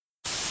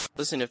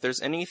Listen, if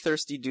there's any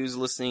thirsty dudes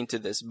listening to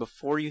this,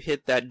 before you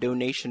hit that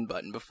donation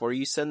button, before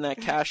you send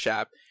that Cash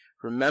App,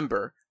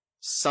 remember,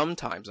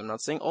 sometimes, I'm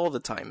not saying all the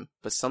time,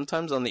 but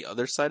sometimes on the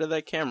other side of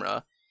that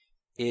camera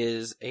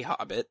is a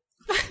hobbit.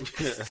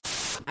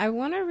 I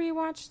want to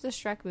rewatch the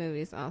Shrek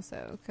movies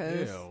also,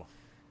 because...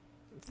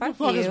 What the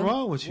fuck is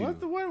wrong with you?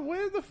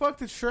 Where the fuck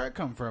did Shrek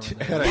come from?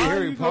 Out of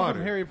Harry Potter.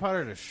 From Harry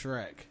Potter to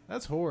Shrek.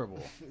 That's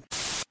horrible.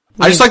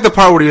 I just like the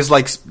part where he was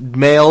like,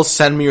 males,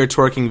 send me your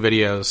twerking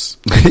videos.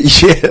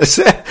 Yes.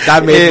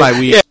 That made my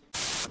week. Yeah.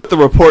 The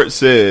report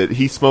said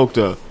he smoked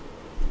a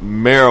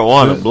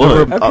marijuana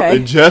blunt.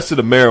 Ingested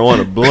a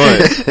marijuana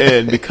blunt.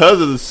 And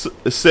because of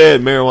the said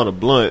marijuana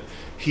blunt,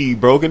 he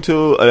broke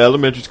into an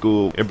elementary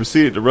school and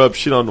proceeded to rub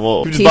shit on the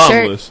wall. He was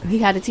T-shirt. He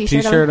had a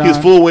t-shirt on. He was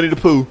full Winnie the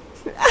Pooh.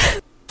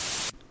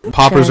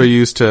 Poppers are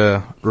used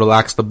to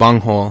relax the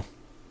bunghole.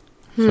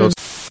 So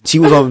she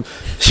was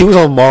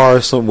on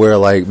Mars somewhere,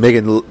 like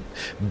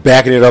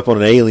backing it up on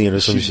an alien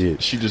or some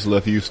shit. She just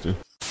left Houston.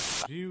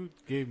 If you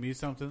gave me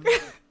something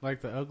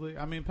like the ugly,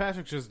 I mean,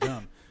 Patrick's just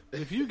dumb.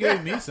 If you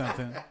gave me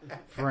something,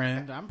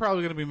 friend, I'm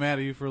probably gonna be mad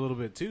at you for a little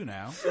bit too.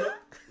 Now,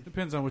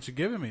 depends on what you're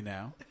giving me.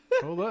 Now,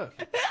 hold up.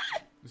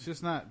 It's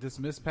just not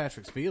dismiss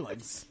Patrick's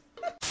feelings.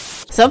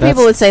 Some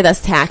people would say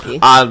that's tacky.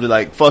 I'd be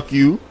like, fuck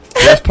you.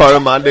 That's part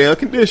of my damn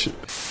condition.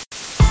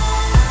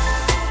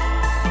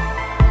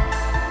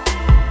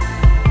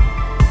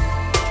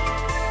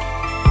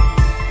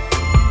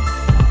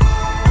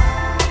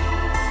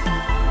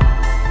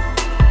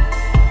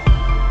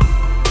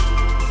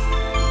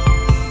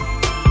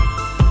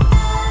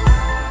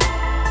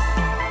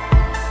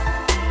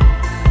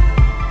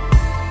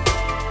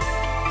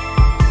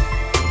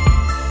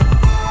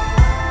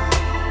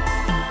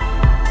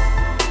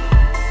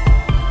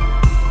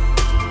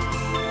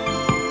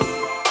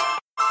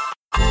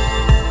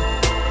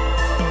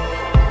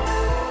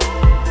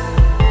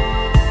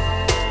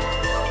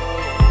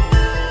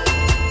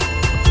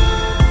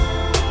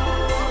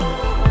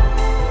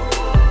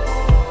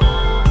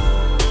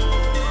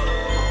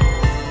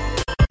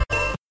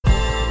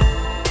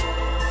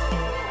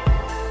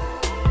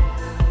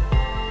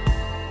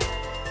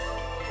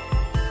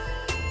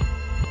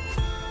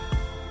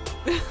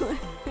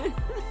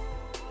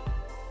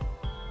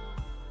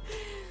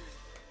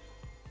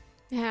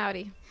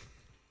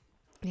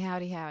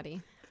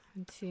 Howdy.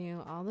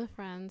 To all the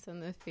friends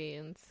and the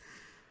fiends,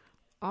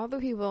 all the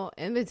people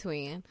in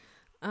between.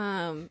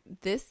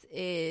 This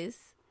is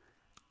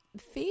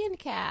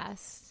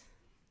Fiendcast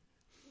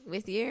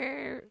with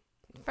your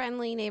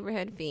friendly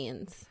neighborhood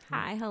fiends.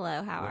 Hi,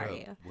 hello, how are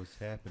you? What's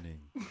happening?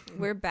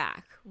 We're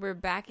back. We're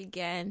back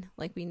again,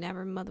 like we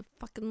never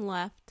motherfucking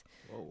left.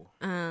 Whoa.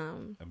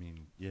 I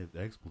mean, yeah,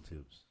 the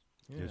expletives.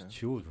 Yeah. There's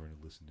children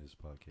that listen to this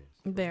podcast.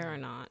 There are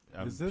not.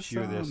 I'm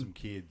sure there's some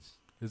kids.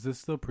 Is this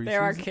still preseason?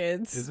 There are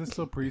kids. Is this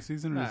still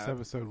preseason or is this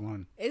episode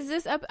 1? Is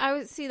this up? I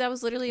would see. That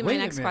was literally my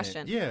next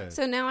question. Yeah.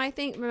 So now I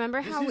think. Remember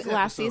how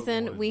last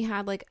season we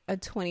had like a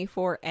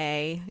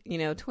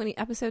 24A,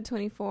 episode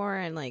 24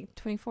 and like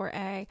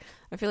 24A.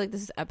 I feel like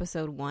this is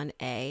episode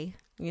 1A.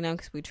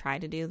 Because we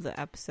tried to do the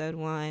episode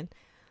 1.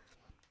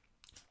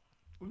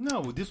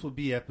 No, this would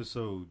be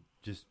episode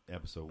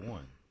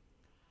 1.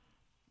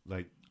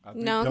 Like.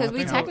 No, because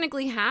we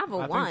technically have a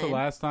 1. I think the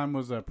last time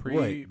was a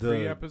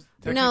pre-episode.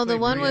 No, the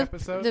one with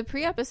the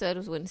pre-episode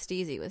was when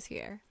Steezy was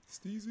here.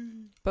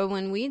 Steezy. But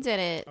when we did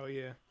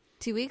it,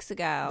 2 weeks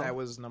ago, that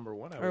was number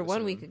 1. Or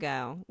 1 week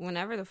ago,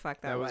 whenever the fuck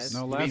that was.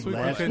 No, last week.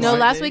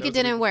 Last week it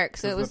didn't work,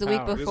 so it was the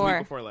week before. It was the week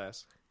before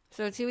last.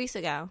 So 2 weeks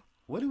ago.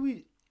 What did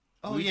we?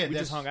 Oh we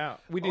just hung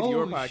out. We did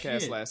your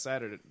podcast last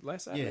Saturday.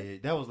 Yeah,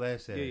 that was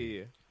last Saturday.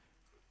 Yeah.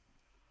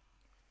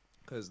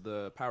 Because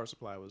the power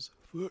supply was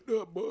fucked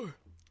up, boy.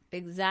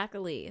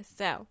 Exactly.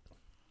 So,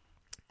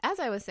 as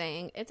I was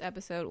saying, it's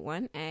episode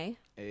 1A.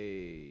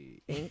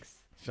 Hey. Thanks.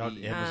 Shout out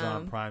to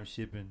Amazon Prime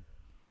shipping.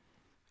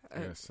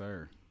 Yes,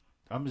 sir.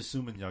 I'm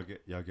assuming y'all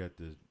got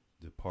the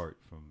part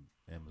from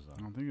Amazon.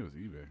 I don't think it was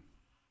eBay.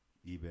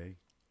 eBay?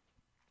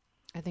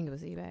 I think it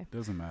was eBay.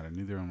 Doesn't matter.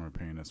 Neither of them are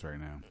paying us right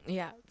now.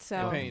 Yeah.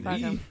 So, paying fuck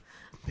them.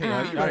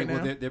 Right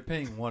now? Well, they're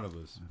paying one of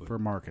us. For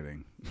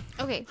marketing.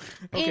 Okay.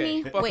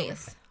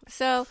 Anyways.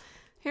 So,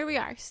 here we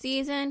are.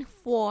 Season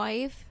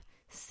 5.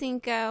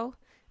 Cinco,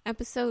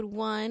 episode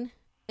 1,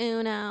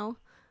 Uno.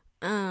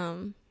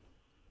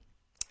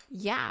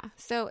 Yeah,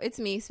 so it's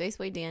me,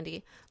 Spaceboy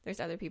Dandy. There's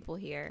other people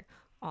here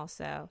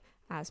also,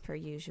 as per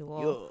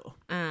usual.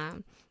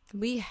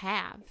 We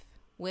have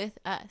with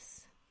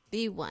us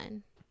the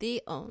one,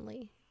 the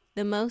only,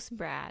 the most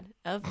Brad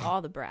of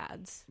all the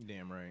Brads.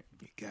 Damn right.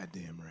 You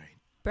goddamn right.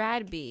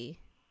 Brad B.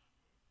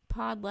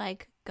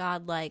 Pod-like,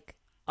 God-like,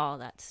 all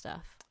that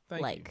stuff.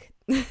 Thank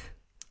you.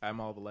 I'm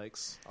all the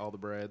likes, all the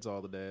Brads,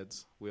 all the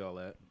dads. We all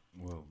that.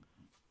 Well,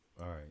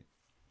 all right.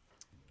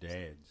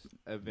 Dads.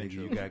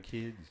 Eventually. You got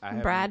kids?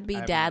 Brad be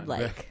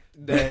dad-like.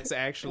 That's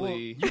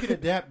actually... Well, you can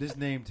adapt this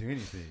name to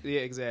anything.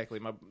 Yeah,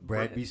 exactly.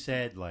 Brad be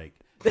sad-like.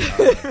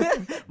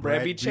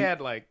 Brad be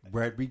Chad-like.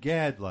 Brad be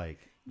Gad-like.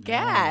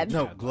 Gad?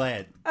 No,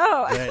 Glad.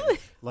 Oh. Glad.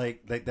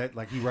 Like that.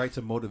 Like he writes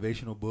a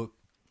motivational book.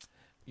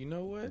 You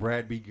know what?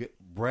 Brad be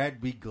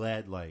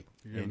glad like.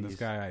 You're giving this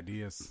guy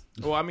ideas.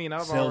 Well, I mean,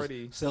 I've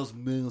already sells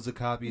millions of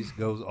copies.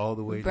 Goes all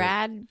the way.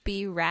 Brad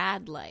be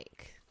rad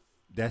like.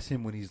 That's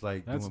him when he's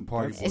like doing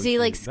party. Is he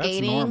like That's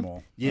skating?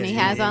 normal. Yeah, and he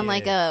has on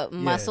like a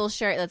muscle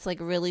shirt that's like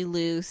really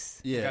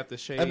loose. Yeah, got the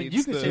shades. I mean,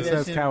 you can say It that's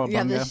says him. You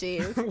have the Cowabunga.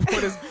 shades.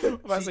 What is?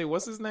 If I say,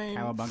 what's his name?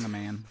 Cowabunga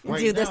man. You Right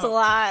do this a now-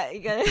 lot. You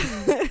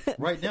gotta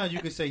Right now, you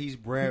could say he's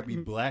Brad be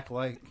black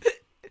like.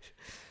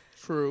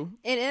 True.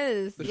 It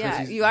is. Because Yeah,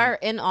 he's- you are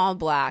in all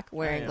black, I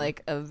wearing am.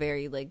 like a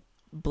very like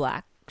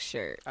black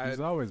shirt. He's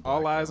always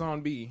all black, eyes though.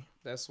 on B.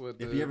 That's what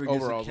the If he ever gets a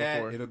overalls are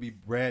cat, for. it'll be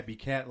Brad be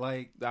cat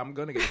like. I'm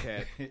gonna get a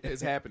cat.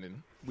 It's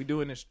happening. We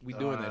doing this. We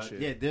doing that shit.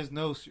 Yeah, there's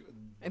no.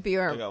 If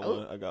you're,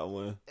 I got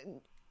one.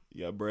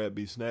 You got Brad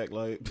B. Snack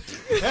like.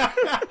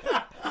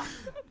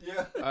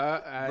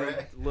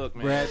 Look,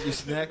 man. Brad be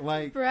snack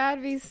like.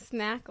 Brad be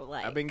snack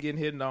like. I've been getting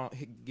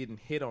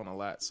hit on a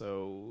lot,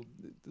 so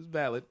it's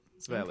valid.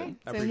 It's valid. Okay,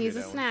 I so appreciate he's a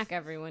that one. snack.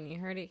 Everyone, you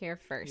heard it here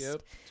first.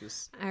 Yep.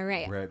 Just All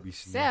right. Brad be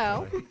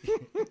snack So,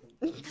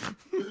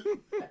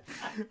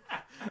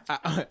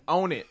 I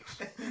own it.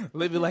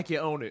 Live it like you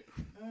own it.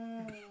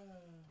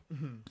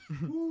 okay.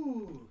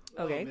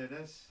 Oh, man,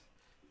 that's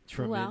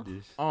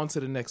tremendous. On to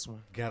the next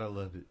one. Gotta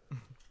love it.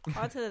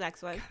 On to the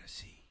next one. Gotta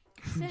see.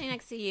 Sitting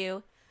next to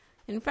you,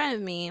 in front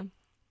of me,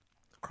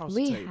 Across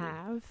we the table.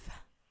 have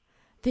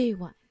the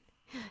one,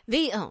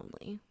 the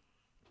only,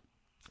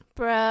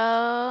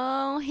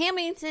 Bro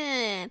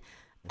Hamilton.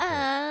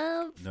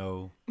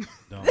 No,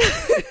 don't.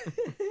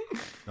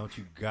 Don't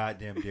you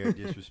goddamn dare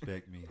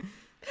disrespect me.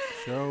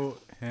 Show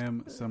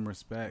him some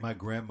respect. My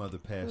grandmother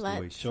passed away.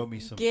 Let's Show me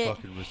some get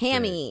fucking respect.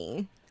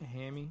 hammy.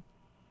 Hammy.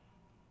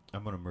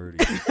 I'm gonna murder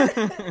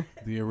you.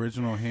 The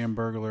original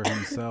Hamburglar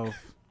himself.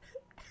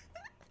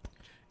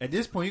 At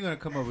this point, you're gonna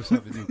come up with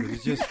something new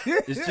because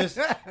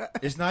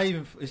it's not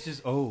even. It's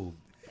just old.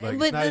 Like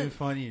But it's not the- even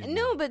funny anymore.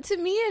 No, but to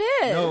me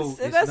it is. No, And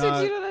it's that's not.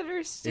 what you don't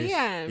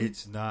understand.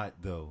 It's not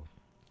though.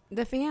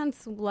 The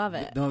fans love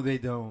it. No, they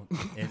don't.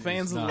 And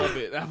Fans it's not. love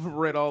it. I've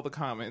read all the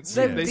comments.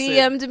 They They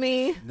said, DM'd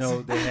me.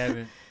 No, they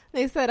haven't.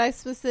 They said I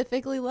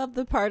specifically love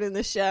the part in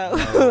the show.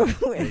 No,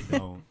 they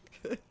don't.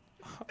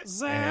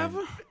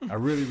 Zav. And I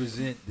really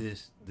resent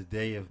this the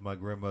day of my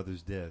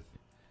grandmother's death.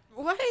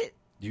 What?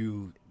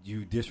 You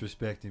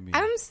disrespecting me.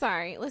 I'm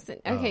sorry. Listen.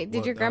 Okay, did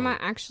well, your grandma no.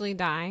 actually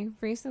die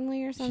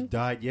recently or She something?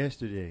 died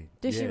yesterday.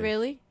 Did she Yes.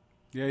 really?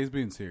 Yeah, he's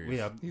being serious.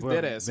 Yeah, He's well,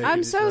 dead ass. making I'm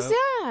this so up.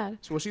 sad.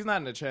 Well, she's not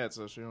in the chat,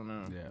 so she don't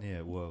know. Yeah.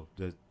 Yeah, well,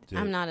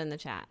 I'm not in the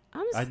chat.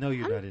 I know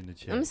you're not in the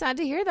chat. I'm sad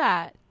to hear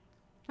that.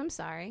 I'm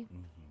sorry.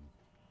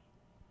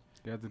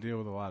 You have to deal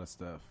with a lot of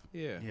stuff.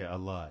 Yeah. Yeah, a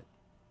lot.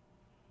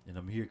 And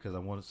I'm here because I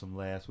wanted some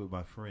laughs with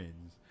my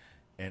friends,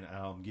 and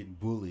I'm getting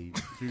bullied.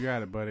 You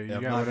got it, buddy. You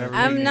I'm got not whatever.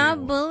 gonna I'm Hey, not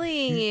anyone.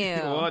 bullying you.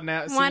 Well,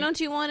 now, Why see- don't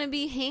you want to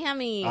be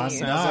hammy? I'm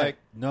Sounds not. like-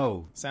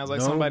 no. sounds like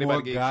no somebody more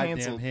about to get goddamn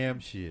canceled. ham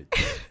shit.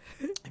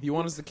 If you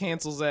want us to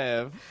cancel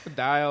Zav,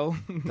 dial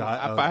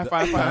Dial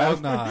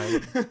 555. 9. You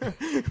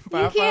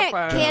can't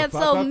 555.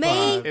 cancel me.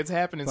 555. It's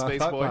happening, Space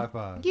Boy.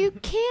 555. You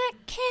can't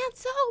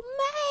cancel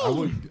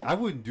me. I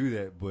wouldn't do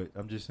that, but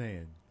I'm just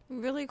saying.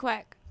 Really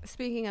quick,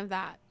 speaking of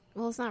that,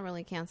 well, it's not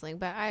really canceling,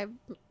 but I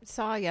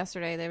saw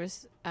yesterday there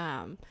was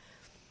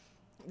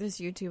this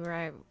YouTuber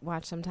I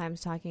watch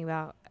sometimes talking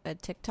about a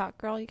TikTok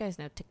girl. You guys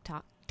know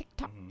TikTok.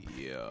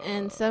 Yeah.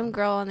 And some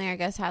girl on there, I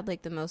guess, had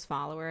like the most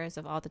followers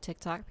of all the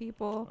TikTok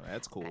people. Oh,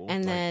 that's cool.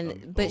 And then, over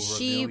but a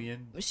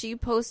million? she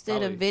posted a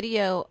Probably.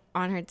 video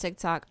on her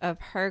TikTok of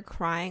her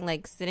crying,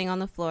 like sitting on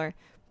the floor,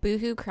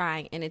 boohoo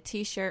crying, in a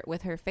T-shirt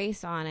with her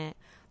face on it,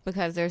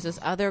 because there's this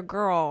other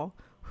girl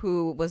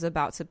who was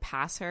about to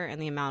pass her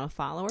and the amount of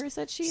followers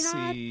that she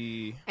had.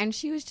 See, And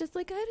she was just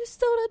like, I just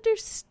don't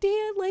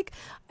understand. Like,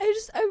 I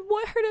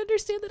want her to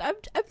understand that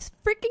I'm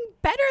freaking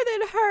better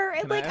than her.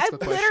 And Can I like, ask I'm a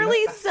question?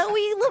 literally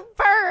Zoe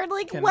Laverne.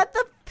 Like, Can- what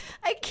the?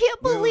 I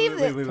can't believe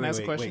it. Can I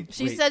ask a question?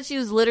 She said she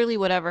was literally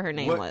whatever her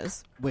name What?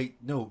 was. Wait,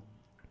 no.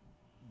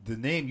 The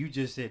name you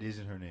just said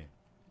isn't her name.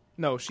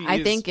 no, she. I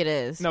is, think it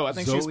is. No, I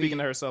think she's Zoe- speaking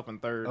to herself in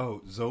third.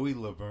 Oh, Zoe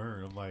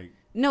Laverne. I'm like,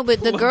 No,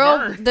 but the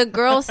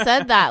girl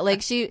said that.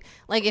 Like,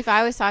 if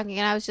I was talking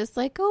and I was just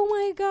like, oh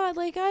my God,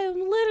 like, I am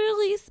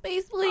literally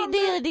Space Boy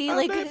Dandy. I'm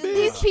Like, that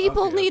these bitch.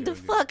 people Okay, need okay, to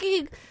okay.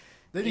 fucking.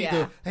 they need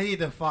Yeah.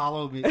 to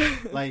follow me.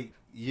 Like,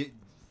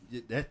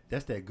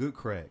 that's that good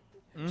crack.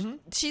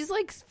 She's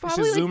like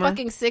probably like Zoomer?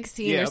 fucking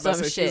 16 Yeah, I or was about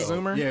some to say she's shit.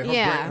 Zoomer. Yeah,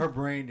 Yeah. her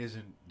brain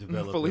isn't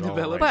developed. Fully at all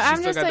developed. right But now. I'm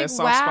still just got that like,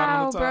 soft spot on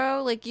wow, the top.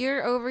 bro. Like,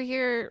 you're over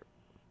here.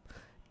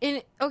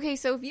 Okay,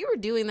 so if you were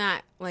doing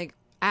that, like,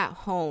 at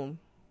home,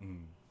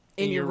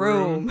 in your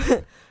room,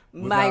 by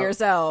Without-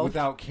 yourself.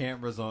 without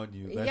cameras on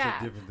you. That's yeah.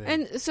 a different thing.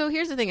 And so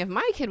here's the thing. If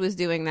my kid was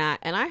doing that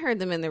and I heard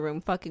them in the room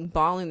fucking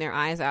bawling their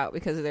eyes out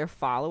because of their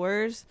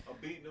followers, I'm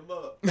beating them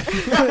up.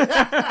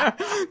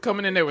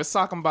 Coming in there with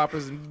sock and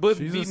boppers and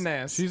beating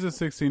ass. She's a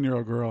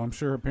 16-year-old girl. I'm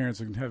sure her parents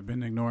have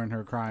been ignoring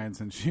her crying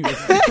since she was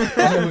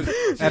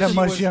at a She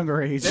much was-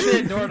 younger age. They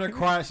been ignoring her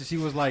crying since she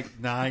was like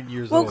 9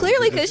 years well, old.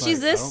 clearly They're because just she's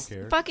like, I this don't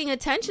care. fucking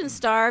attention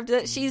starved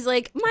that she's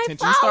like, my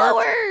Attention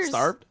followers.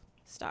 starved.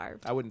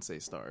 starved. I wouldn't say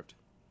starved.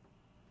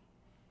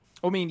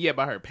 I mean, yeah,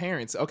 by her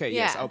parents. Okay,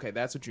 yes, Yeah. okay,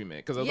 that's what you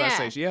meant. Because I was about to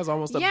say she has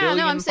almost a Yeah, billion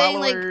no, I'm saying,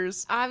 like,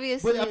 followers.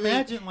 obviously, But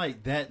imagine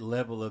like that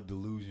level of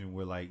delusion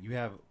where like you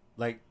have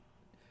like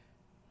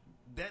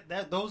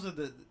those are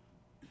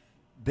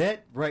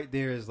that right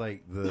there is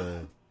like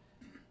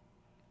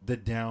the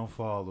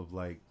downfall of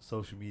like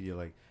social media.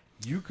 Like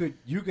you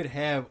could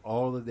have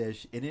all of that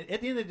shit, and at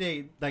the end of the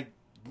day, like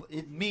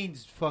it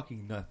means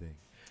fucking nothing.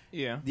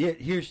 Yeah. Yet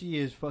here she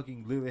is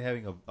fucking literally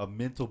having a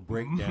mental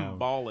breakdown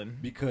Balling.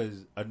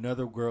 because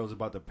another girl's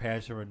about to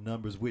pass her in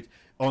numbers, which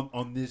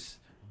on this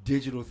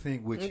digital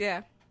thing, which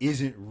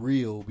isn't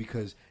real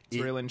because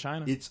It's real in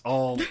China. It's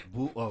all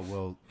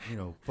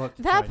fuck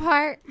the that Chinese.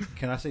 part.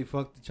 Can I say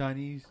fuck the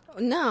Chinese?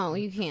 No,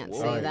 you can't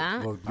say Alright,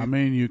 that. well, I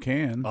mean, you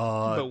can.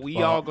 but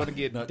we all going to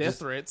get no, death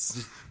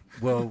threats.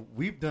 well,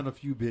 we've done a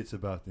few bits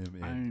about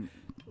them, and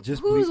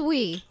just Who's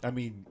we? I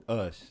mean,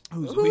 us.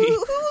 Who's Who's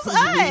we?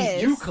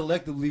 us? You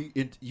collectively,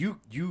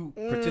 you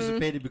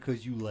participated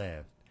because you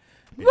laughed.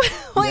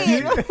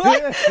 Wait,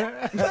 what?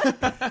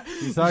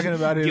 He's talking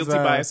about his Guilty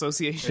by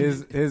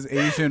association. his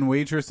Asian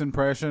waitress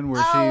impression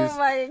where Oh she's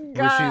my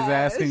where she's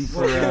asking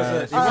for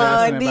Well,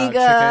 asking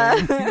about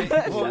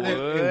chicken. Well,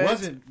 it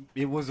wasn't.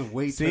 It was a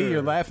waiter. See,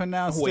 you're laughing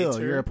now. Still,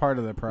 Waiter. you're a part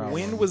of the problem.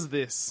 When was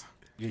this?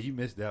 Yeah, you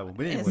missed that one.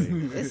 But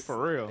anyway, It's-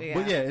 For real.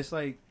 but yeah, it's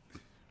like,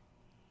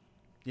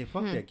 yeah,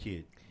 fuck that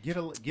kid. Get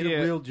a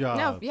real job.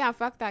 No, yeah,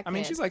 fuck that kid. I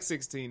mean, she's like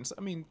 16. So,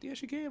 I mean, yeah,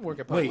 she can work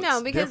at Wait, Publix.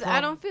 no, because they're I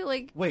from- don't feel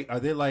like. Wait, are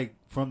they like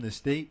from the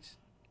States?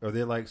 Are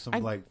they like some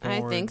like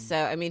foreign? I think so.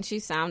 I mean, she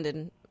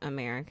sounded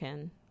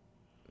American.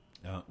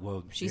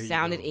 Well, She there you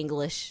sounded go.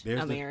 English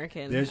There's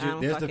American. There's I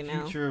don't the fucking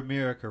know. future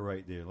America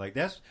right there. Like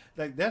that's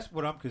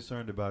what I'm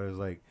concerned about. Is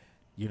like,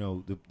 you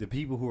know, the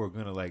people who are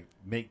gonna like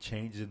make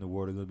changes in the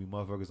world are gonna be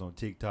motherfuckers on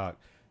TikTok,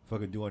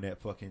 fucking doing that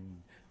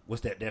fucking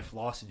what's that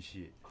flossing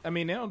shit. I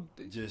mean, they don't.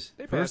 Just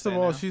They First passed of that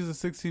all, now. she's a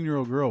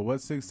 16-year-old girl. What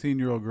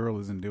 16-year-old girl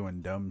isn't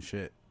doing dumb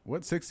shit?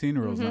 What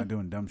 16-year-old's not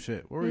doing dumb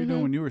shit? What were you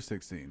doing when you were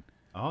 16?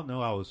 I don't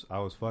know. I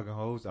was fucking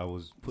hoes. I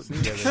was putting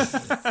together.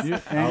 You-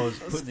 I was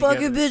putting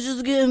Fucking together.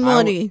 bitches getting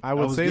money. I I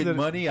would was say getting that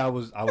money. I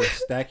was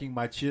stacking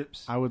my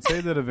chips. I would say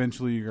that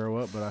eventually you grow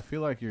up, but I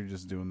feel like you're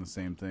just doing the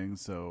same thing.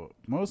 So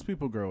most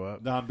people grow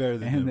up No, I'm better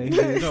than and them. they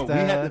just, No, we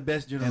had the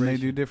best and generation.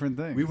 they do different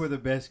things. We were the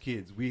best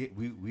kids. We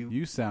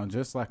You sound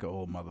just like an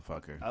old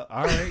motherfucker.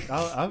 all right.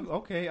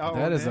 Okay. I'll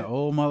That own is an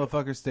old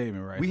motherfucker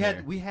statement, right? we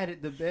there. had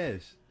it the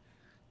best.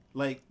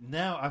 Like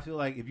now, I feel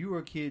like if you were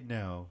a kid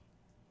now,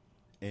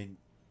 and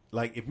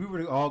like if we were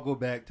to all go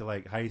back to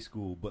like high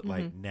school, but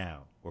like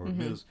now or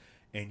middle,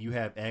 and you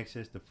have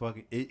access to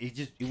fucking it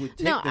would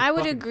take No, the I would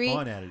fucking agree.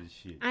 fun out of this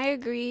shit. I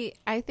agree.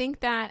 I think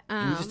that It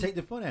would just take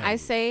the fun out. I of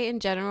it. say in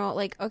general,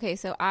 like, okay,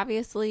 so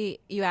obviously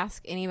you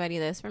ask anybody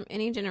this from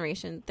any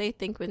generation, they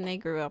think when they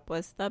grew up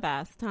was the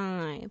best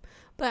time.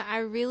 But I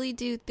really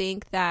do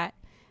think that,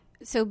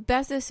 so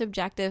best is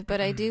subjective, but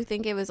I do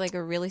think it was like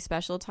a really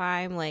special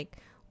time, like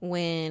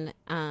when,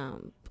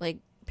 like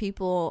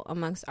people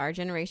amongst our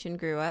generation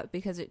grew up,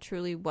 because it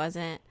truly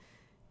wasn't,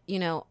 you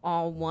know,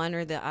 all one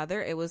or the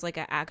other. It was like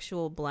an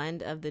actual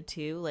blend of the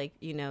two, like,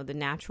 you know, the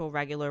natural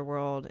regular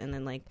world and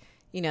then like,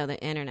 you know, the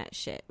internet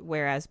shit.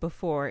 Whereas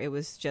before it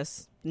was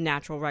just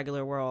natural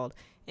regular world.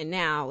 And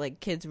now like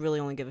kids really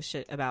only give a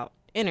shit about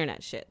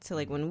internet shit. So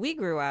like when we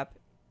grew up,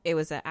 it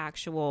was an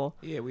actual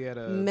Yeah, we had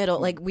a middle,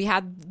 like we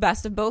had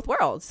best of both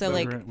worlds. So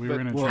like we were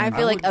in a I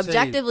feel like wouldn't say-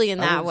 objectively in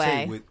I that wouldn't say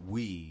way. with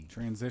we.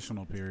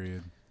 transitional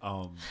period.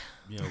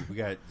 You know, we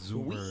got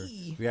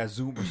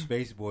Zoomer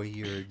Space Boy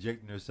here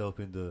injecting herself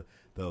into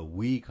the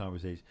we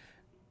conversation.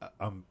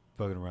 I'm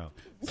fucking around.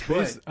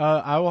 Space,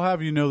 I will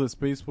have you know that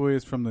Space Boy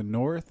is from the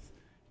north,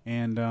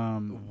 and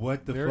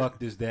What the they're- fuck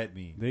does that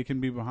mean? they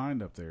can be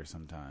behind up there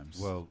sometimes.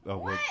 Well,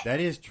 that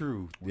is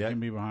true. they can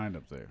be behind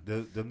up there.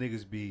 The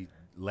niggas be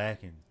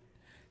lacking.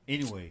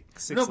 Anyway,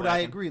 Six no, but I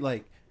lacking. agree.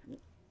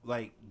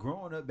 Like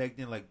growing up back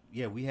then, like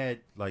yeah, we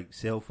had like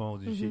cell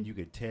phones and shit. You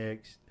could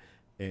text,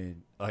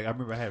 and like I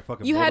remember I had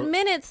fucking. You had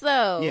minutes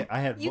though. Yeah, I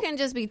had You can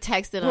just be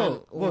texting Well,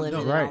 on well,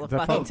 limited no, right. all the The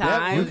fucking fuck,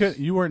 that time.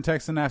 You weren't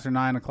texting after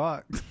 9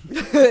 o'clock. I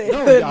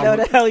no, the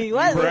was- hell you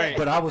wasn't. Right.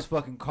 But I was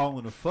fucking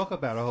calling the fuck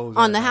about a hose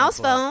On the house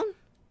phone.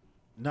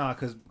 Nah,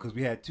 because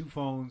we had two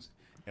phones,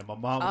 and my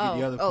mom would get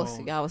the other Oh, phone.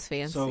 so y'all was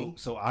fancy.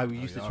 So I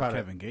used to Y'all try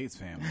Kevin Gates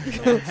family.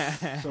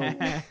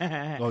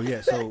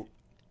 So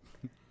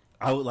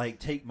I would like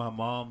take my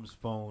mom's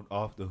phone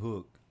off the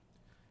hook.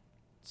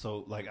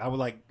 So like I would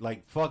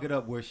like fuck it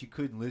up where she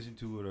couldn't listen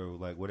to it or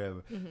like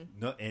whatever.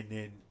 No, and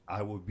then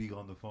I would be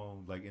on the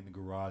phone like in the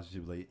garage.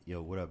 She'd be like,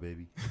 "Yo, what up,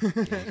 baby? Yeah,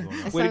 what's going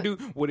on?" what it do?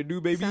 What it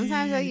do, baby?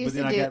 Sometimes I But used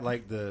then to I do. got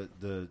like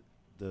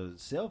the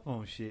cell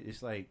phone shit.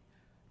 It's like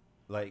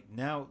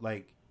now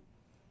like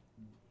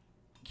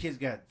kids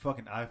got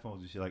fucking iPhones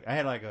and shit. Like I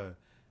had like a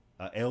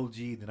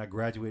LG, then I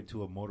graduated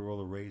to a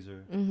Motorola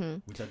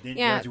Razr, which I then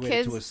Yeah,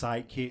 graduated to a kids-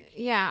 Sidekick.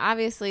 Yeah,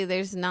 obviously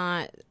there's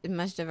not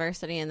much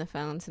diversity in the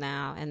phones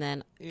now, and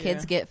then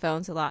kids Yeah. get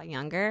phones a lot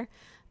younger.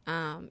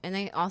 And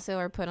they also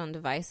are put on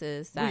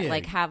devices that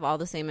like have all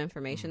the same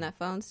information that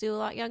phones do a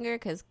lot younger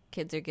because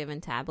kids are given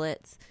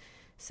tablets.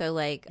 So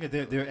like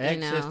their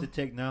access to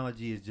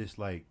technology is just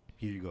like,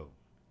 here you go.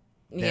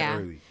 That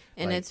early.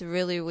 And like, it's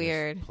really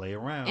weird. Play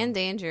around. And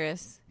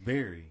dangerous.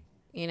 Very.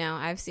 You know,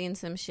 I've seen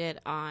some shit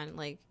on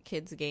like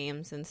kids'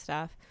 games and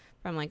stuff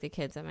from like the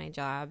kids at my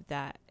job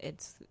that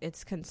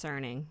it's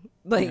concerning.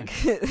 Like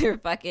they're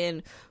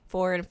fucking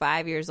 4 and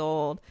 5 years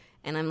old,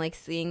 and I'm like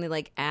seeing the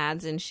like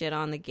ads and shit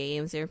on the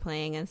games they're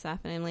playing and stuff,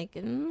 and I'm like,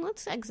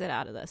 let's exit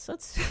out of this.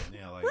 Let's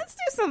let's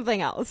do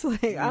something else.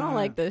 Like I don't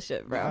like this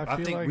shit, bro. I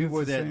think like we it's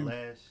were the that same.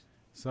 last.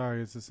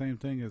 Sorry, it's the same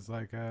thing as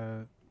like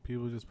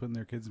people just putting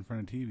their kids in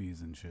front of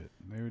TVs and shit.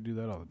 They would do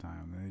that all the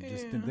time. They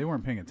just they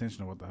weren't paying attention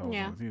to what the hell was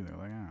on the TV. They're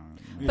like, I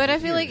don't know. But I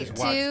feel like just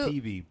too. watch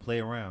TV, play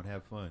around,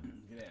 have fun.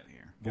 Get out of here.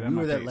 But we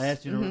were that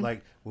last generation,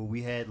 like when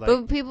we had like.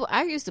 But people,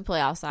 I used to play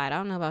outside. I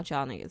don't know about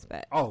y'all niggas,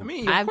 but Oh, I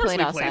mean, I've of course played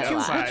we outside a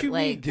lot. what you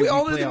mean? Like, Did we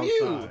older play than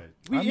you. outside?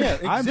 I'm talking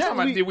exactly.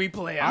 about, did we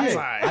play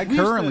outside? I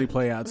currently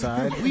play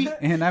outside,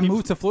 and I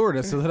moved to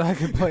Florida so that I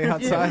can play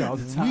outside all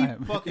the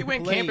time. He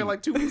went camping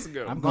like 2 weeks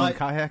ago. I'm going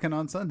kayaking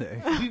on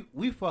Sunday.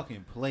 we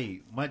fucking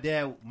played. My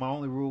dad, my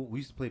only rule, we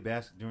used to play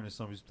basketball during the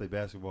summer. We used to play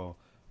basketball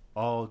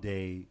all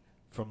day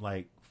from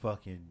like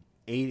fucking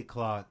 8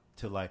 o'clock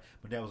to like.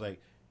 My dad was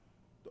like,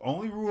 the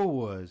only rule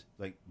was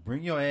like,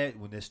 bring your ass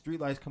when the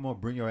street lights come on.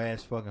 Bring your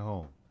ass fucking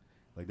home.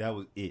 Like that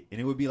was it, and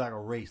it would be like a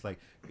race. Like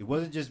it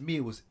wasn't just me;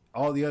 it was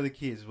all the other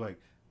kids. It was like,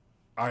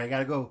 all right, I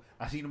gotta go.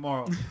 I see you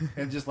tomorrow,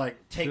 and just like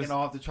taking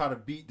off to try to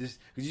beat this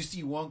because you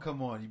see one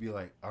come on, you'd be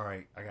like, all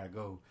right, I gotta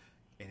go,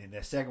 and then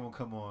that second one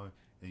come on,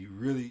 and you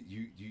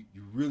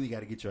really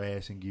got to get your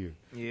ass in gear.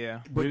 Yeah,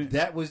 But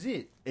that was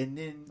it, and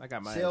then I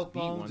got my cell ass beat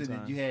phones, one and then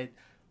time. you had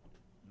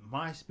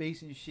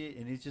MySpace and shit,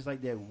 and it's just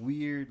like that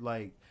weird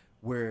like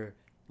where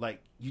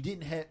like you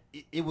didn't have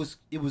it was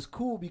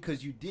cool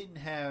because you didn't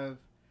have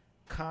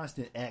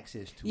constant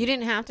access to you it.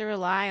 didn't have to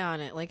rely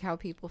on it like how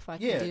people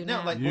fucking do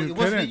now. like You it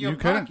wasn't in your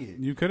couldn't, pocket.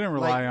 you couldn't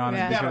rely on you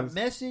it got a because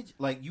message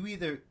like you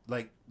either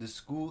like the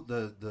school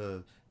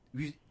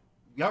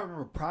y'all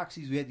remember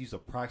proxies? We had to use a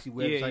proxy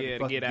website yeah, to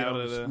fucking get get out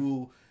on of the the-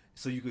 school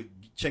so you could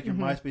check your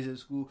MySpace at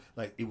school.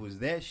 Like it was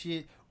that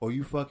shit, or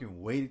you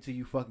fucking waited till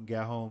you fucking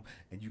got home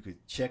and you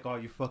could check all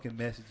your fucking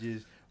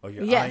messages or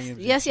your IMs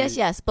and shit.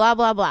 yes. Blah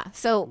blah blah.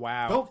 So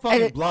wow. Don't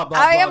fucking blah blah.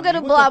 I blah am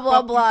gonna me. blah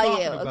What the blah fuck blah you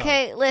you. talking about?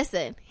 Okay,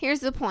 listen. Here's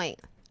the point.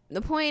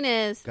 The point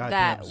is Goddamn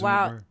that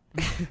while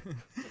Zoomer.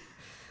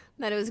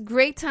 that it was a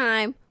great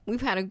time,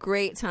 we've had a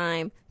great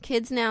time.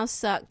 Kids now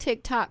suck.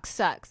 TikTok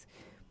sucks.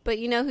 But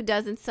you know who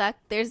doesn't suck?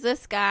 There's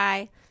this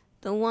guy,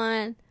 the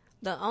one,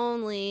 the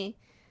only,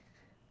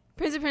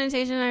 Prince of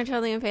Penetration, our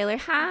Charlie and Failer.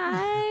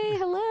 Hi,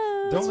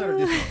 hello. Don't let her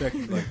disrespect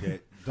you like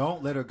that.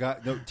 Don't let her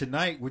no,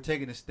 tonight we're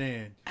taking a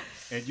stand,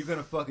 and you're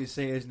gonna fucking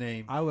say his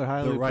name. I would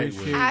highly the right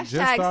appreciate way.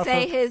 Hashtag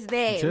say his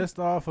name. Just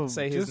off of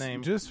Say his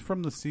name. just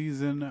from the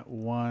season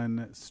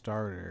 1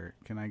 starter.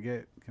 Can I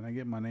get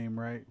my name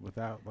right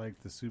without like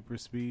the super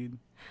speed?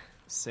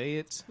 Say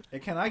it.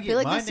 And can I I get feel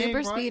like my the name super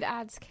right? speed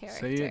adds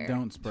character. Say it,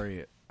 don't spray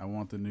it. I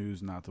want the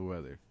news, not the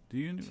weather. Do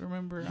you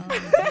remember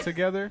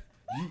Together?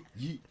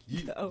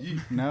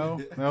 No,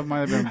 that might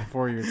have been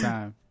before your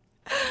time.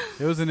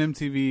 It was an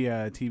MTV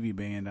TV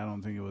band. I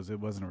don't think it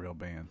wasn't a real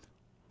band.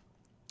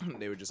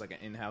 They were just like an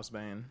in-house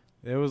band.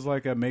 It was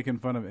like a making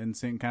fun of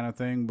NSYNC kind of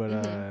thing, but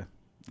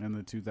in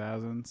the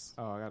 2000s.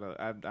 Oh,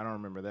 I don't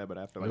remember that, but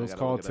I feel like It was I gotta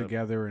called look it up.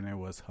 Together, and it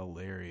was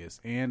hilarious.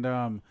 And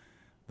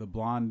the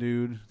blonde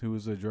dude who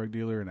was a drug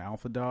dealer in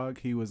Alpha Dog,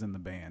 he was in the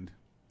band.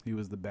 He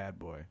was the bad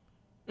boy.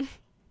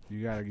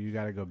 You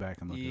gotta go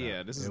back and look it up.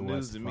 Yeah, this is it news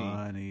was to me.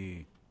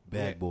 funny.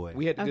 Bad boy.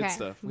 We had Okay. good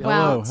stuff.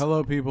 Well,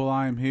 Hello, people.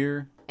 I'm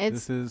here. It's-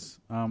 This is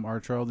our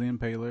Charles the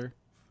Impaler,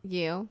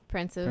 You,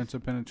 Prince of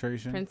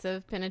Penetration.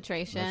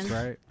 Penetration. That's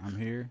right. I'm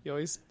here. You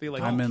always feel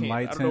like I'm you can't.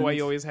 I don't know why enlightened.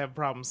 you always have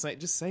problems saying.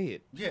 Just say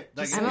it. Yeah,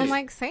 I it don't is.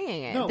 like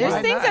saying it. No, There's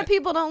why things not? that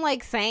people don't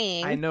like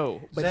saying. I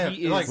know, but Sam,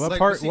 he is. like- What but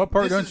part? see, What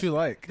part this don't is- you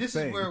like? This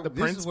Say. is where The this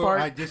Prince is where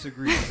part? I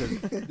disagree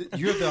because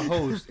you're the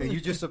host and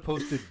you're just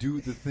supposed to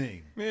do the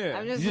thing. yeah.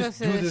 I'm just You supposed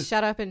just do to the-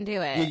 shut up and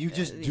do it. Yeah, you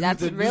just do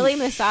That's the really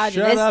news.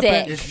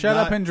 misogynistic. It's Shut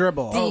up not- and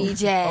dribble.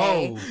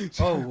 DJ.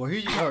 Oh, well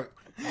here you are.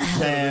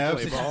 Sam,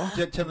 play ball.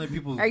 just telling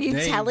people. Are you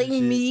names and telling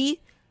shit. me,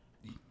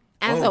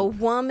 as Oh. a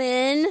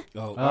woman,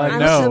 Oh, I'm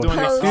no.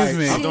 supposed Excuse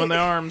me. I'm doing the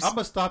arms. I'm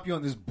gonna stop you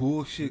on this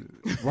bullshit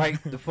right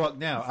the fuck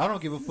now. I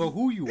don't give a fuck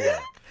who you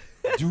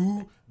are.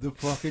 Do the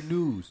fucking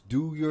news.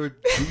 Do your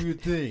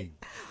thing.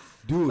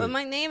 Do but it.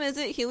 my name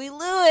isn't Huey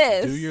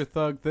Lewis. Do your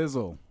thug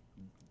thizzle.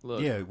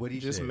 Look, Yeah, what he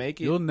just said. make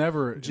it. You'll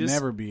never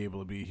Just be able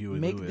to be Huey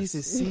make Lewis. this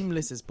as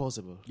seamless as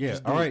possible. Yeah.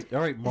 Just do All it.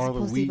 right, Marla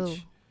possible.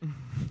 Weech,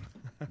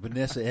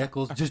 Vanessa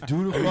Eccles. Just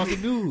do the fucking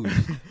news.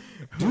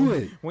 Do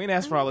it. We ain't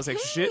asked for all this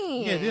extra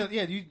shit.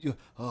 Yeah. You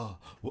well,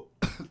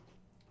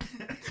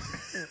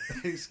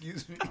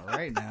 excuse me. All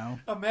right now.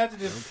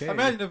 Imagine if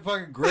Okay.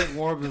 fucking Greg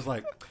Warren was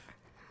like,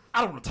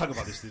 I don't want to talk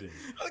about this today.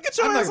 Get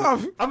your I'm ass not off.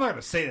 gonna- I'm not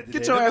gonna say that today.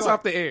 Get your They're ass like,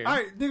 off the air. All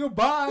right, nigga,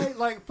 bye.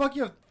 Like, fuck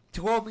your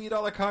 $12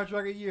 million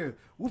contract a year.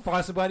 We'll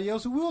find somebody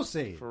else who will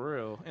say it. For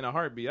real. In a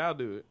heartbeat, I'll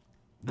do it.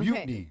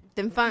 Mutiny.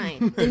 Then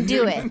fine. Then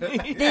do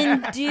it.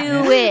 Then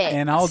do it.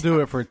 And I'll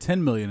do it for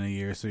 $10 million a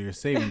year, so you're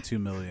saving $2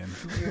 million.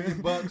 $2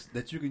 million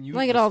that you can use.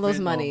 Look at all those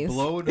monies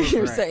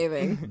you're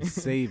saving.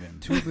 Saving.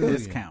 $2 billion.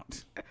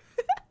 Discount.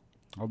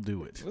 I'll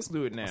do it. Let's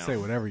do it now. Say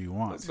whatever you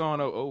want. Let's go on.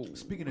 Oh,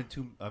 Speaking of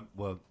 $10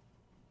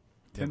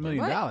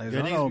 million. Yeah,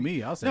 Don't owe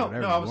me. I'll say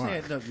whatever I you was want.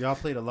 saying, no, y'all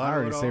played a lotto. I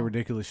already say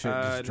ridiculous shit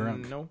just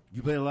drunk. No,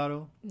 You played a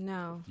lotto?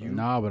 No.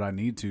 Nah, but I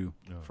need to.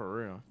 for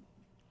real.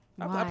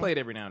 I Why? played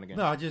every now and again.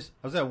 No, I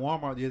was at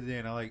Walmart the other day,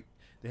 and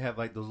they have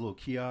like those little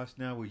kiosks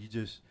now where you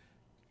just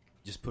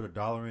put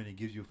 $1 in and it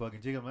gives you a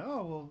fucking ticket. I'm like,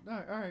 oh well,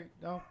 all right,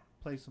 I'll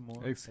play some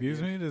more.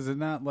 Excuse me? Does it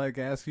not like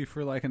ask you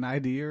for like an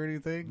ID or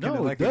anything? No,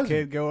 Can it like doesn't. a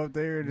kid go up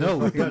there and No, just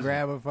it fucking doesn't.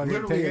 grab a fucking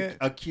Literally, ticket?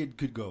 a kid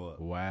could go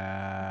up.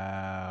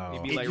 Wow.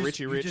 Maybe like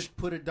Richie Rich. You just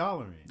put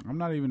 $1 in. I'm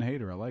not even a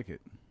hater. I like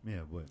it.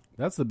 Yeah, but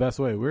That's the best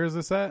way. Where is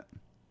this at?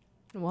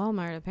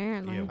 Walmart,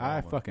 apparently. Yeah,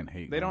 I Walmart. fucking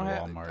hate They don't going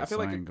have. to Walmart. I feel so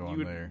like I ain't going you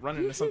would there. run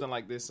into something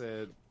like this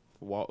at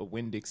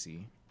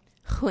Winn-Dixie.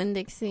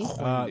 Winn-Dixie.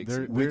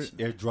 which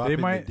they're dropping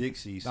might- the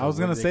Dixie. So I was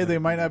what gonna are say they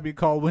might do? not be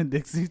called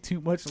Winn-Dixie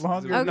too much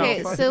longer.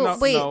 Okay, No, so no,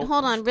 wait, no.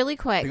 hold on, really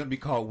They're quick. gonna be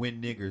called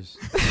Win Niggers.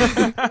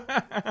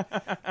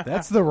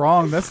 That's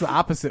the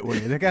opposite way.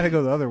 They got to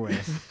go the other way.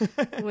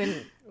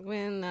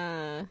 When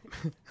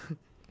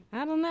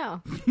I don't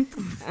know.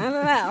 I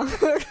don't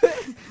know.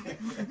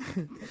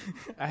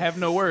 I have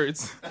no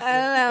words. I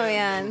don't know,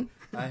 man.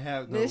 I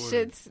have no This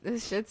words.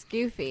 shit's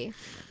goofy.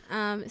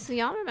 So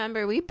y'all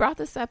remember we brought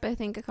this up I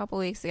think a couple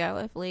weeks ago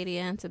with Lady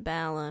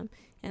Antebellum,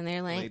 and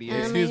they're like, Lady "Oh A.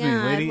 my Excuse me,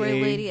 God, Lady we're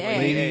A. Lady A."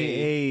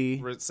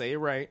 Lady A. Say it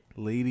right.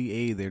 Lady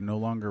A. They're no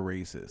longer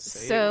racist.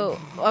 So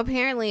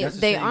apparently That's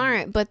the they same-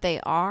 aren't, but they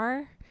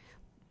are.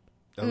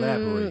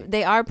 Elaborate.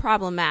 They are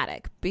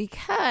problematic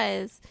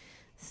because.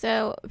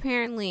 So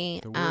apparently,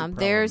 The word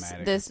there's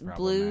problematic this is problematic.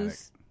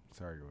 blues.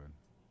 Sorry, go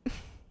ahead.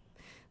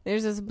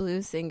 There's this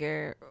blues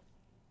singer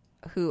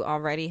who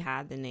already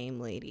had the name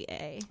Lady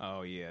A,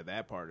 Oh yeah,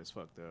 that part is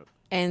fucked up.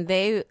 and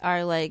they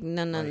are like,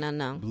 no, Like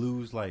no.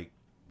 Blues like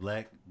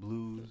black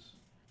blues.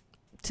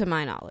 To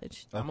my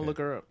knowledge, I'm gonna look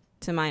her up.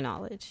 to my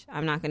knowledge,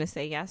 I'm not gonna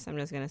say yes. I'm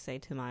just gonna say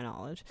to my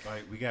knowledge. All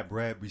right, we got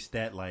Bradbury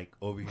Stat like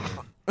over here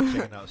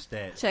checking out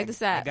stats. Check the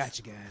stats. I got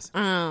you guys.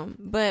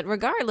 But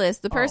regardless,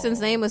 the person's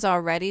name was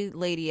already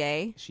Lady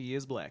A, She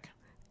is black.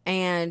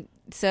 and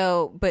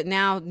so, but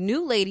now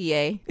new Lady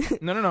A,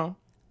 No.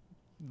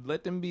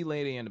 Let them be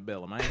Lady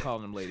Antebellum. I ain't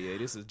calling them Lady A.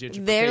 This is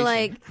gentrification.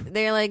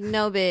 they're like,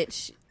 no,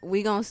 bitch,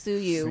 we gonna sue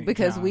you St.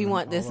 because we John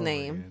want this all over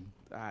name. again.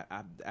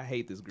 I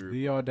hate this group.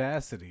 The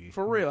audacity.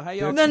 For real. How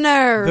y'all? The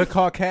nerve, The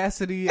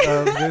caucasity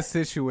of this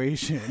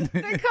situation.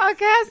 the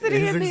caucasity,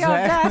 is and the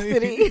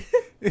exactly-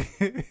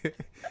 audacity.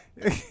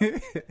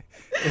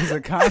 It's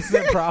a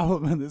constant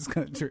problem in this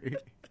country.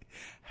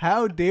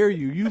 How dare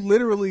you? You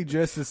literally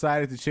just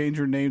decided to change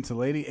your name to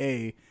Lady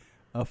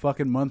A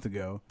fucking month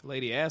ago.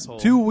 Lady asshole.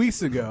 2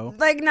 weeks ago.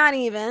 Like not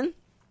even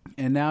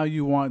And now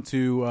you want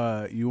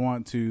to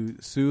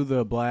sue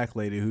the black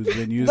lady who's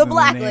been using the,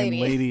 black name lady.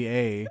 Lady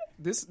A.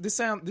 This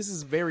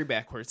is very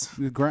backwards.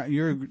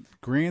 You're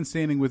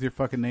grandstanding with your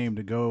fucking name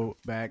to go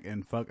back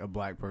and fuck a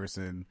black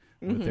person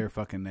with their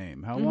fucking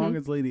name. How long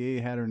has Lady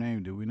A had her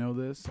name? Do we know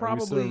this? Are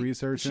we still Probably.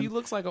 researching? She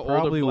looks like an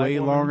Probably older black way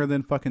woman. longer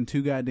than fucking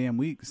 2 goddamn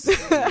weeks.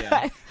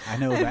 Yeah. I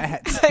know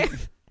that.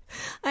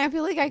 I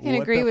feel like I can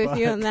What agree the with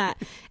you fuck? on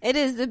that.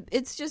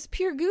 It's just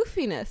pure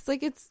goofiness.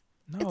 Like it's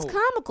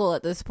comical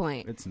at this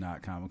point. It's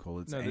not comical.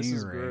 It's No, this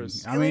is angering.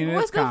 gross. I mean,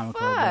 Like, it's what the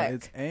comical, fuck? but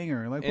it's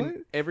angering. Like, And what?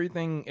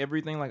 everything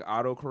like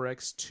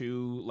autocorrects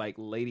to like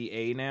Lady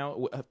A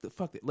now.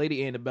 Fuck it,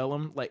 Lady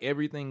Antebellum. Like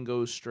everything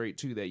goes straight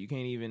to that. You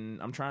can't even.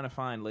 I'm trying to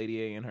find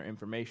Lady A and her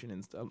information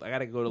and stuff. I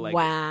gotta go to like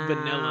Wow.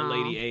 vanilla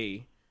Lady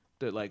A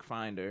to like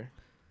find her.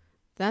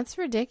 That's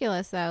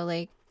ridiculous, though.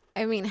 Like,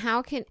 I mean,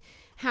 how can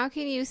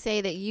you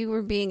say that you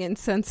were being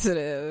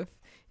insensitive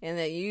and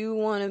that you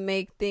want to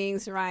make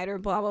things right or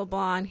blah blah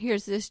blah? And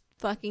here's this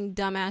fucking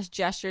dumbass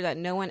gesture that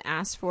no one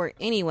asked for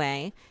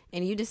anyway,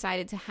 and you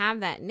decided to have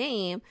that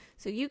name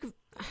so you could.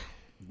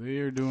 They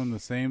are doing the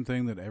same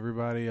thing that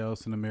everybody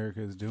else in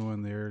America is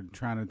doing. They're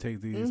trying to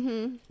take these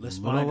Let's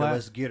little find her. ass-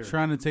 Let's get her.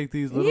 Trying to take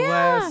these little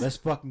Yeah. ass Let's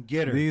fucking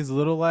get her. these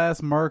little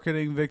ass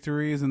marketing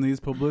victories and these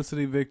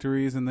publicity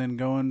victories, and then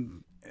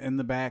going in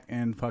the back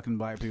and fucking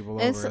black people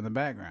It's over in the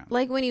background.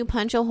 Like when you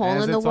punch a hole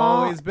As in the it's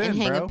wall always been, and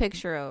hang bro. a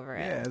picture over it.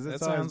 Yeah, as That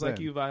it's always sounds like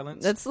been. you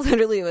violence. That's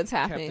literally what's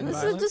happening. Captain This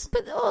is Violence? just,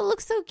 it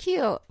looks so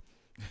cute.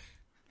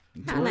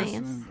 How nice.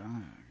 Yeah,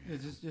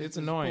 just It's just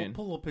annoying.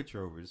 Pull a little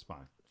picture over it. It's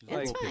fine.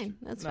 It's fine.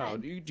 That's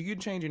fine. You can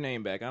change your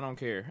name back. I don't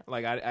care.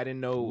 Like I didn't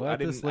know. Let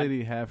this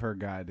lady have her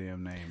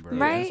goddamn name, bro.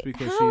 Right? That's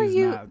because How she's are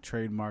you- not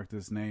trademarked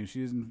this name.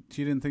 She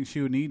didn't think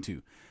she would need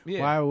to.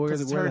 Yeah, Why? Where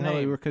 'cause it's the her hell?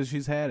 name. Because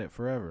she's had it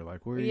forever.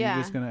 Like, where are Yeah.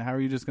 you just gonna? How are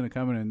you just gonna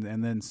come in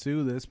and then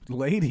sue this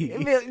lady?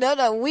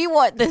 No, we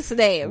want this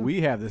name.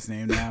 We have this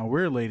name now.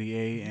 We're Lady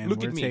A, and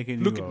Look we're at me.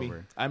 taking Look you at me.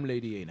 over. I'm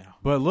Lady A now.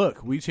 But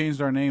look, we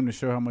changed our name to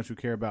show how much we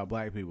care about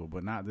black people,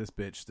 but not this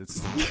bitch.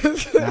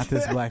 That's not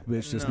this black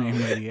bitch that's named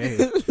Lady A.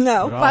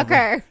 No, But all fuck the-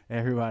 her.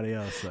 Everybody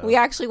else. So. We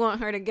actually want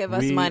her to give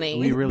us money.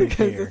 we really because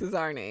care. this is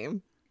our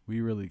name.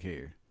 We really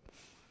care.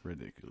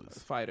 Ridiculous.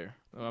 Fighter.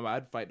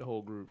 I'd fight the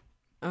whole group.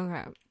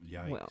 Okay.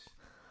 Yikes. Well,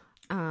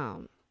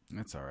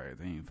 That's all right.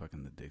 They ain't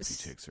fucking the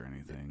Dixie Chicks or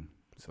anything.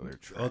 So they're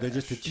trash. Oh, they're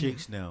just the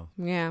chicks now.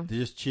 yeah. They're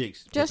just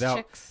chicks. Just without,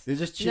 chicks. They're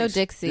just chicks. No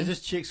Dixie. They're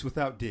just chicks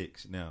without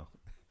dicks now.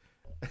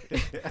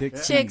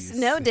 Dixies. Chicks,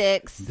 no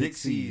dicks.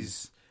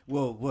 Dixies.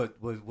 Well,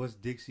 what's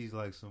Dixie's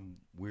like some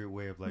weird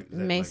way of like is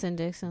that Mason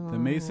Dixon. The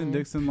Mason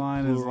Dixon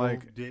line like is plural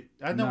like dick?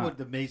 I know nah. what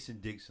the Mason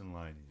Dixon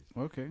line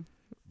is, okay.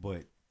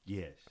 but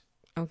yes,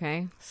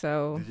 Okay,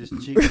 so they're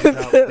just chicks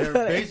without. They're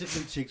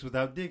basically chicks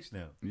without dicks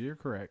now. You're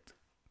correct.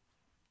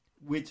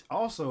 Which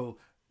also,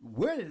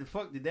 where the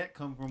fuck did that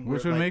come from?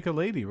 Which Where, would like, make a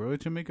lady, bro.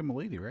 Which would make him a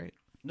lady, right?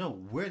 no,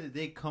 where did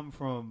they come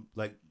from?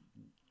 Like,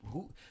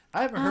 who?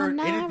 I haven't I'm heard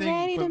not anything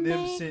ready from to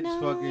them make since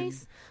noise.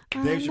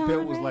 fucking I'm Dave not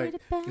Chappelle was ready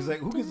like, to he's like,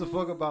 who gives a back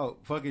fuck down. about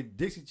fucking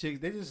Dixie chicks?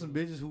 They just some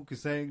bitches who can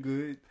sing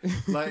good.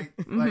 Like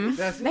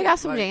that's They it. got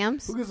some Like,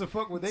 jams. Who gives a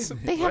fuck what they?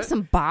 They have what?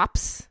 some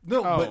bops. No,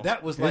 Oh. but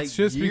that was like It's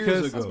just years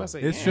because- ago. I was about to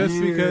say, It's yeah. just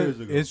Years because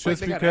ago. it's Like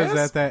just they got because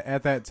ass?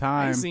 at that I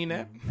time ain't seen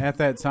that. at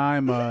that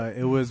time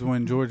it was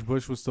when George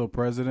Bush was still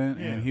president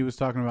and he was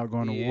talking about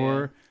going to Yeah.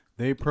 war.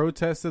 They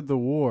protested the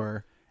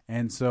war,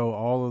 and so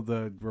all of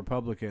the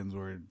Republicans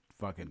were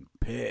fucking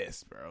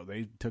pissed, bro.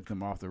 They took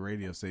them off the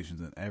radio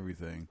stations and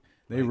everything.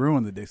 They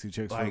ruined the Dixie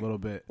Chicks for a like- little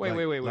bit Wait.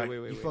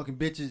 You fucking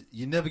bitches,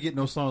 you never get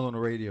no songs on the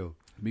radio.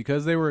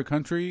 because they were a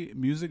country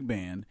music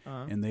band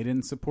Uh-huh. and they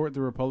didn't support the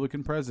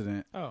Republican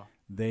president. Oh,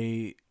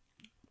 They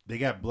They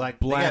got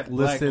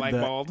blacklisted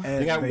blackballed.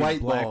 They got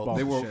white ball. blackballed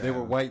They the were shit they out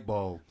were of them. white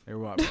ball They were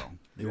white ball.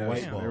 They were Yeah,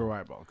 white They ball. were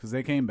white ball because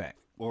they came back.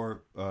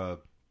 or I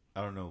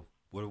don't know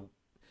what.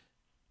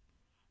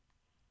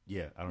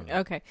 Yeah, I don't know.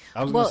 Okay.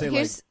 I was Well, gonna say like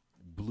here's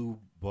blue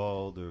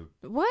balled or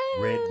what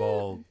red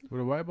balled.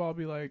 Would a white ball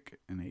be like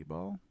an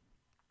 8-ball?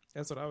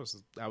 that's what I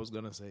was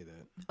gonna say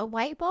that. a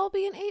white ball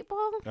be an 8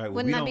 ball? right, well,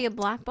 Wouldn't we that be don't- a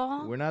black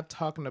ball? We're not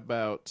talking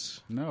about.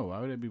 No, why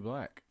would it be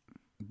black?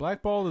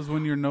 Black ball is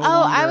when you're no Oh,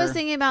 longer. I was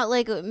thinking about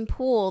like a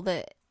pool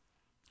that.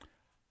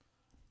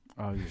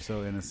 Oh, you're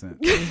so innocent.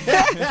 You're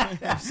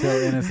so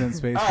innocent,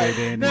 Space Boy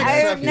Dandy. next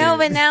I subject. know,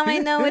 but now I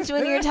know which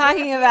one you're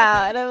talking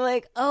about. And I'm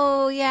like,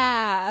 oh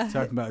yeah.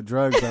 Talking about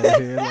drugs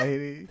over here,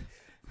 lady.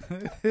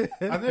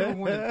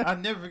 I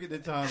never forget the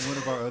time one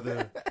of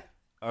our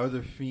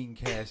other Fiend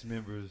cast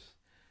members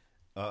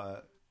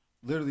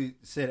literally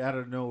said out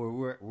of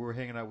nowhere we're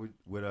hanging out with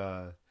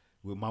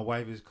my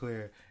wife is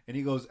Claire, and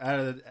he goes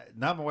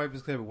not my wife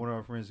is Claire, but one of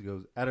our friends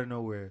goes out of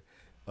nowhere.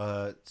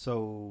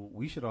 So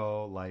we should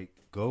all like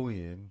go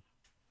in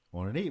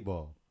on an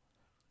 8-ball,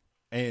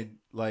 and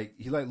like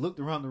he like looked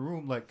around the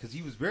room like because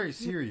he was very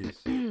serious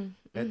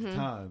at the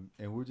time,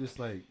 and we're just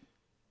like,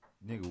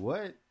 nigga,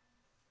 what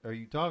are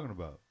you talking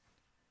about?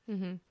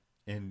 Mm-hmm.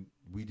 And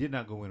we did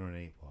not go in on an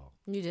 8-ball.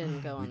 You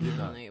didn't go We on did an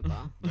not. 8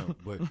 ball. No,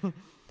 but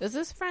Does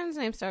this friend's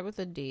name start with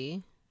a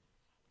D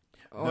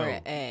or No.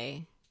 an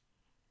A?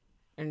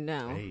 Or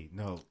no? hey,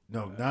 no,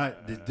 not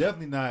it's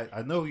definitely not.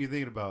 I know who you're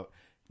thinking about.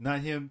 Not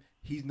him.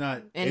 He's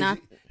not. And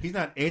he's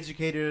not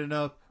educated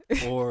enough,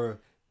 or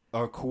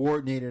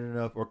coordinated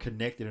enough, or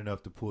connected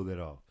enough to pull that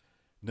off.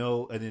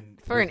 No, and then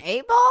For an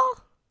 8 ball?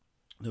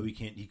 no, he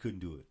can't. He couldn't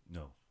do it.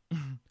 No,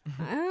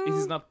 It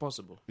is not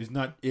possible. it's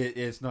not.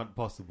 It's not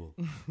possible.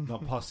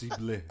 Not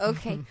possible.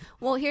 Okay.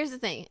 Well, here's the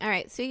thing. All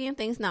right. Speaking of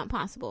things not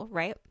possible,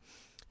 right?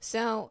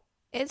 So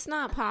it's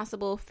not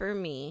possible for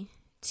me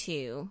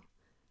to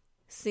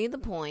see the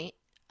point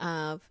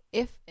of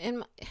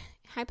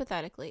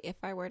hypothetically, if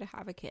I were to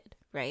have a kid,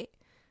 right?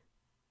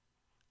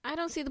 I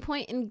don't see the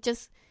point in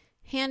just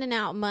handing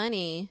out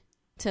money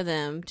to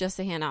them just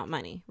to hand out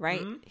money,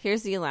 right? Mm-hmm.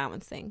 Here's the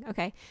allowance thing,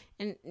 okay?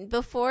 And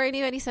before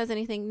anybody says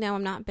anything, no,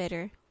 I'm not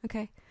bitter,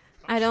 okay?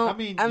 I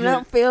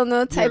don't feel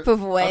no type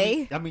of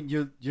way. I mean,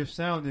 you're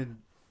sounding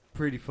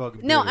pretty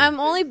fucking. No, bitter. I'm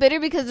only bitter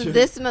because of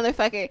this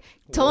motherfucker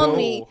told Whoa.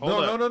 me Hold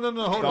No, up.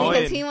 no. Hold Go on.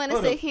 because in. he wanted to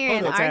Hold sit up. here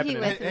and What's argue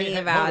happening? with me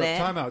about it.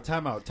 Time out.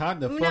 Time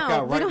the fuck No, out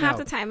right we don't now. have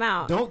to time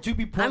out. Don't you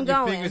be pointing I'm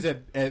your going. fingers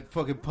at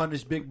fucking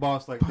punish Big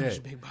Boss like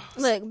that. Big boss.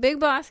 Look, Big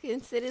Boss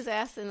can sit his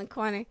ass in the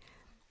corner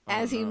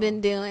as he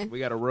been doing. We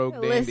got a rogue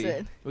dandy.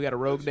 Listen. We got a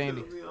rogue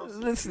dandy.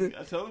 Listen.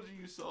 I told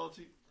you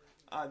salty.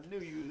 I knew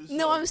you was salty.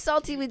 No, I'm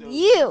salty with know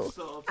you.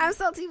 salty. I'm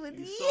salty with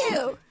you.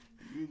 salty.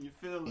 You and your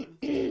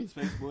feelings.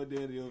 Space Boy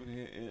Daddy over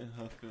here in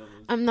her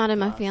feelings. I'm not in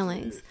my I said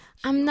feelings. she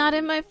I'm not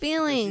in my Is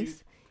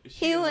feelings. she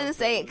He in her wouldn't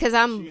say it feelings? because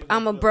She in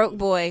I'm her a broke feelings.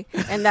 boy,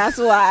 and that's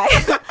why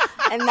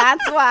and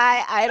that's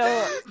why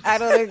I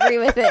don't agree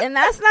with it. And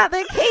that's not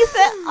the case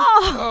at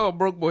all. Oh,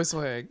 broke boy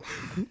swag.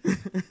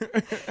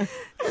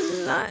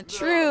 It's not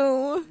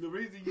true. The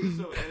reason you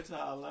so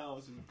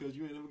anti-allowance is because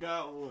you ain't never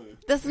got one.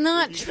 That's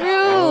not true.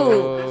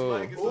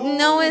 Oh.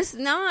 No, it's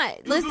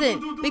not.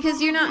 Listen,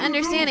 because you're not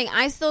understanding.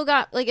 I still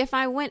got, like, if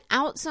I went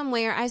out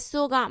somewhere, I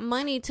still got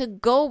money to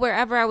go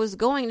wherever I was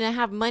going and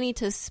have money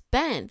to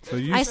spend. So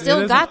I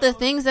still got the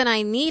things that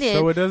I needed.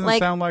 So it doesn't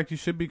sound like you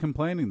should be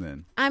complaining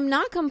then. I'm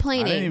not I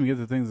complaining. didn't even get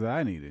the things that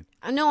I needed.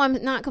 No,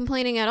 I'm not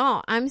complaining at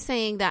all. I'm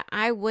saying that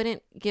I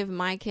wouldn't give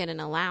my kid an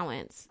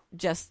allowance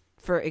just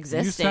for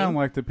existing. You sound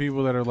like the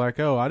people that are like,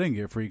 oh, I didn't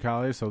get free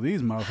college, so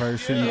these motherfuckers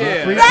shouldn't get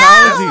Yeah, free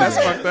college that's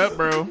either. fucked up,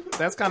 bro.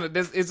 That's kind of.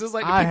 It's just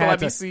like the people I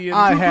be seeing.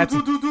 I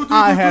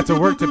had to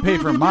work to pay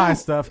for my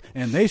stuff,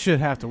 and they should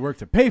have to work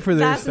to pay for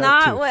their That's stuff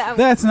not too. what I'm-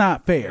 That's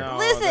not fair. No,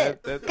 Listen,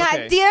 that- God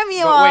okay. damn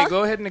you But all. wait,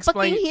 go ahead and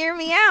explain. Fucking hear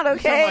me out,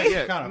 okay?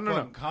 Yeah, kind of no.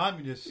 fucking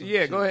communist. some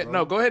Yeah, shit, go ahead. bro.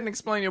 No, go ahead and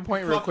explain your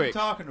point What real the fuck you quick.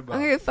 talking about?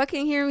 Okay,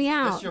 fucking hear me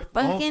out. That's your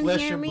own Fucking flesh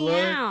hear and me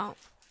blood. out.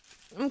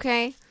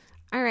 Okay.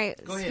 All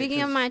right. Go ahead, Speaking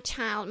of 'cause- my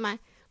child,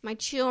 my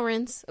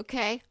children's,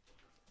 okay.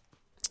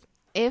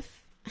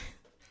 If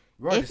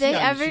Right, if see they how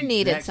you ever shoot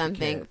needed next to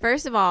something, cat.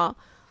 first of all,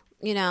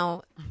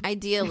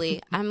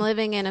 ideally, I'm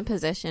living in a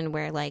position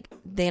where, like,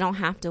 they don't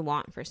have to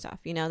want for stuff.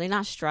 They're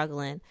not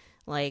struggling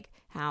like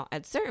how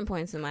at certain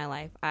points in my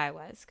life I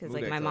was, because, Move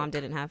like, that my mom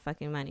cup. didn't have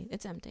fucking money.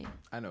 It's empty.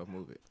 I know,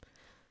 move it.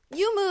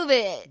 You move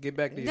it. Get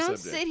back to your Don't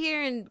subject. sit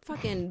here and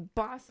fucking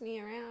boss me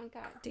around.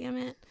 God damn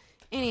it.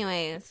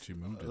 Anyways, She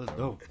moved it. Let's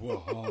go.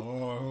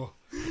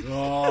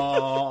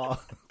 Oh.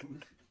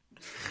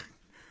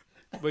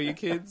 But your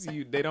kids,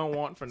 they don't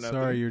want for nothing.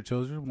 Sorry, your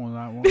children will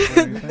not want for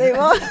anything. they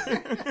won't.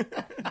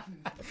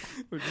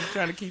 We're just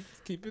trying to keep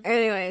it.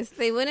 Anyways,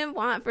 they wouldn't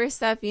want for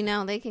stuff.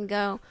 They can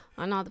go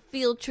on all the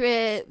field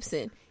trips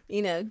and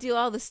do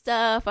all the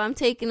stuff. I'm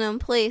taking them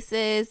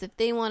places. If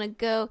they want to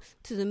go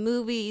to the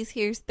movies,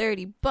 here's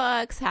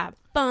 $30. Have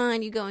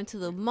fun. You go into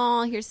the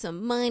mall. Here's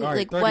some money. All right,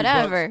 like $30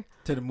 whatever.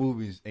 to the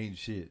movies ain't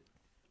shit.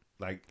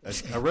 Like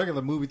a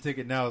regular movie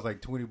ticket now is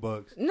like $20.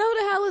 No,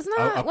 the hell is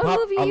not. What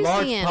movie a are you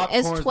large seeing? popcorn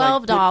It's is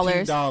 $12. Like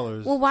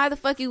 $15. Well, why the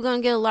fuck you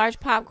gonna get a large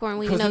popcorn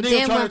when you Because know the nigga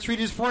damn trying well to treat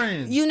his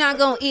friends. you not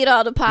gonna eat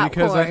all the popcorn?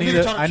 Because I need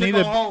Nigga trying to I need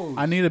trick on hoes.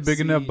 I need a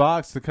big enough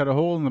box to cut a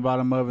hole in the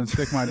bottom of and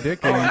stick my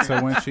dick in,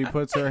 so when she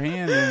puts her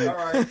hand in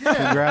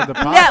to grab the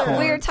popcorn. No,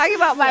 we were talking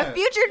about my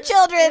future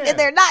children, and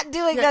they're not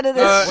doing none of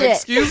this shit.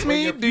 Excuse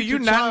me, Your do you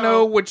future not child-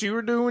 know what you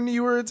were doing when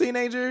you were a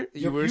teenager?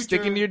 You Your were future-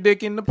 sticking your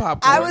dick in the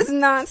popcorn. I was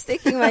not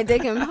sticking my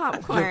dick in popcorn.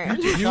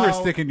 You were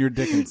sticking your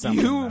dick in something.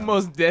 You though.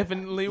 most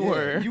definitely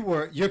were. You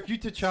were. Your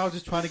future child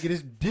just trying to get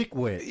his dick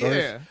wet.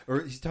 Yeah.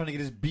 Or he's trying to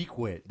get his beak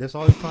wet. That's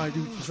all he's trying to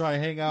do. He's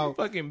trying to hang out.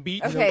 Fucking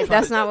beat. Okay,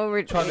 that's not what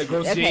we're trying to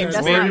grow some Okay, James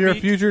that's Bond. not. Or your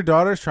Beak. future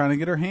daughter's trying to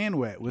get her hand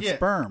wet with Yeah.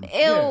 sperm.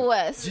 Ew!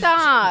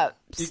 Stop!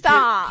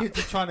 Stop! Kids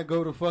are trying to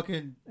go to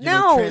fucking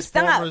No,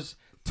 Transformers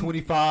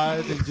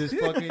 25 and just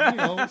fucking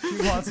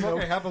she wants no-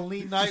 to have a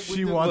lean night. With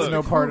She the, wants with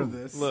no the part crew. of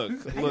this. Look,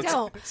 I look,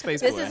 don't.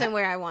 Space This Boy. isn't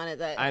where I wanted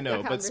that. I know,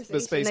 the but conversation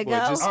Space to Boy, go.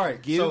 just- All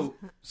right, Give-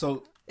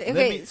 so Okay,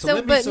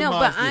 let me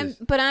surmise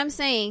this. I'm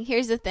saying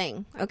here's the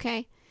thing,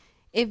 okay?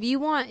 If you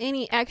want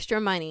any extra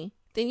money,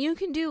 then you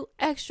can do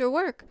extra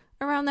work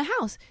around the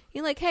house.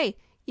 You're like, hey,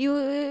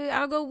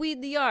 I'll go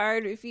weed the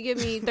yard if you give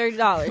me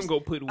 $30. Go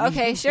put weed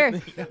Okay, sure.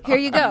 Here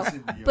you go.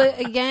 But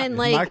again, If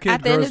my like kid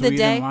at the end grows of the weed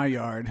day, in my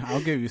yard,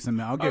 I'll give you some.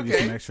 I'll give you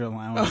Okay. some extra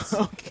allowance.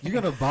 You're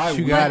gonna buy.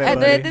 You weed. got it, at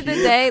the buddy. end of the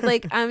day,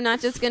 like I'm not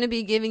just gonna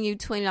be giving you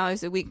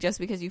 $20 a week just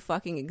because you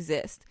fucking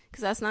exist.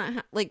 Because that's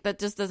not that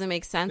just doesn't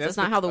make sense. That's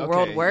not how the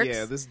world works.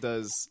 Yeah, this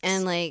does.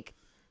 And like,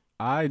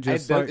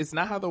 it's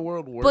not how the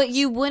world works. but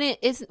you wouldn't.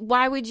 It's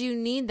why would you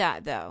need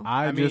that though?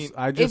 I mean, just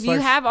If you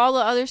like, have all the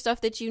other stuff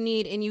that you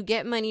need and you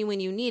get money when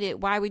you need it,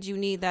 why would you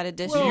need that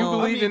additional? you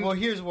believe in- well,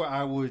 here's where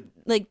I would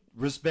like,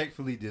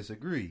 respectfully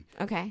disagree.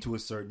 okay, To a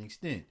certain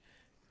extent,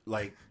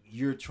 like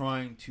you're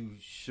trying to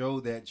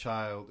show that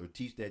child or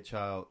teach that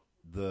child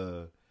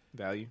the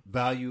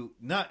value.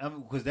 not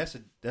because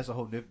that's a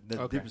whole Okay.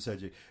 different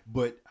subject,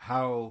 but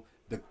how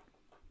the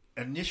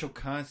initial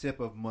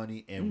concept of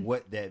money and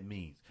what that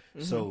means.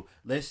 Mm-hmm. So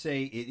let's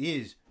say it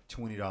is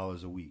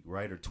 $20 a week,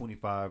 right? Or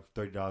 $25,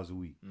 $30 a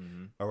week.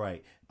 Mm-hmm. All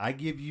right. I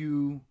give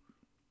you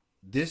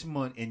this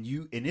month and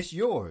it's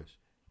yours,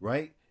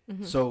 right?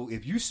 Mm-hmm. So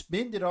if you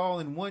spend it all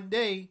in one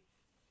day,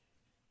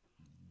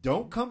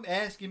 don't come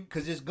asking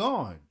because it's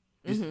gone.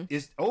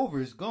 It's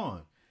over. It's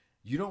gone.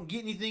 You don't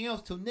get anything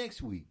else till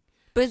next week.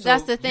 but So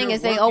that's the thing you're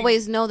is they working-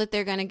 always know that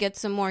they're gonna get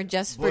some more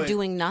just for But-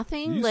 doing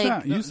nothing. you like,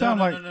 sound,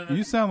 no.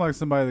 you sound like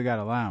somebody that got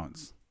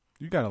allowance.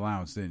 You got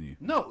allowance, didn't you?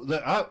 No,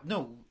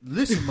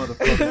 listen,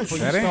 motherfucker. Before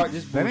you That start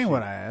this ain't bullshit.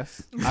 what I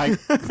asked.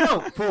 No,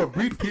 for a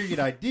brief period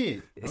I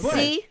did. But,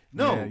 See?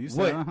 No, Yeah, you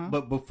said,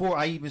 but before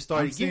I even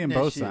started I'm getting seeing that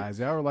both shit. sides.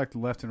 Y'all were like the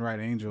left and right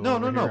angel. No,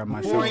 over no. Here on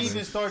my Before I shoulder.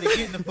 even started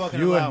getting the fucking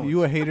You allowance.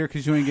 a hater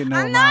because you ain't getting no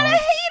I'm not a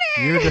allowance. hater.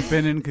 You're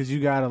defending because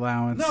you got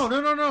allowance.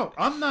 No.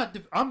 I'm not.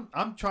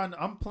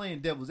 I'm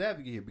playing devil's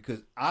advocate here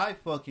because I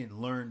fucking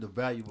learned the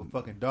value of a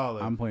fucking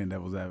dollar. I'm playing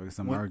devil's advocate.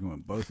 I'm arguing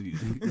with both of you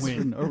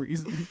for no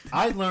reason.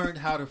 I learned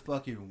how to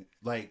fucking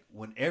like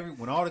when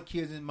all the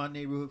kids in my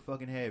neighborhood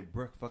fucking had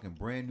fucking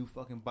brand new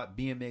fucking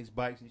BMX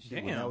bikes and shit.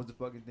 Damn. When that was the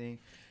fucking thing,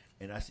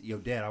 and I said, "Yo,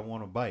 Dad, I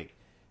want a bike."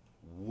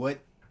 What?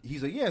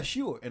 He's like, "Yeah,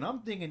 sure." And I'm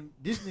thinking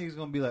this nigga's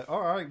gonna be like,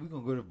 "All right, we're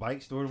gonna go to the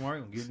bike store tomorrow.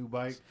 We're gonna get a new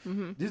bike."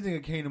 Mm-hmm. This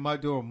nigga came to my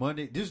door on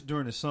Monday. This is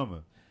during the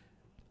summer.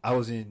 I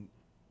was in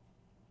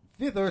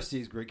 5th or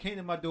 6th grade. Came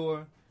to my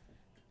door,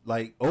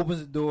 like opens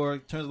the door,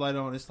 turns the light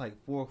on. It's like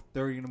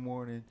 4:30 in the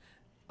morning.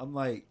 I'm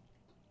like,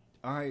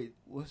 "All right,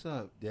 what's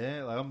up,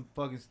 Dad?" Like I'm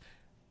fucking.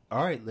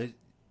 All right,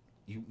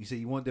 you say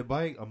you want that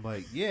bike? I'm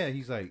like, "Yeah."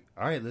 He's like,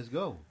 "All right, let's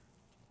go.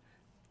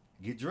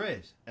 Get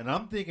dressed." And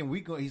I'm thinking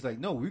He's like,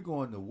 "No, we're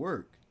going to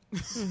work."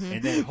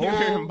 And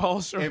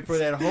that and for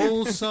that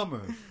whole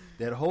summer,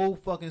 that whole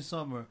fucking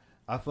summer,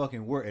 I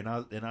fucking worked,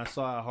 and I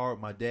saw how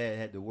hard my dad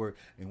had to work,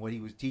 and what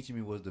he was teaching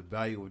me was the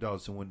value of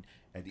dollars. So when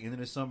at the end of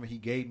the summer he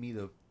gave me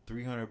the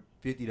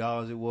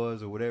 $350 it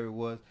was or whatever it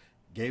was,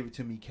 gave it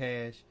to me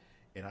cash,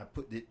 and I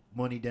put the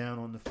money down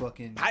on the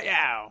fucking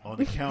on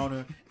the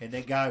counter, and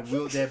that guy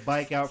wheeled that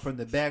bike out from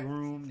the back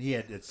room. He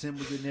had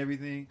assembled it and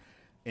everything,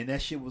 and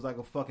that shit was like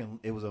a fucking.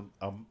 It was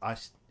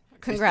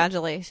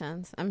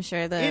Congratulations. I'm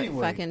sure the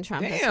fucking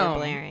trumpets were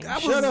blaring.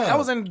 I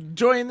was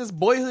enjoying this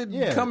boyhood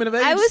coming of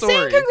age I was story.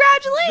 saying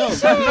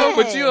congratulations. No,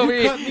 but you over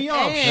here cut me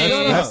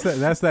off.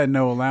 That's that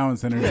no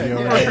allowance energy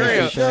over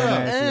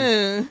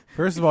there.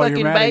 First of all,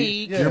 you're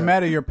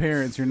mad at your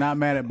parents. You're not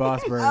mad at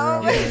Boss Burger.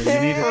 Over there.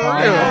 You need to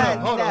calm down.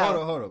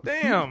 Hold on.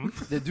 Damn.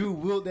 The dude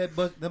wheeled that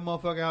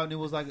motherfucker out, and it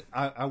was like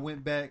I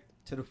went back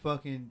to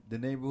the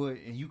neighborhood,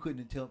 and you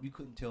couldn't tell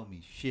me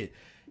shit.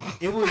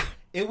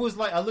 It was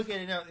like, I look at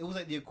it now, it was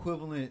like the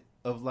equivalent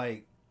of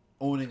like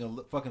owning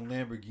a fucking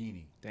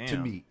Lamborghini. Damn. To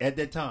me at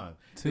that time.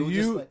 To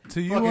you,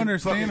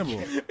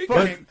 understandable.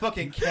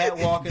 Fucking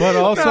catwalking. But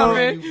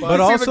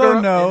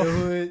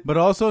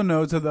also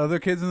know to the other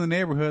kids in the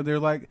neighborhood, they're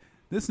like,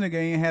 this nigga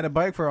ain't had a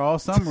bike for all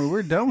summer.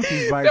 We're done with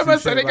these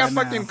bikes. They got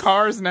fucking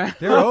cars now.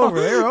 They're over.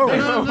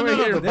 No,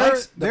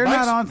 they're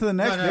not on to the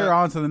next. They're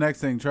on to the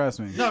next thing. Trust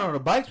me. No, the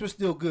bikes were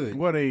still good.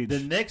 What age? The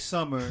next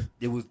summer,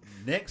 it was.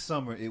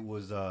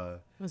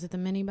 Was it the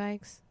mini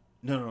bikes?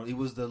 No, it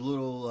was the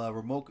little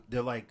remote.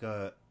 They're like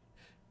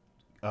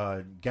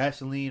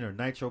gasoline or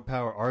nitro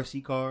power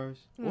RC cars.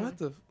 What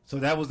the? So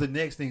that was the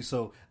next thing.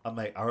 So I'm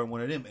like, I want one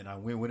of them, and I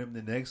went with him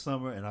the next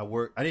summer, and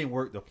I didn't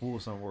work the full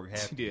summer, work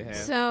half.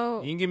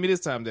 So you can give me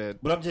this time, Dad.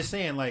 But I'm just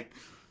saying, like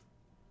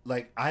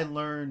I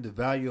learned the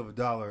value of a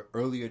dollar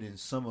earlier than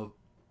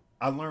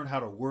I learned how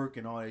to work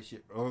and all that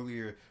shit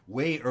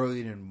way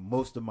earlier than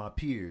most of my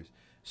peers.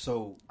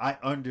 So I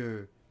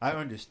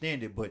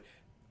understand it. But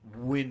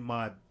when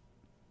my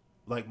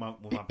parents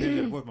got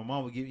divorced, my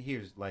mom would give me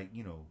here's like,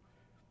 you know,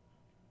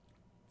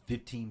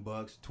 $15,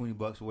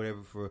 $20 or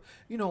whatever for,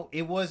 you know,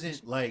 it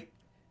wasn't like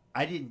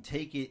I didn't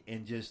take it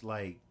and just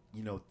like,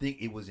 you know, think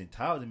it was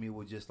entitled to me. It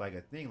was just like a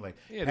thing. Like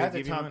half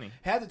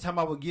the time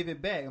I would give it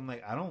back. I'm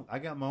like, I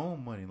got my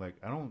own money. Like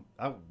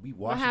we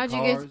wash cars.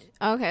 Okay,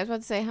 I was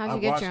about to say, how'd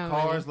you get your own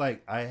cars? money?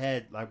 Like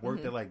I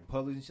worked at like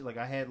Publix and shit. Like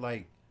I had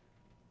like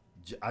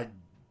I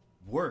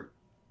worked,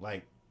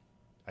 like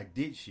I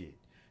did shit.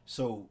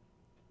 So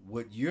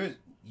what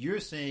you're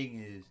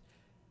saying is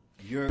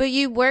but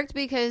you worked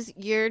because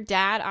your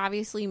dad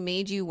obviously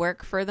made you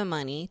work for the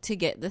money to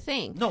get the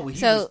thing. No,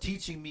 he was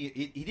teaching me.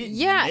 He didn't.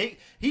 Yeah,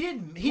 he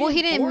didn't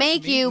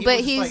make you,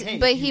 but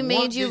he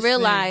made you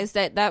realize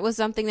that was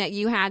something that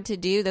you had to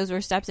do. Those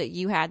were steps that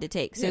you had to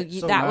take. So,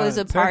 that was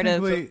a part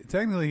of.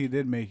 Technically, he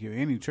did make you,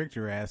 and he tricked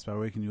your ass by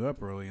waking you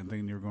up early and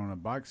thinking you were going to a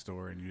box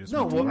store, and you just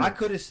I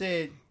could have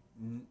said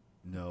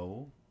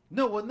no.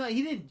 Well, no,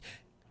 he didn't.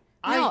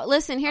 No,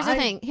 listen, here's the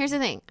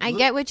thing. I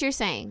get what you're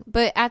saying,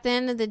 but at the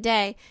end of the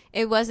day,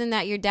 it wasn't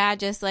that your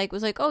dad just like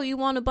was like, "Oh, you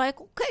want a bike?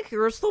 Okay,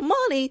 here's the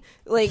money."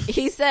 Like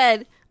he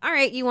said, "All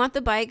right, you want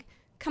the bike?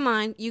 Come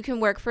on, you can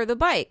work for the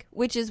bike."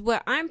 Which is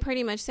what I'm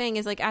pretty much saying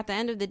is like at the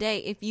end of the day,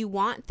 if you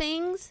want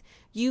things,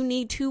 you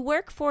need to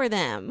work for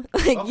them.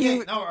 Like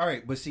all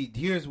right, but see,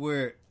 here's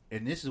where,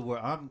 and this is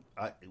where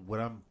what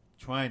I'm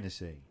trying to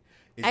say.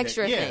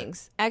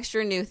 Things,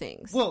 extra new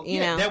things. Well,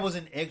 you know? That was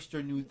an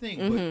extra new thing.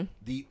 Mm-hmm. But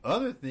the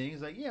other thing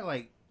is like,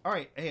 all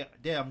right, hey,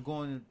 Dad, we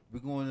want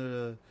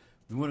to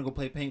go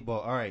play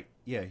paintball. All right,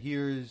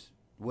 here's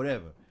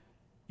whatever.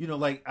 You know,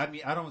 like, I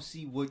mean, I don't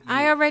see what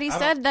I already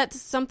said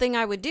that's something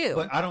I would do.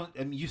 But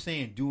you're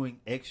saying doing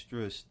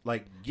extras,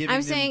 like giving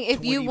I'm saying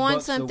if you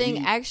want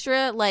something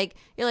extra, like,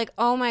 you're like,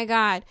 oh my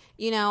God,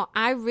 you know,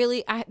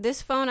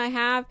 this phone I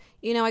have,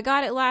 you know, I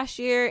got it last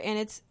year and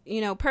it's,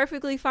 you know,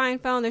 perfectly fine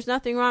phone. There's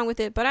nothing wrong with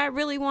it, but I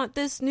really want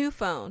this new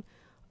phone.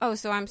 Oh,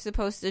 so I'm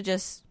supposed to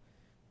just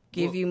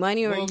give you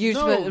money, or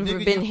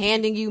been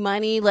handing you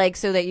money, like,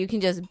 so that you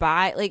can just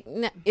buy, like,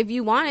 if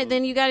you want it,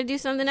 then you got to do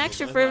something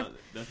extra for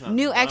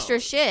new extra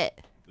shit.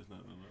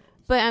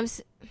 But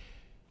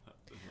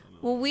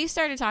Well, we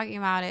started talking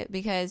about it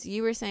because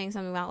you were saying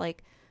something about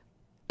like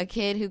a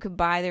kid who could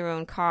buy their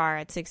own car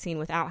at 16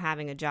 without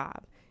having a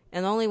job.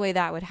 And the only way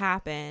that would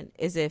happen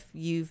is if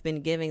you've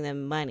been giving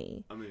them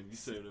money. I mean, you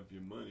saving up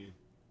your money.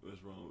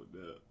 What's wrong with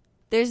that?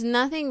 There's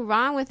nothing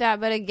wrong with that.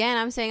 But again,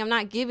 I'm saying I'm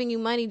not giving you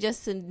money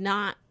just to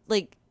not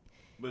like.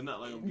 But not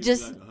like I'm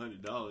just giving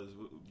like $100.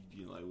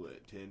 You know, like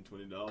what, $10,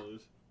 $20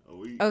 a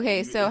week?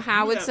 Okay, so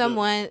how would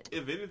someone?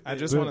 If anything, I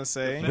just want to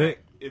say,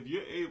 if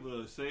you're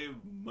able to save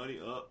money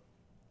up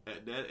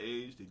at that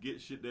age to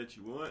get shit that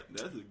you want,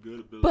 that's a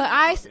good ability. But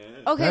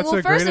okay, That's well,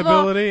 a first great of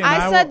all, ability, and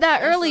I said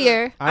that That's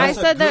earlier. I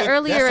said that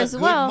earlier as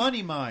well.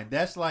 Money mind.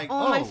 That's like,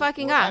 Oh my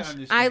fucking gosh!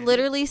 I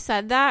literally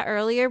said that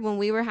earlier when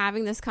we were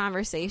having this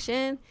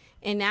conversation,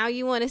 and now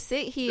you want to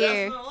sit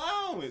here. That's an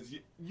allowance.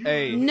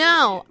 Hey.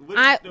 No,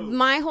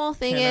 my whole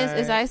thing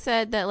is I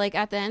said that like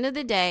at the end of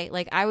the day,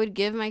 like I would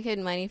give my kid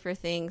money for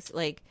things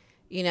like,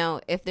 you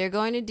know, if they're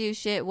going to do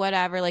shit,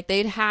 whatever, like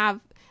they would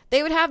have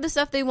the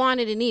stuff they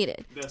wanted and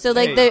needed. So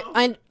like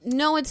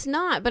no, it's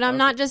not. But I'm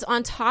not just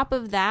on top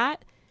of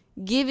that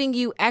giving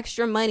you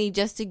extra money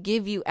just to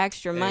give you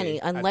extra money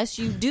unless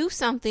you do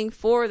something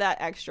for that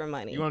extra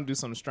money. You want to do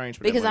something strange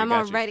for because that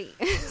money, I'm already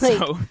like,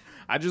 so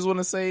I just want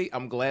to say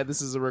I'm glad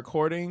this is a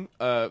recording.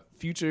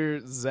 Future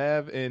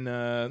Zav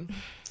and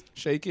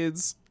Shay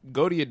Kids,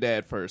 go to your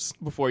dad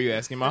first before you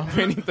ask him out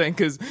for anything,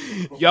 because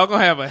y'all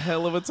gonna have a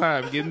hell of a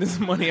time getting this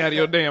money out of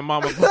your damn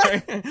mama.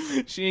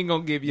 She ain't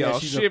gonna give y'all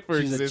shit for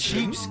existing.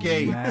 She's a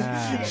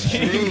cheapskate. She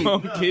ain't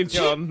gonna give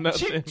y'all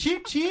nothing.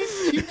 Cheap.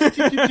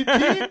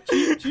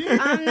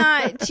 I'm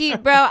not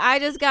cheap, bro. I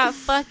just got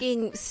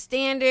fucking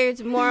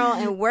standards, moral,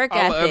 and work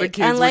ethic.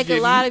 Unlike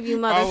a lot of you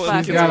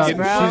motherfuckers,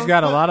 bro. She's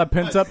got a lot of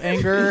pent up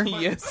anger.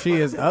 Yes. She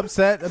is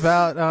upset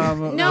about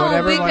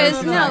whatever.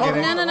 Because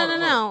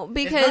no.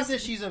 Because it's not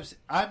that she's upset.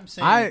 I'm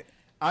saying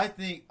I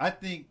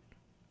think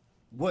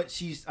what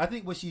she's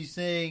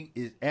saying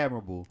is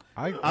admirable.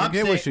 I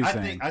get what she's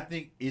saying. I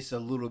think it's a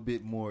little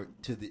bit more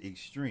to the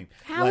extreme.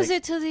 How is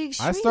it to the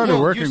extreme? I started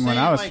working when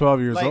I was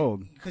 12 years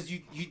old. Because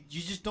you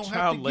just don't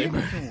have to give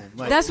it to them.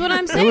 Like, that's what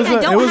I'm saying.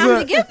 I don't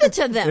have to give it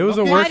to them. It was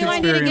a Why work do I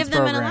need to give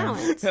them an program.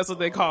 allowance? That's what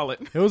they call it.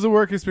 It was a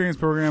work experience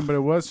program, but it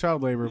was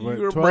child labor. But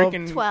You were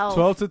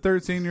 12 to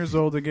 13 years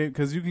old to get,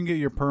 because you can get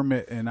your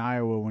permit in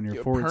Iowa when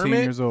you're 14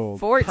 permit? years old.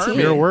 14.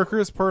 Your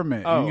worker's permit.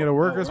 You can get a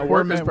worker's a permit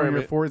worker's when you're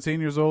permit. 14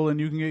 years old, and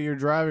you can get your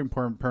driving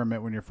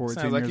permit when you're 14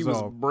 Sounds like years he was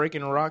old.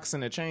 breaking rocks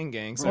in a chain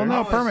gang. Sir. Well,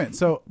 no permit.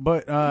 So,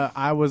 but I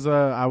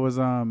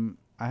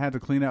had to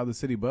clean out the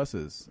city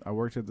buses. I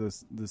worked at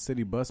the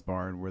city bus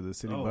barn where the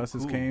city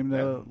buses came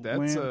to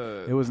that's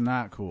win. It was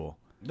not cool.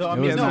 No, I It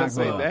mean, was no, not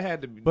say cool. that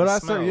had to be. But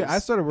the I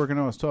started working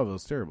when I was 12. It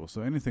was terrible.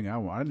 So anything I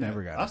want, I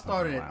never got. I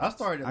started at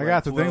I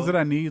got the 12. things that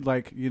I need,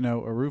 like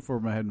a roof over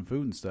my head and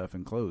food and stuff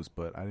and clothes.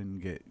 But I didn't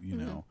get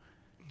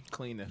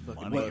clean that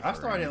fucking. money. Well, I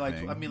for started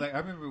anything. I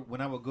remember when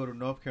I would go to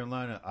North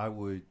Carolina, I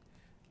would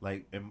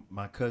and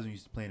my cousin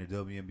used to play in the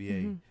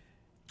WNBA.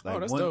 Like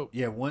that's one, dope.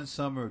 Yeah, one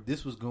summer,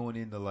 this was going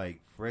into like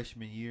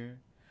freshman year,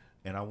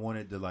 and I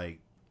wanted to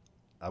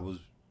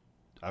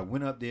I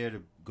went up there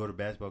to go to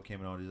basketball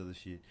camp and all this other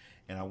shit,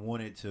 and I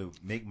wanted to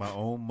make my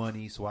own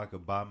money so I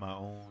could buy my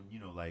own,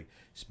 like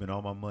spend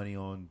all my money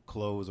on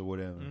clothes or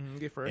whatever.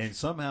 Get fresh. And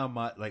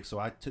somehow so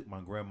I took my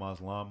grandma's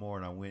lawnmower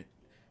and I went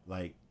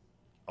like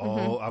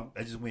I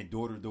just went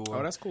door to door.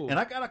 Oh, that's cool. And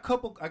I got a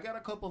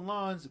couple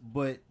lawns,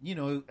 but I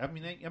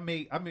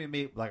made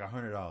like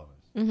 $100.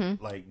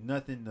 Like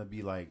nothing to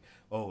be like,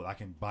 oh, I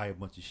can buy a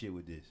bunch of shit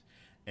with this.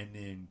 And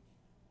then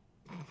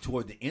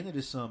toward the end of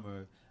the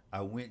summer,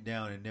 I went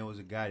down and there was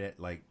a guy that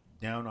like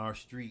down our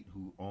street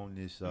who owned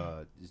this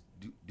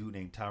dude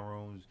named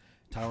Tyrone's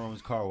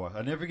Car Wash.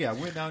 I never forget. I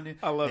went down there.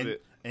 I love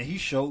it. And he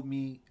showed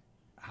me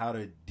how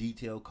to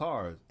detail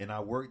cars, and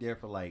I worked there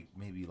for like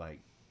maybe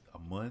like a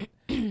month,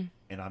 and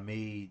I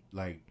made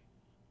like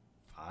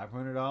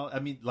 $500. I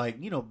mean, like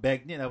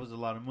back then that was a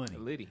lot of money.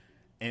 Liddy.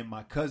 And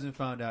my cousin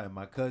found out, and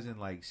my cousin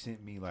like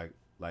sent me like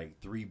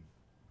 3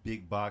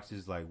 big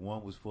boxes. Like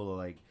one was full of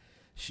like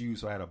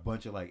shoes, so I had a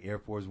bunch of like Air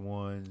Force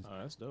Ones, Oh,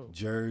 that's dope.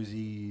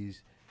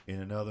 jerseys,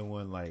 and another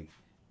one like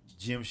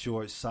gym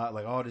shorts, sock,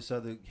 like all this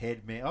other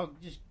headband. Oh,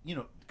 just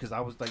because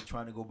I was like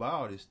trying to go buy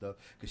all this stuff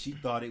because she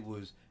thought it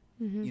was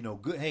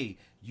good. Hey,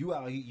 you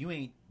out here, you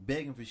ain't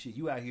begging for shit.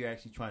 You out here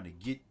actually trying to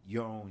get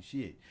your own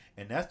shit,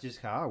 and that's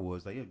just how I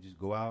was. Like, just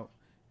go out,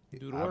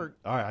 Do the work.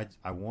 All right,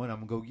 I won.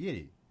 I'm gonna go get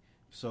it.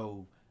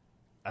 So,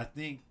 I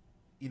think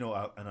an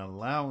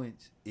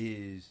allowance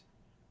is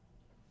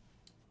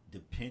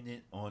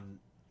dependent on.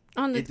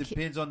 It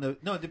depends on the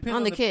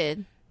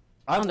kid.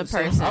 On the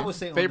person. I would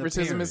say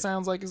Favoritism. on the It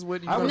sounds like is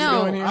what you parent.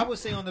 doing here. I would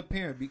say on the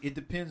parent. It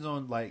depends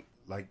on like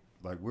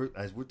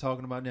we're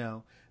talking about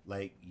now,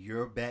 like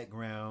your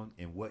background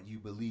and what you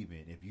believe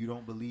in. If you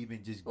don't believe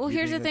in just Well,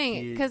 here's the giving a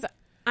thing, kid, because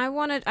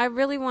I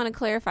really want to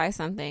clarify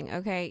something,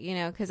 okay? You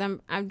know, because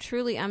I'm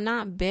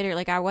not bitter.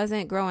 Like, I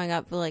wasn't growing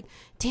up like,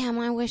 damn,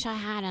 I wish I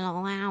had an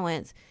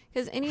allowance.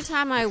 Because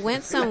anytime I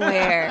went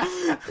somewhere,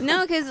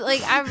 no, because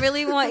like I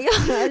really want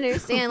y'all to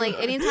understand. Like,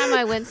 anytime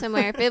I went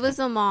somewhere, if it was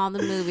the mall,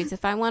 the movies,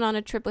 if I went on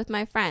a trip with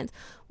my friends,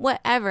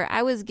 whatever,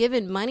 I was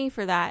given money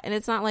for that, and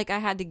it's not like I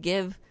had to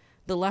give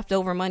the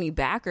leftover money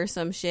back or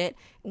some shit.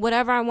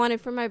 Whatever I wanted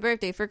for my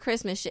birthday, for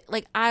Christmas, shit,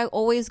 like I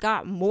always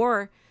got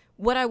more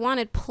what I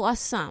wanted plus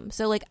some.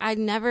 So like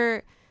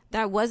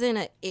that wasn't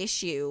an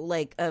issue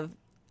like of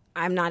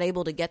I'm not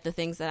able to get the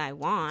things that I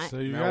want. So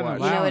you got an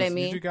allowance. You know what I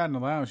mean? You got an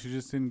allowance. You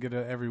just didn't get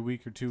a every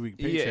week or 2 week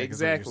paycheck. Yeah,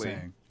 exactly.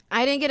 exactly.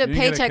 I didn't get a You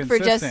didn't get a paycheck for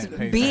just consistent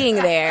paycheck. being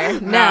there.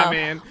 No. Nah,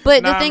 man.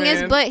 But Nah, the thing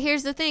is, man. but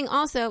here's the thing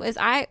also is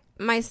I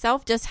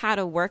myself just had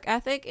a work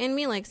ethic in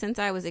me, like since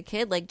I was a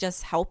kid, like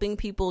just helping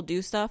people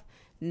do stuff,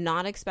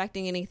 not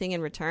expecting anything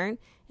in return.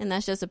 And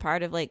that's just a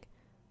part of like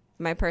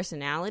my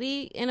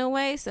personality in a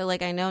way. So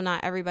like I know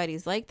not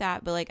everybody's like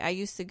that, but like I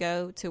used to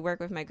go to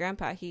work with my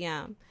grandpa. He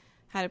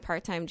had a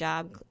part-time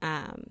job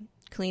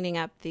cleaning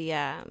up the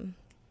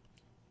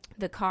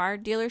car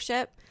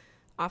dealership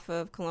off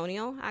of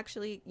Colonial,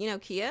 actually, you know,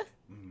 Kia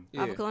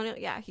off of Colonial.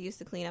 Yeah, he used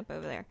to clean up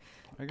over there.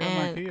 I got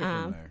my Kia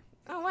from there.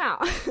 Oh wow.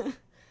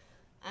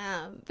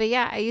 But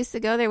yeah, I used to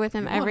go there with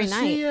him every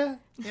night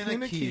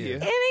In a Kia.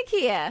 in a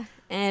Kia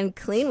and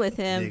clean with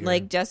him, Nigger.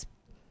 like just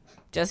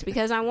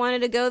because I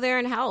wanted to go there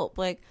and help.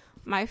 Like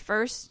my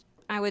first,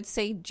 I would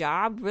say,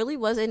 job really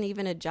wasn't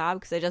even a job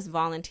because I just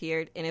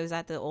volunteered, and it was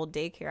at the old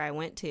daycare I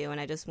went to, and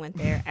I just went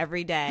there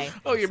every day.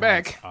 Oh, you're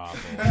back. No,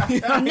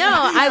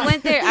 I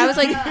went there.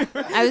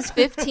 I was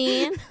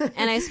 15,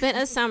 and I spent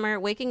a summer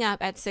waking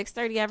up at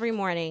 6:30 every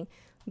morning,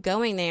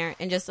 going there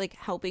and just like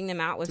helping them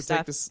out with To take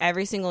stuff this-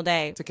 every single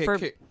day To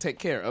take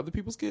care of other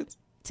people's kids?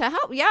 to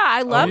help. Yeah,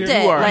 I loved you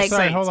it. are a Like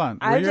saint. Hold on.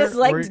 I just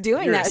liked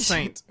doing You're a that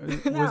shit.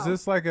 saint. Was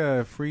this like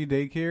a free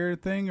daycare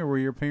thing, or were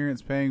your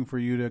parents paying for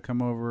you to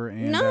come over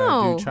and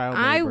No, do child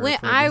I labor went.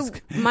 for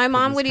this- My for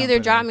mom this would either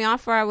company? drop me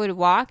off or I would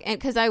walk, and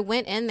because I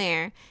went in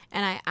there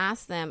and I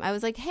asked them, I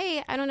was like,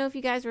 "Hey, I don't know if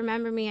you guys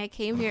remember me. I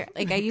came here.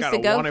 Like I used Got to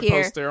a go wanted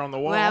here poster on the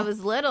wall. when I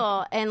was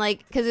little, and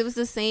like because it was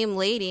the same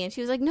lady, and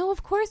she was like, "No,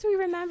 of course we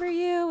remember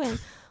you,"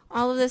 and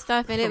all of this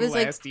stuff, and it From was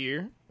like last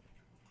year.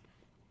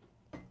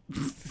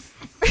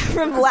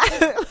 from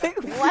last,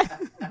 like what?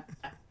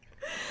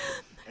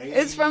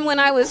 It's from when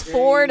I was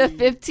 4 to You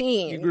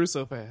 15. grew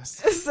so fast.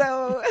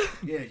 So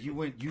Yeah, you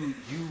went. You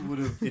would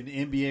have in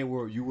the NBA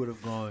world. You would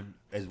have gone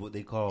as what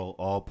they call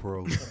all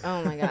pro.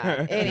 oh my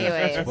god.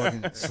 Anyways,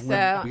 Fucking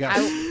slim.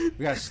 So,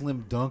 we got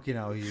Slim Duncan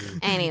out here.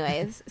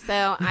 Anyways,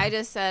 so I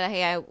just said,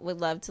 hey, I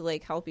would love to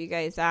like help you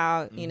guys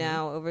out, you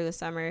know, over the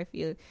summer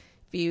if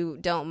you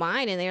don't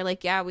mind. And they're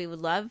like, yeah, we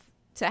would love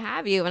to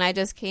have you. And I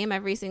just came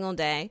every single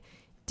day,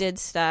 did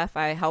stuff.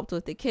 I helped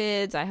with the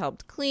kids. I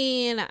helped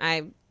clean.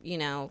 I, you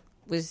know,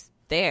 was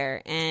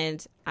there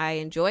and I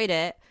enjoyed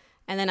it.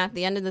 And then at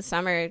the end of the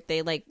summer,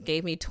 they like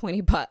gave me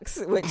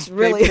 $20, which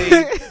really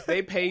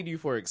They paid you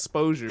for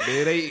exposure,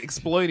 man. They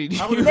exploited you.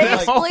 would've they been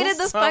like, exploited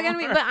the fuck out of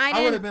me, but I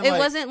I would've didn't. been It like-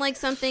 wasn't like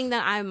something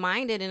that I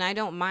minded, and I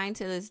don't mind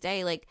to this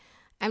day. Like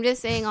I'm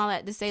just saying all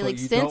that to say, So like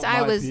you since don't I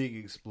mind was being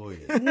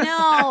exploited.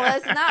 no,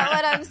 that's not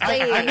what I'm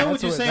saying. I know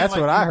what That's you're what- saying. that's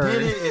like, what I you heard.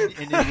 did it,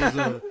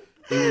 and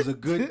it was a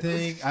good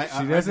thing.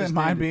 She doesn't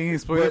mind being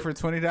exploited for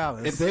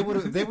 $20. If they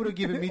would have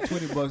given me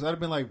 $20, I'd have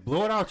been like,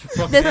 blow it out your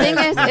fucking. The thing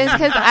ass. is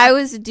because I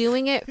was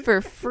doing it for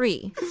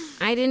free.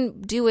 I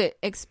didn't do it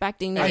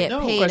expecting to I get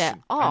know. paid at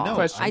Question. all. I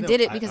know. I know.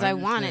 did it because I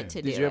understand. wanted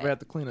to do Did you ever it. have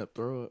to clean up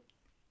throw up?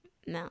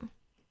 No.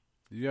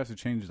 Did you have to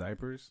change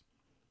diapers?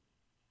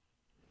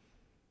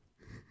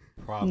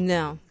 Probably.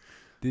 No.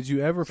 Did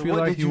you ever So feel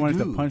what like did you you wanted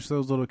do? to punch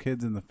those little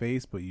kids in the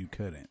face, but you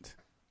couldn't?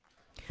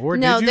 Or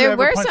No, did you there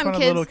ever were punch some one of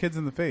the kids- little kids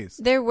in the face?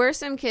 There were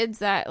some kids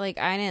that like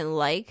I didn't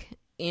like,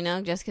 you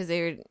know, just because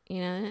they were,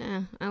 you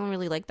know, I don't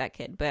really like that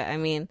kid. But I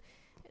mean,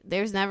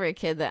 there's never a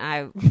kid that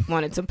I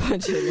wanted to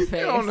punch in the face.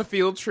 They're on the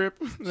field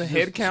trip, the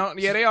head count.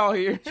 Yeah, they all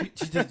here.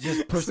 She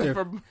just pushed Except their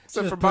for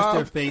just for pushed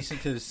their Bob. face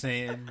into the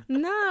sand.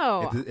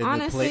 No, in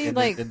honestly, the plate,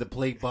 like in the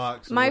plate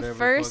box. Or my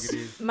whatever the fuck it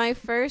is. my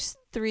first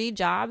 3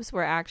 jobs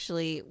were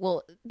actually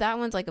that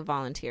one's like a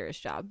volunteer's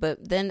job.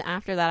 But then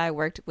after that, I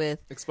worked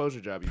with Exposure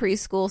job.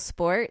 preschool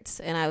sports,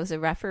 and I was a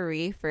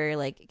referee for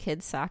like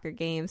kids soccer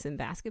games and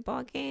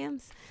basketball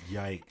games.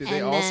 Yikes! Did they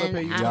And also then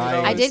pay you after-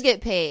 $20? I did get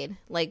paid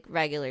like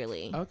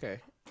regularly Okay.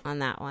 on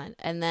that one,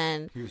 and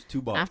then Here's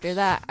 $2. after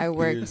that, I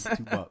worked Here's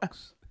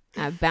 $2.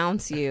 at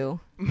Bounce You.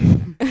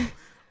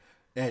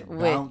 At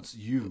Wait. Bounce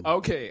You.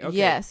 Okay.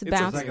 Yes, It's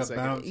Bounce- Like a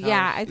second. bounce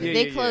Yeah, house.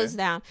 they closed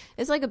down.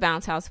 It's like a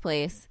bounce house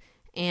place,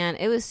 and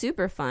it was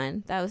super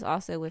fun. That was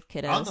also with I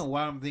don't know kiddos.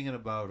 why I'm thinking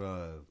about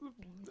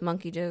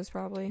Monkey Joe's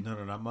probably.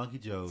 no, not Monkey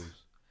Joe's.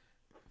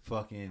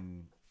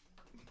 Fucking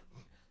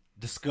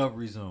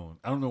Discovery Zone.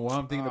 I don't know why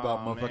I'm thinking about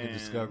Aw, motherfucking man.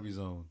 Discovery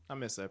Zone. I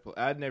miss that place.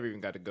 I'd never even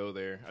got to go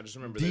there. I just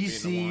remember there being the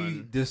DC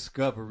one.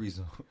 Discovery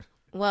Zone.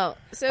 Well,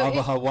 so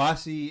Of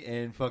Hawassi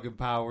and fucking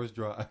Powers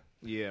Drive.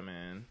 Yeah,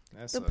 man.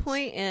 That the sucks.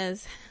 point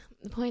is,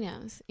 the point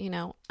is,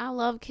 I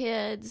love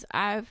kids.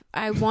 I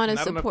want to Not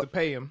enough to support.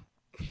 pay him.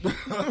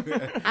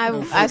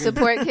 I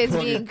support kids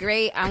being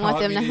great. I want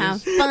them to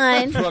have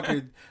fun.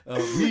 Fucking,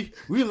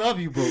 we love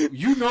you, bro.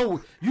 You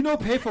know,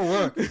 pay for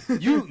work.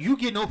 You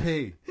get no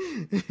pay,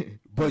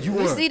 but you You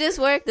work. see this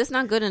work? That's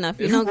not good enough.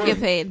 You You don't work. get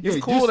paid. Yeah,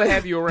 It's cool this- to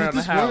have you around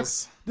the this work-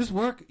 house. This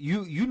work,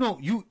 you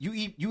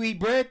eat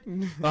bread.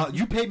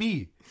 You pay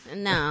me.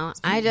 No,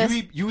 I just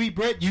you eat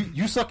bread.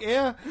 You suck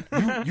air.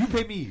 You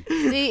pay me.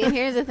 see.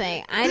 Here's the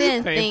thing. I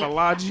didn't Paying for think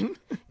lodging.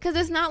 because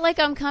it's not like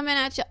I'm coming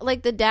at you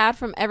like the dad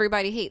from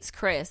Everybody Hates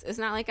Chris. It's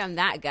not like I'm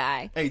that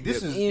guy. Hey,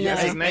 this is You know.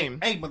 That's his name.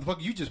 Hey,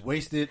 motherfucker, you just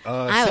wasted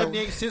I-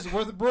 78 cents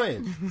worth of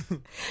bread.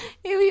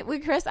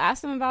 When Chris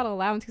asked him about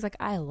allowance, he's like,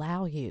 "I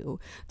allow you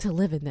to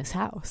live in this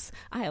house.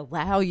 I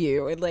allow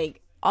you," and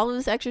like all of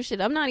this extra shit.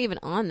 I'm not even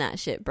on that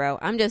shit, bro.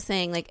 I'm just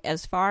saying, like,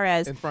 as far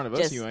as In front of us,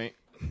 just- you ain't.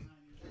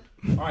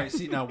 All right,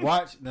 see now,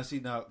 watch now.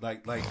 See now,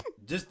 like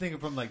just thinking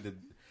from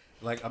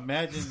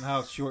imagine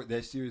how short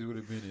that series would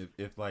have been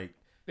if like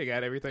They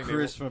got everything.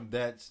 Chris from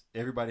That's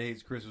Everybody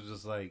Hates Chris was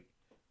just like,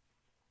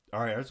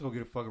 all right, let's go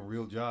get a fucking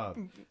real job.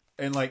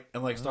 And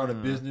start a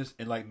business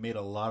and like made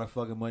a lot of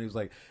fucking money. It was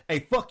like,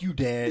 hey, fuck you,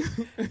 dad,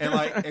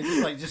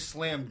 and just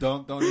slam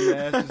dunked on his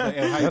ass.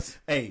 Just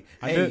like,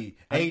 hey,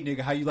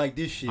 nigga, how you like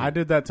this shit? I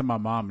did that to my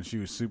mom, and she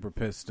was super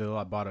pissed. Still,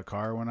 I bought a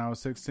car when I was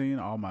 16,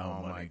 all my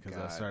own Oh money because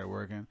I God. started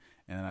working.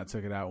 And then I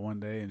took it out one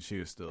day, and she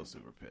was still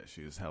super pissed.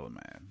 She was hella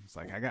mad. It's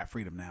like, I got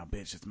freedom now,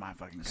 bitch. It's my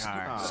fucking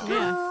car.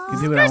 yeah. You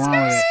can do what I want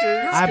with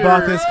it. I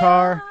bought this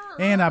car,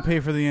 and I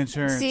pay for the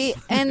insurance. See,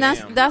 and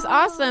that's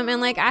awesome.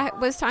 And like I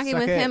was talking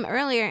Suck with it. him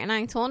earlier, and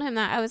I told him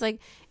that I was like,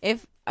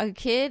 if a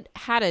kid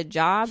had a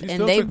job she and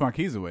still they took my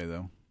keys away,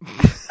 though.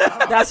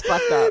 that's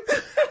fucked up.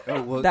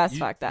 Oh, well, That's you-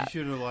 fucked up.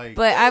 You should have like.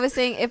 But I was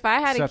saying, if I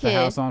had Set a the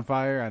house kid on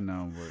fire. I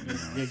know, but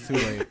it's too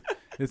late.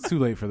 It's too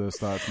late for those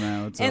thoughts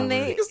now. It's and over.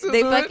 they still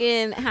they do it.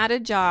 fucking had a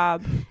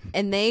job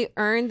and they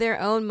earned their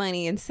own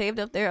money and saved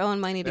up their own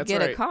money to That's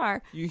get a right.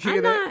 car. You hear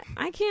I'm that?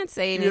 not. I can't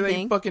say You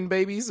anything. fucking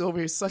babies over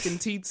here sucking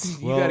teats.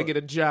 You Well, got to get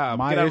a job.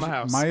 My Get out of issue, my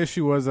house. my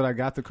issue was that I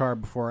got the car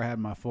before I had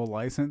my full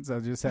license. I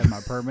just had my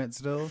permit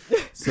still.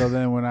 So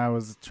then when I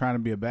was trying to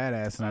be a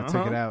badass and I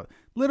took it out,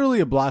 literally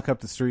a block up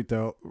the street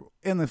though,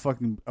 in the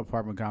fucking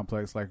apartment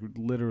complex, like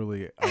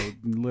literally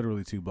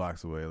 2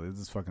 blocks away. This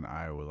is fucking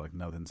Iowa. Like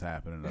nothing's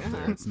happening up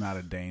there. It's not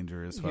a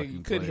dangerous Yeah, fucking you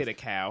could place. hit a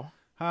cow.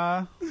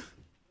 Huh?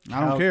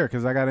 I don't care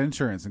because I got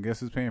insurance and guess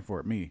who's paying for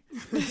it? Me.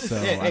 So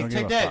Hey, I don't give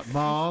take a that, fuck.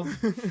 mom.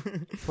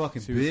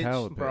 Fucking She was bitch.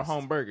 hella Bro, pissed.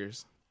 home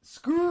burgers.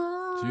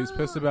 Screw. She was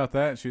pissed about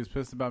that. She was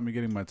pissed about me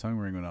getting my tongue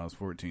ring when I was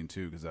 14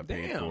 too because I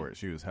paid Damn. for it.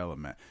 She was hella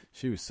mad.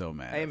 She was so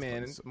mad. Hey, It's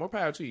man, fucking- more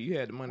power to you. You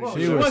had the money. Well,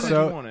 She she was wasn't-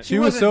 so wanted. she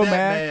was so wasn't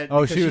that mad.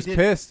 Oh, because she was didn't-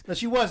 pissed. No,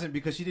 she wasn't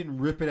because she didn't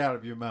rip it out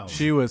of your mouth.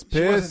 She was She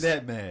pissed.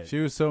 wasn't that mad. She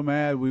was so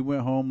mad. We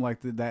went home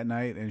like that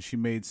night, and she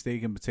made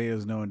steak and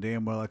potatoes, knowing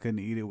damn well I couldn't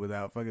eat it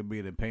without fucking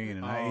being in pain.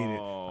 And I ate it.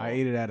 Oh. I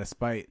ate it out of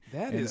spite.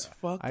 That And is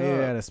fucked I ate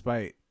it out up. of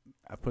spite.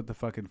 I put the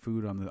fucking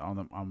food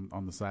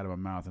on the side of my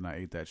mouth, and I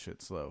ate that shit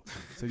slow.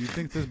 So you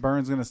think this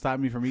burn's gonna stop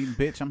me from eating?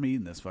 Bitch, I'm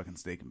eating this fucking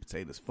steak and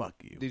potatoes. Fuck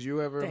you. Did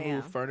you ever Damn.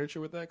 move furniture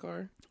with that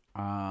car?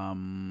 I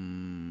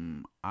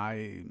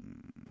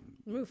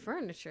Move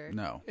furniture.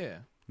 no. Yeah.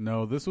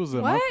 No, this was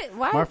a What?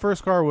 What? My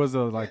first car was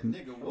a like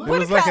Nigga, what? it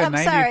was What like a kind?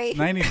 I'm sorry.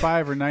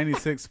 95 or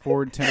 96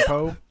 Ford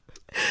Tempo.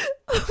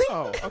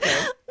 Oh, okay.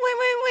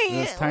 Wait. It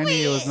was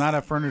tiny. It was not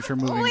a furniture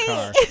moving Wait.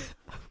 car.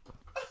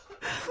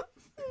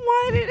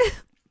 Why did?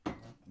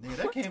 Nigga,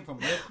 that came from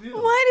left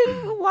field.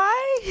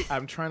 Why?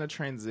 I'm trying to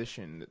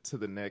transition to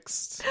the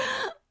next.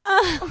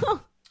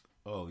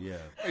 Oh yeah.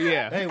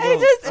 Yeah. Hey, I well,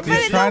 just, I but mean,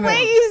 He's the trying to-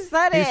 way you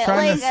said He's it,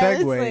 trying like, to I was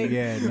segue. like-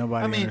 Yeah,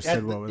 nobody I mean,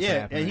 understood what was yeah,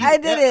 happening. and I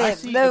did it. I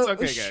see, No. It's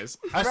okay, guys.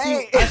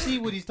 Right. I see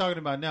what he's talking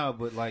about now,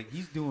 but like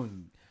he's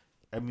doing.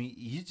 I mean,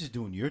 he's just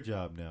doing your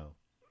job now.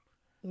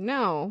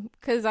 No,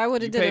 because I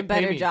would You have did a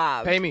better me.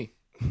 job. Pay me.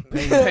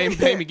 Pay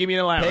Pay me. Give me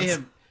an allowance. Pay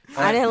him.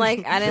 I didn't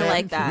like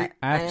that.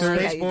 After- I didn't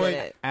like how you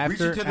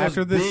did it.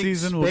 After this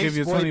season, we'll give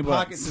you 20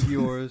 pockets bucks. of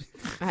yours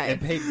Hey,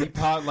 and pay me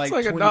pot like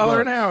It's like $20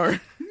 $1 an hour.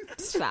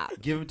 stop.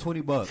 Give him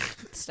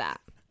 $20 Stop.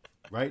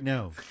 right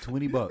now.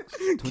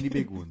 $20, 20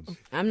 big ones.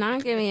 I'm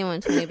not giving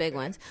anyone 20 big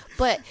ones.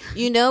 But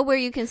you know where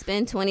you can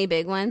spend 20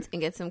 big ones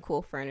and get some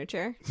cool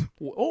furniture?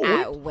 Oh,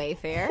 At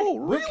Wayfair.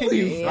 What can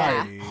you?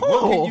 Yeah. Alright,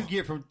 what can you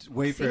get from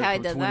Wayfair See how I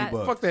for did $20?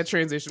 that? fuck that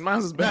transition.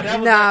 Mine's is better. that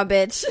was- Nah,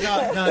 bitch.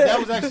 No, that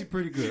was actually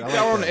pretty good. I like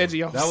Y'all were on that the edge of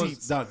y'all one. That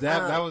seats. was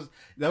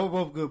that was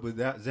both good, but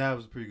that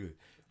was pretty good.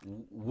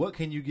 What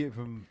can you get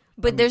from?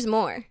 But there's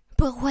more.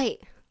 But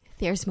wait,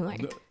 there's more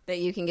that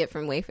you can get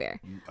from Wayfair.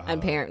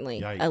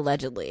 Apparently, yikes.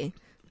 allegedly,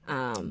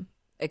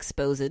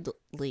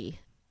 exposedly,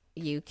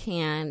 you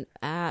can.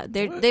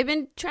 They've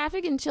been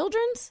trafficking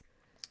children's.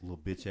 Little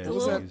bitch ass The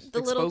little, niggas. the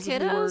little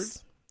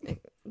Exposedly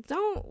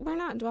kiddos. We're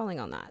not dwelling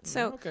on that.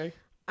 So, Okay.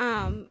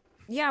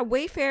 Yeah,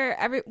 Wayfair.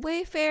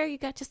 Wayfair, you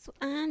got just what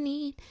I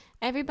need.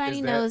 Everybody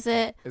Is that- knows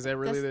it. Is that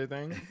really their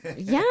thing?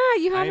 Yeah,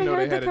 you haven't know they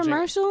heard had the a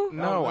commercial?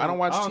 No, I don't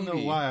watch I don't TV.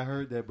 know why I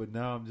heard that, but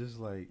now I'm just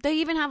like, They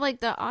even have like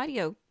the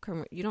audio.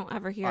 You don't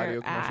ever hear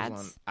Audio commercials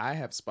ads. on. I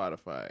have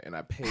Spotify and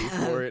I pay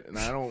for it, and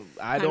I don't.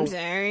 I'm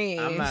sorry.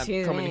 I'm not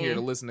excuse coming me. here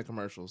to listen to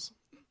commercials.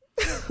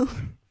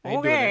 I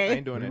Okay.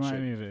 ain't doing You that might shit.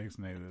 need to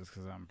explain this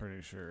because I'm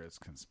pretty sure it's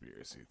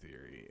conspiracy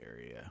theory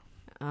area.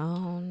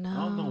 Oh no! I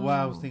don't know why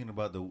I was thinking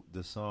about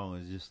the song.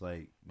 It's just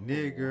like,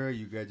 nigga,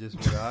 you got just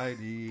what I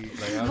need.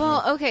 Like, I was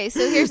Well, okay. So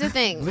here's the gonna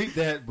thing. bleep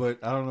that, but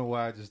I don't know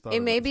why I just thought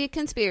It may about be a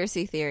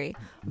conspiracy theory.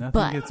 Nothing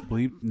But- gets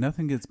bleeped.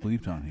 Nothing gets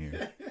bleeped on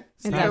here. It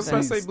Stop,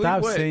 doesn't. saying, Say bleep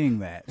stop what? saying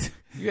that.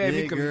 You had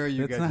me. Nigga,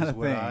 you That's got not just a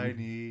what thing. I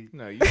need.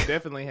 No, you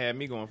definitely had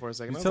me going for a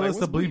second. You I was tell like, us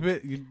to what's bleep bleep?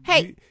 it. You,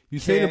 Hey. you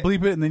say to Cat.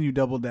 bleep it and then you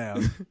double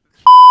down.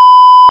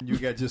 You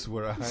got just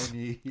what I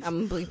need.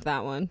 I'm gonna bleep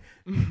that one.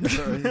 It's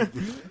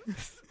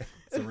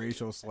a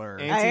racial slur.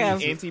 I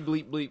have- Anti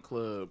bleep bleep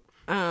club.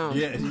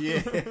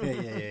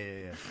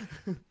 Yeah.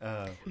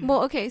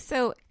 Well, okay.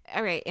 So,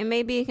 all right. It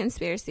may be a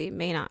conspiracy, it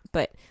may not.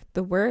 But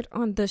the word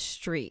on the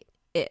street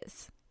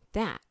is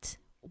that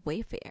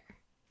Wayfair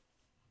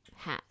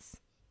has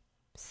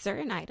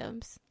certain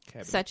items,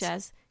 such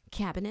as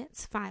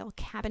cabinets, file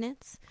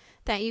cabinets,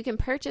 that you can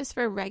purchase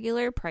for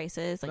regular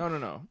prices, like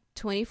No.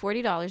 $20,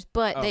 $40,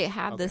 but Oh, they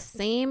have okay. the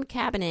same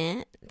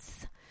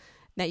cabinets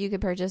that you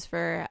could purchase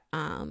for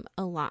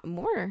a lot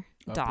more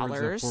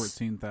dollars. Upwards of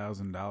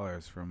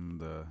 $14,000 from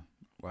the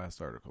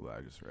last article that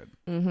I just read.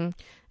 Mm-hmm.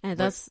 And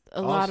that's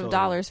a lot of also,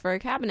 dollars for a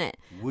cabinet.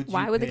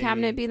 Why would the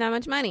cabinet be that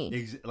much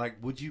money? Like,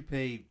 would you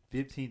pay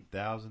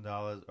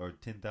 $15,000 or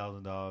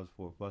 $10,000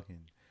 for a fucking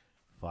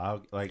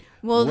file? Like,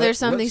 Well, what- there's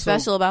something what- so-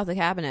 special about the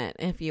cabinet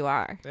if you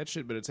are. That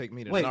shit better take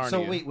me to Wait, Narnia.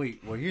 so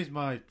wait. Well, here's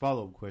my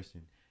follow up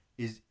question: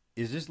 Is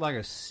this like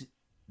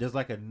there's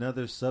like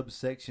another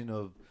subsection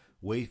of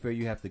Wayfair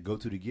you have to go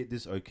to get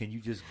this, or can you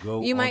just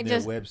go You on might their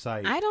just-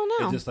 website? I don't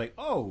know. And just like,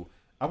 oh,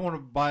 I want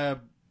to buy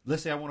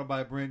let's say I want to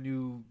buy a brand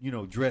new,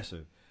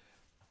 dresser.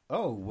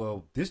 Oh,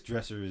 well, this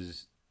dresser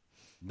is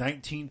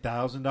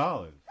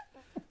 $19,000.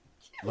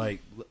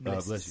 Like,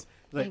 bless you. Like,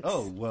 Thanks.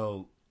 oh,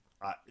 well,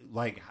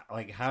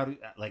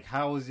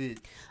 how is it?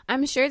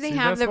 I'm sure they See,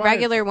 have that's the why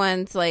regular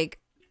ones, like,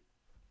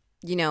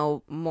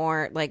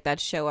 more like that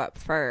show up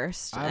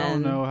first. I don't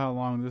and- know how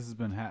long this has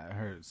been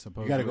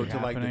supposed You got to go be to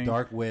like the happening,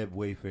 dark web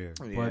Wayfair.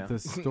 Yeah. But the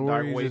Dark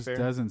story just Wayfair.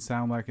 doesn't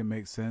sound like it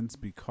makes sense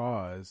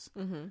because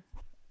Mm-hmm.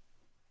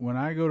 when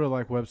I go to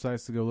like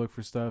websites to go look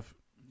for stuff,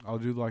 I'll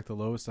do like the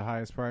lowest to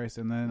highest price,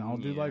 and then I'll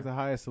do like the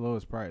highest to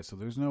lowest price. So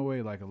there's no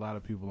way like a lot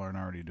of people aren't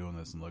already doing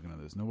this and looking at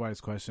this.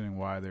 Nobody's questioning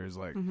why there's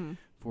like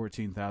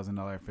 $14,000,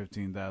 $15,000,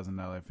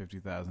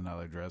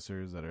 $50,000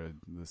 dressers that are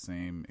the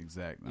same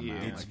exact amount. Yeah.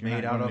 Like, It's you're not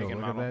made out gonna of- go look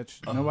at Mama.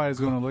 that. Nobody's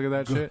going to look at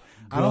that shit.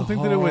 I don't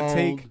think that it would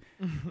take.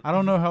 I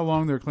don't know how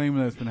long they're claiming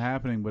that it's been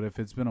happening, but if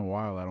it's been a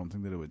while, I don't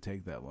think that it would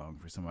take that long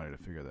for somebody to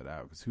figure that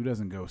out. Because who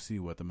doesn't go see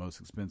what the most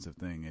expensive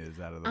thing is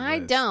out of the I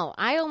list? don't.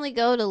 I only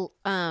go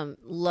to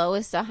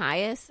lowest to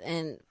highest,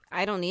 and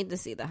I don't need to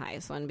see the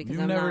highest one because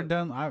You've I'm never not.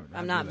 done. I'm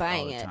do not that all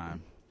buying the it.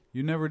 time.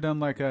 You never done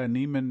like a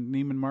Neiman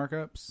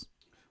markups.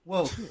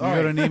 Well, You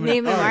go to Neiman.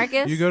 Neiman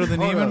Marcus. You go to the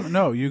Hold Neiman. up.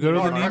 No, you go to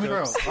the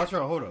Neiman.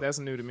 Arturo, hold up. That's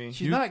new to me.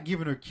 She's not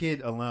giving her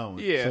kid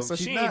allowance. Yeah, so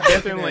she's she not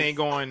definitely looking at- ain't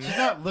going. She's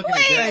not looking at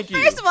Wait, that. Thank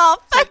you. first of all,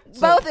 fuck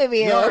both of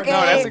you. No, Okay, No,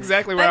 that's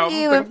exactly where I Fuck was.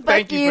 you and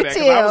Thank fuck you for that.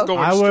 'cause you I was too. going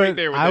I straight would.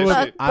 there with I that would.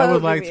 shit. I would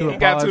Both like of to you. You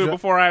got to it apologize.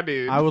 before I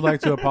did. I would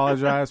like to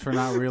apologize for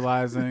not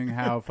realizing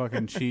how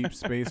fucking cheap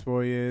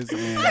Spaceboy is,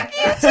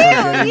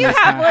 and You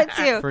have one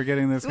too. for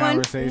getting this One-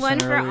 conversation one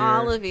for earlier.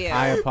 all of you.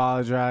 I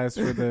apologize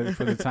for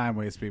the time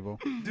waste, people.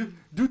 Do.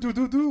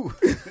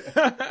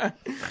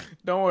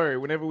 Don't worry.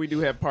 Whenever we do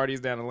have parties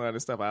down the line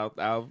and stuff,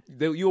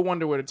 you'll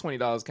wonder where the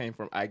 $20 came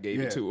from. I gave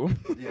it to him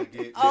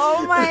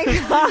Oh my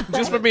god!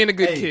 just for being a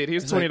good Hey, kid.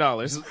 Here's it's like-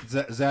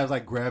 $20. Zav's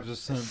like grabs her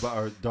son by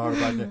or daughter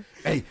by the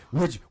hey,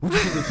 where'd you get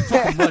this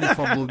fucking money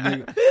from, little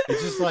nigga?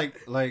 It's just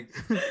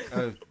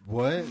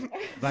what?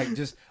 Like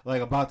just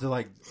like about to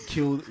like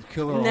kill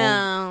her own.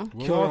 No.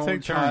 We'll Kill all our take own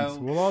turns.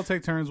 child. We'll all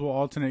take turns. We'll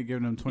alternate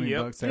giving them $20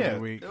 Yep. every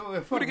week.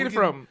 Where'd you get it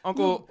from?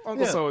 Uncle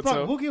so and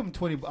so. We'll give him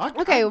 $20.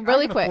 Okay,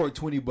 really I can quick. afford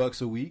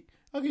 $20 a week.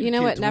 I'll give You know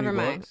kid what? Never $20.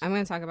 mind. I'm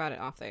going to talk about it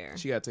off the air.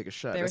 She got to take a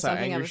shot. There That's was how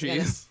something I angry was she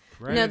gonna- is.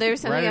 No, there was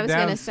something write I it was down,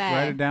 gonna say.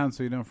 Write it down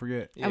so you don't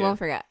forget. I won't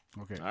forget.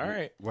 Okay. All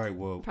right. Right.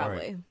 Well.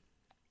 Probably.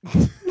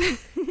 All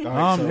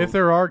right, so- If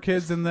there are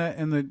kids in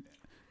the,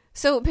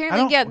 So I apparently,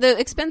 don't- yeah, the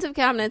expensive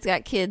cabinets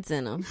got kids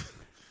in them.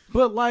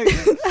 but like,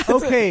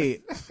 okay,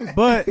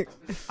 but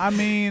I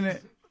mean,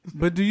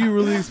 but do you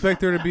really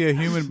expect there to be a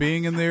human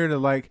being in there to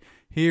like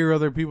hear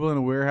other people in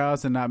a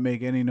warehouse and not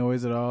make any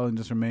noise at all and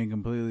just remain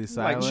completely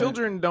silent? Like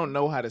children don't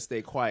know how to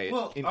stay quiet.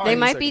 Well, in all They any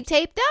might be circumstance.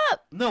 taped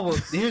up. no. Well,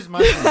 here's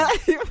my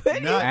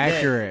thing. Not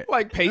accurate.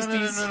 like That.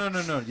 pasties. No.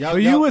 Y'all, But y'all,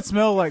 you would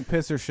smell like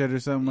piss or shit or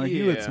something. Like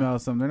you would Yeah. smell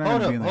something. They're not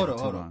hold gonna be in up, there hold for up,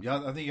 too hold up. long.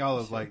 Y'all, I think y'all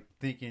is like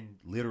thinking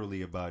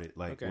literally about it,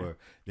 like Okay. where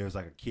there's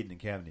like a kid in the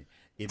cabinet.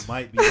 It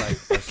might be like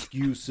a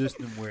SKU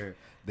system where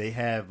they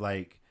have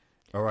like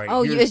All right.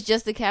 Oh, it's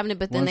just the cabinet,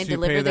 but then Once they you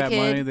deliver pay the that kid.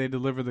 money, they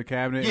deliver the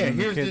cabinet. Yeah, and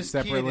the here's kid this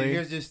separately. kid, and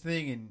here's this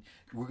thing, and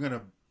we're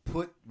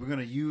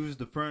gonna use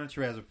the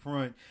furniture as a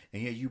front,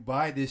 and you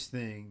buy this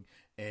thing,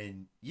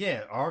 and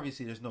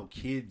obviously there's no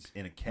kids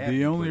in a cabinet.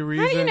 The only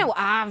reason, How do you know?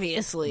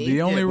 Obviously,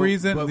 the only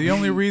reason that we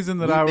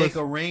I was make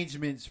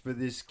arrangements for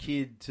this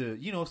kid to,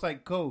 it's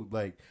like code,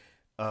 like,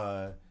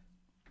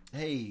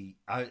 hey,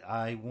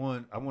 I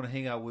want to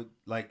hang out with,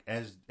 like,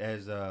 as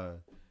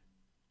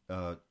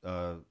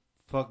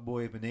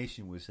fuckboy of a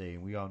nation would say,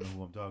 and we all know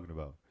who I'm talking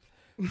about.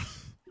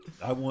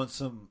 I want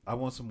some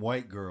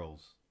white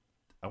girls.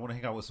 I want to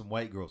hang out with some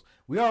white girls.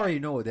 We already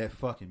know what that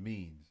fucking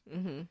means.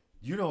 Mm-hmm.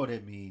 You know what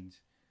it means.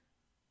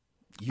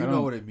 You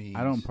know what it means.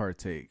 I don't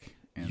partake.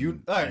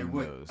 In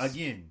those.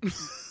 Again,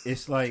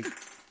 it's like,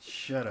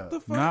 shut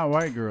up. Not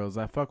white girls.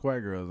 I fuck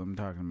white girls. I'm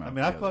talking about. I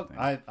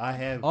mean, I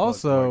have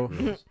also,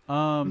 fucked white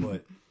girls,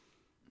 but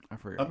I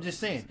forgot. I'm just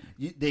saying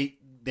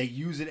they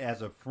use it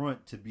as a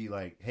front to be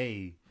like,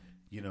 hey,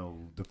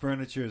 the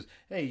furniture is,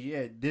 hey,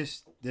 yeah,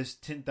 this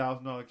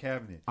 $10,000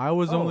 cabinet. I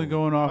was only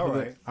going off of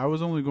right. I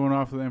was only going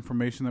off of the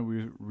information that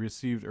we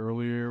received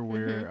earlier,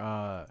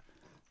 where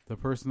the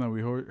person that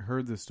we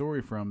heard the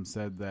story from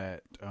said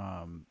that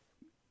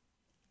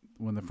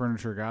when the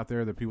furniture got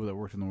there, the people that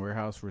worked in the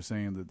warehouse were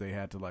saying that they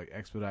had to like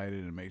expedite it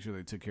and make sure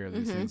they took care of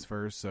these things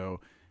first. So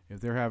if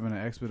they're having to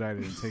expedite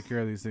it and take care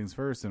of these things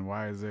first, then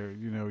why is there?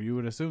 You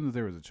would assume that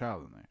there was a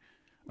child in there.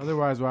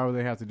 Otherwise, why would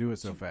they have to do it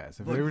so fast?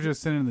 If they were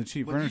just sending the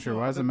cheap furniture,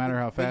 why does it matter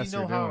how fast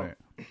they're doing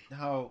it?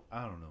 How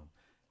I don't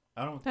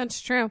know. That's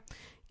true.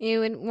 You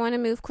would want to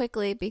move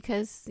quickly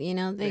because they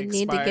need to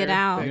expire. get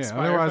out. They Yeah, expire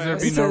otherwise there'd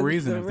be fast. no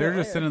reason. If they're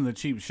just sending the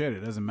cheap shit,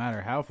 it doesn't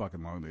matter how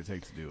fucking long they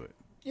take to do it.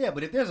 Yeah,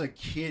 but if there's a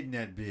kid in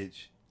that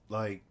bitch,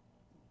 like,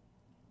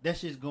 that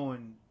shit's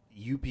going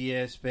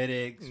UPS,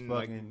 FedEx,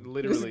 Like, fucking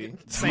literally.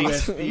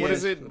 USPS. What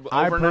is it?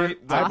 I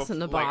Overnight? per- Toss in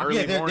the box. early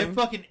Yeah, they're morning?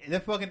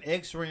 fucking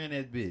X-raying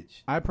that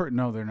bitch.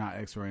 No, they're not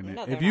X-raying it.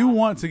 No, If they're you not.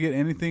 want to get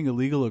anything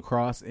illegal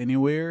across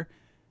anywhere,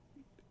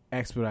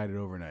 expedite it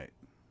overnight.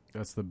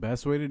 That's the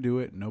best way to do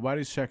it.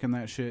 Nobody's checking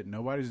that shit.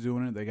 Nobody's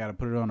doing it. They got to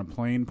put it on a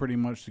plane pretty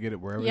much to get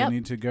it wherever Yep. they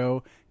need to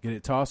go. Get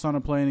it tossed on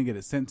a plane and get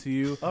it sent to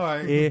you All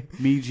right.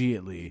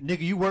 immediately. Nigga,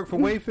 you work for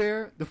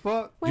Wayfair? The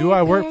fuck? Do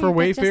I work for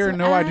Wayfair, that's Wayfair? just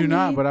No, what I do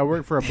not. need. But I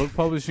work for a book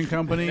publishing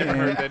company. Never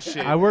heard and that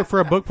shit. I work for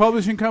a book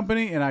publishing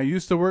company, and I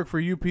used to work for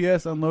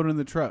UPS unloading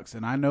the trucks.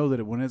 And I know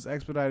that when it's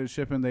expedited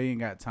shipping, they ain't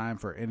got time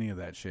for any of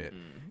that shit.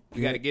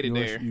 You got to get it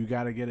there. You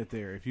got to get it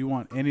there. If you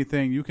want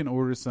anything, you can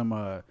order some.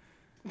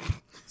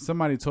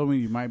 Somebody told me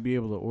you might be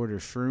able to order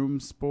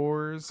shroom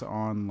spores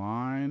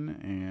online,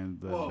 and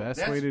the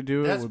best way to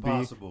do it would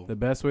possible. be the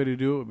best way to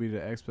do it would be to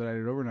expedite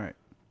it overnight.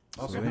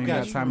 Also, So who they ain't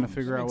got got time to shrooms?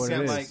 figure out what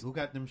Sound it is. like, who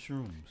got them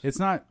shrooms? It's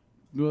not.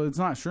 Well, it's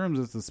not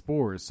shrooms. It's the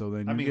spores. So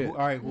then you I mean, get. all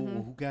right,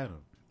 who got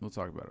them? We'll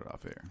talk about it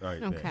off air. All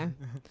right, Okay. bet.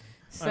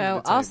 So Under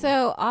the table.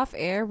 also off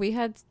air, we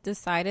had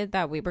decided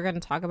that we were going to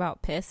talk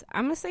about piss.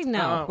 I'm going to say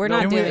no. We're no,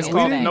 not Can we- doing It's it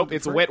called, today. nope,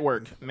 it's wet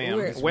work, ma'am.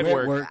 We're- Wet wet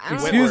work. work.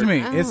 Wet Excuse work. me.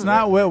 It's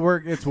not wet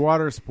work. It's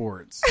water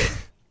sports.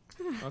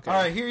 Okay. All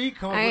right, here you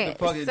come All with right,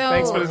 the fucking. so-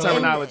 Thanks for the and-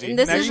 terminology. and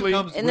this is- Actually,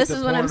 comes and with this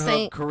the is what I'm Pornhub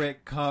saying.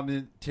 Correct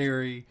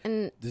commentary.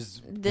 And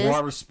This this-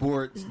 water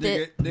sports,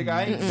 nigga,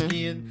 I ain't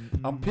skiing.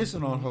 I'm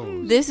pissing on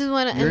hoes. this is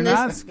what You're and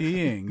not this,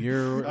 skiing.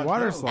 You're I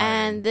water know. sliding.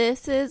 and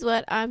this is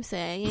what I'm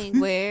saying.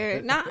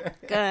 We're not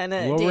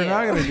gonna What do. we're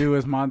not gonna do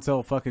is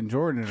Montel fucking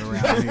Jordan it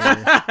around here.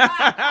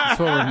 That's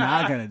what we're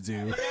not gonna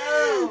do.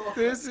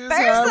 this is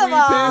First how of we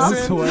all-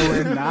 That's pissing. what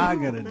we're not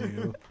gonna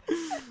do.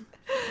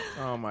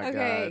 Oh my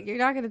Okay, god. you're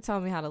not gonna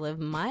tell me how to live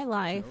my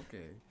life.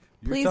 Okay.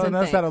 You're Please telling and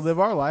us how to thanks. live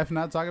our life,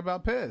 not talk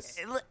about piss.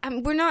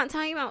 We're not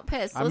talking about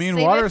piss. I Let's mean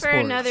save water it for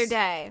sports. another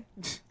day.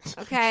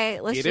 Okay,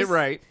 let's Get it just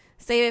right.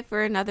 save it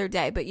for another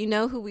day. But you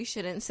know who we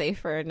shouldn't save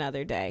for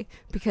another day?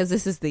 Because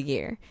this is the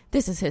year.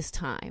 This is his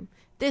time.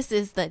 This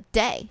is the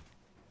day.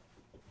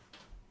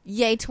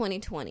 Yay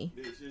 2020.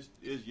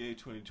 It's Yay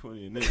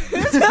 2020 and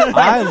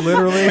I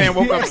literally Man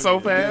woke up so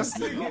fast.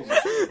 this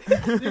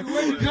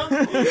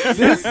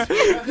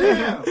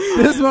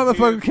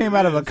motherfucker came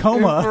out of a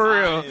coma. For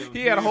real.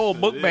 He had a whole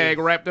book bag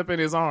wrapped up in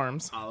his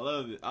arms. I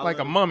love it. Like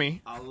a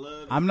mummy. I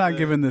love I'm not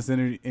giving this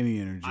any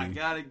energy. I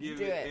gotta give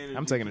Do it it. energy.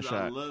 I'm taking a 'cause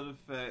shot. I love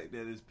the fact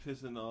that it's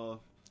pissing off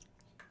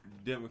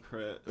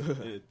Democrats.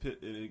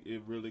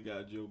 It really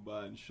got Joe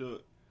Biden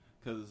shook.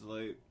 Because it's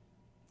like,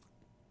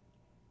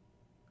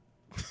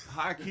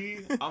 high key,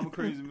 I'm a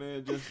crazy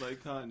man just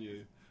like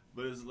Kanye.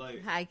 But it's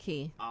like, High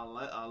key. I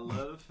love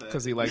the fact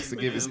Because he likes to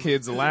give his man-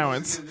 kids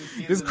allowance. Give his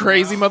kids This an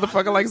crazy allowance.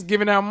 motherfucker likes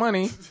giving out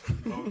money.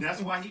 Oh,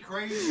 that's why he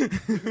crazy.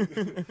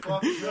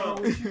 Fuck No,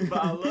 you. but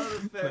I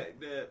love the fact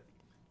that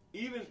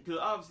even because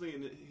obviously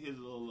in his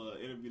little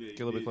interview that he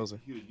Get a little bit did, closer.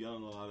 he was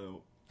yelling a lot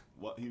of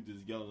he was just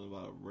yelling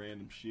about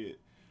random shit.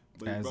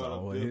 But As he brought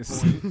always.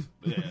 up good points.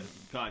 Yeah,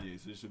 Kanye,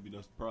 so it should be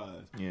no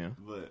surprise. Yeah.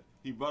 But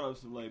he brought up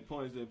some like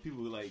points that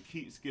people like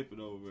keep skipping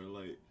over,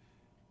 like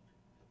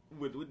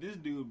with this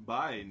dude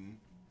Biden,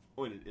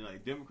 or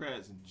like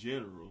Democrats in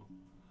general,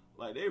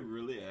 like they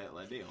really act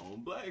like they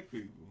own black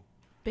people.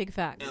 Big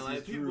facts. And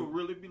like people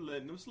really be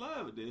letting them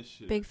slide with that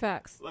shit. Big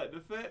facts. Like the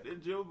fact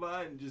that Joe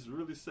Biden just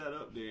really sat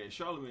up there, and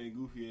Charlamagne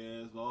goofy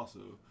ass also.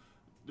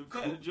 The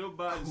fact that Joe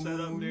Biden sat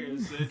up there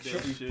and said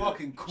that shit.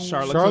 Fucking cool.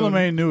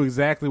 Charlamagne knew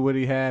exactly what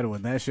he had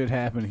when that shit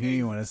happened. He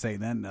didn't want to say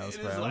nothing else,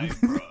 And it's bro. like,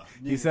 bruh,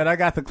 He said, "I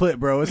got the clip,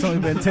 bro. It's only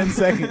been 10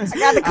 seconds. I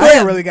got the I clip.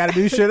 ain't really got to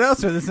do shit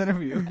else for this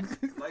interview."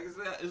 like I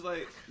said, it's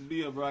like,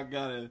 yeah, bro, I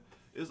gotta.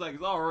 It's like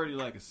it's already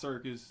like a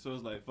circus, so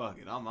it's like fuck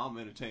it. I'm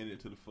entertaining it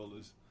to the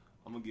fullest.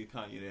 I'm gonna get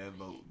Kanye that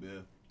vote,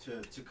 man.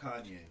 To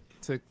Kanye.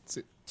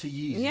 To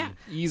Yeezy. Yeah.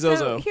 Yeezozo.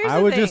 So here's I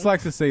the would thing. just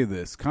like to say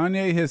this: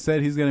 Kanye has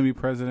said he's going to be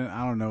president.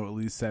 I don't know, at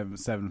least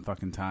seven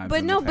fucking times. But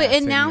in no, the but past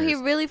and 10 now years.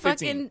 he really 15.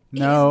 fucking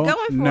No, he's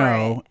going for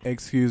no, it.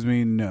 excuse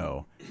me,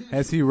 no.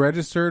 Has he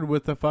registered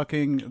with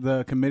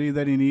the committee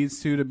that he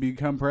needs to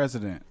become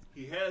president?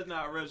 He has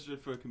not registered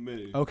for a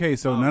committee. Okay,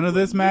 so none of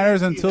this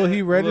matters until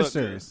he Look,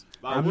 registers.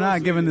 I I'm will not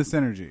say giving this. this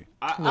energy.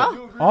 I Oh.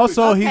 do agree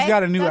Also, with you. Okay, he's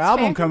got a new that's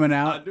album fair. coming I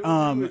out. do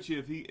agree with you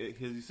if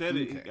because he said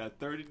it, he got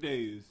 30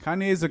 days.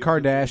 Kanye's a He got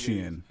 30 days.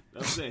 Kardashian.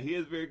 I'm saying he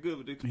is very good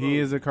with the He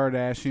is a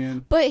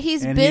Kardashian. But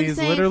he's And been he's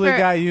saying literally for,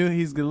 got you.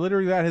 He's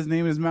literally got his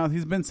name in his mouth.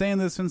 He's been saying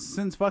this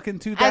since fucking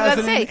I was about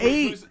to say.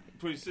 2008.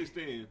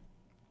 2016.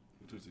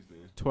 2016.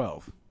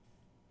 12.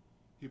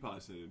 He probably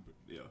said it.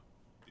 Yeah.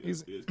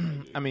 He's- It is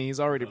Kanye. I mean, he's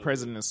already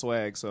president of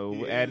swag, so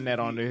He adding is- that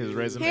onto he his is.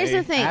 resume. Here's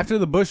the thing. After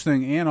the Bush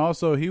thing, and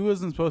also he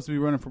wasn't supposed to be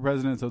running for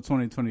president until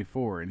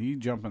 2024, and he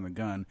jumping the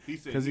gun He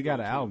said because he got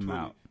an going album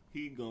 2020. out.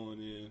 He going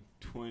in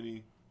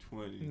 2020.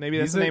 Maybe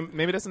that's He's the a- name.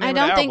 Maybe that's the I name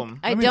don't of the think album.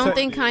 I Let me don't tell-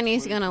 think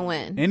Kanye's gonna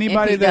win.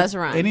 Anybody if he does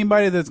run.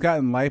 anybody that's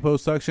gotten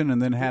liposuction and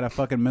then had a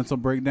fucking mental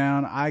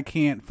breakdown, I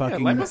can't fucking.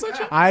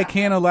 liposuction? I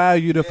can't allow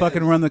you to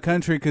fucking run the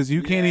country because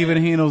you can't even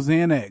handle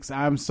Xanax.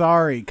 I'm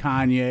sorry,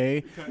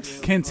 Kanye.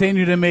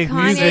 Continue to make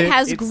Kanye music.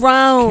 has It's-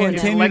 grown.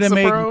 Continue to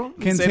make Lexapro?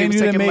 He said he was continue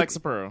to taking make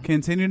Lexapro.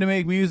 continue to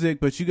make music,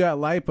 but you got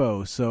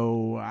lipo,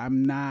 so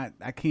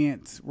I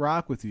can't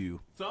rock with you.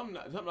 Something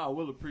I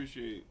will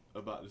appreciate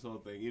about this whole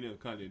thing, even if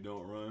Kanye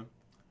don't run,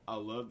 I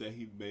love that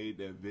he made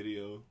that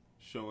video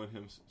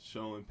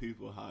showing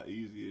people how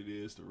easy it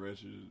is to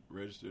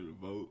register to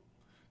vote.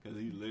 Because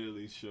he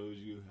literally shows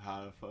you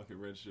how to fucking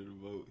register to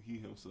vote. He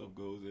himself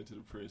goes into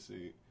the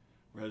precinct,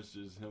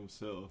 registers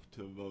himself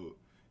to vote,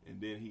 and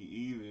then he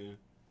even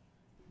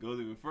goes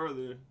even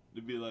further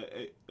to be like,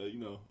 hey,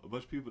 a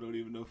bunch of people don't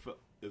even know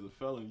as a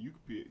felon you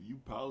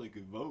probably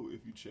could vote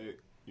if you check,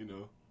 The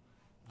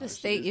how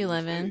state shit you is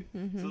live the in.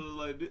 state. So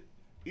like,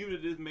 even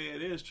if this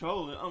man is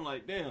trolling, I'm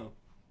like, damn,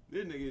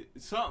 this nigga,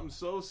 something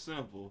so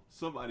simple,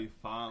 somebody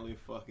finally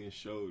fucking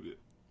showed it.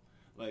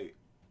 Like,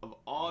 of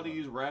all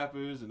these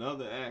rappers and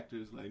other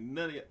actors, like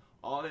none of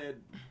all that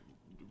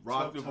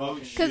rock the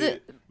vote shit. 'Cause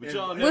it- but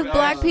y'all with never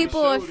black actually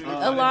people, showed if it.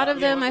 a lot of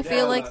them, I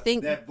feel like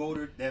think that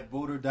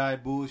voter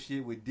died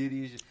bullshit with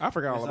Diddy. And shit. I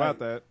forgot all It's about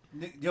like,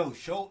 that. Yo,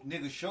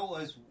 show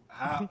us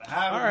how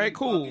All right, we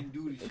cool. fucking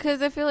do this shit.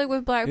 because I feel like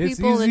with black It's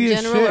people in easy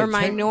as general shit. or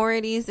Check-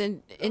 minorities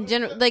and in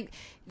general, like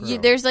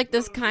there's like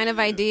this kind of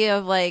idea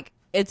of like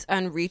it's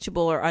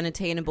unreachable or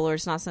unattainable or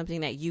it's not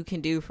something that you can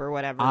do for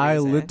whatever I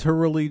reason.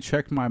 literally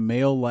checked my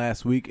mail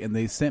last week and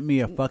they sent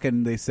me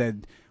they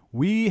said,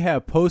 we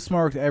have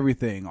postmarked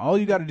everything. All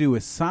you got to do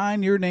is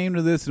sign your name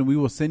to this and we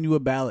will send you a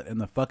ballot in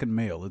the fucking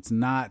mail. It's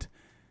not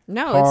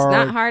No, it's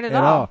not hard at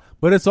all.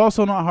 But it's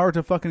also not hard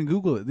to fucking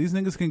Google it. These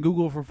niggas can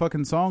Google for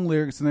fucking song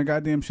lyrics and their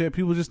goddamn shit.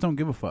 People just don't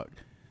give a fuck.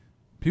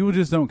 People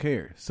just don't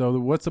care. So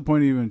what's the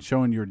point of even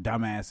showing your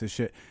dumbass this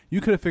shit? You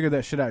could have figured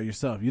that shit out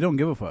yourself. You don't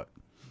give a fuck.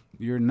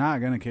 You're not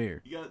going to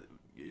care. Yeah,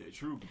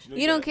 true. But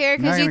You don't care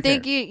Not because you gonna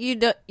think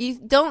care. you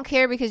don't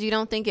care because you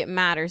don't think it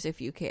matters if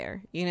you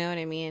care. You know what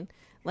I mean?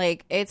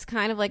 Like it's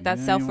kind of like that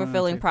Yeah, you wanna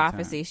self-fulfilling take the time.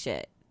 prophecy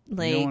shit. You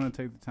Like don't want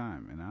to take the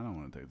time, and I don't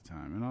want to take the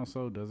time. And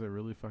also, does it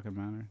really fucking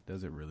matter?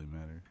 Does it really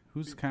matter?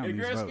 Who's counting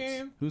these grand votes?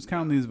 scheme? Who's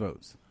counting these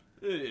votes?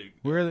 Who's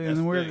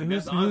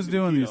Who's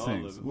doing these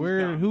things?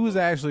 Who's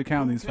actually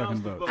counting these fucking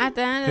votes? at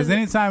the end of Because the,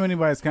 anytime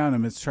anybody's counting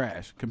them, it's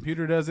trash.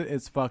 Computer does it,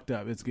 it's fucked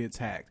up. It gets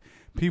hacked.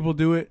 People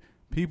do it.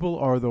 People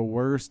are the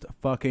worst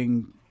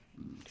fucking.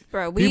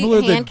 bro, we people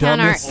are the hand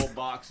count our dumbest- Whole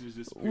boxes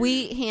disappeared.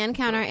 we hand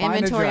count our Find a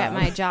inventory at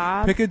job. my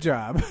job. Pick a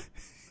job.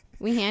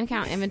 We hand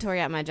count inventory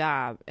at my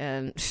job,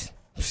 and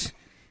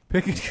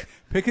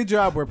Pick a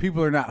job where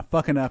people are not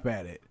fucking up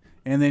at it,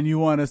 and then you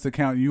want us to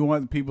count. You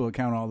want people to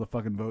count all the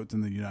fucking votes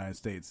in the United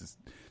States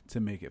to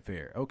make it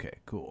fair. Okay,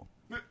 cool.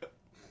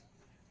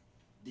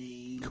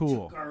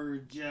 Cool.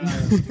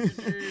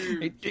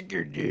 take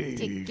your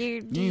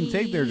You can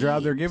take their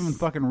job. They're giving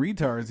fucking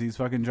retards these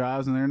fucking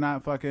jobs, and they're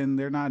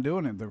not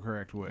doing it the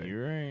correct way.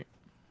 You're right.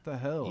 What the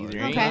hell? Either are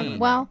you ain't. talking Okay,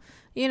 about?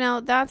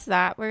 well, that's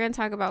that. We're gonna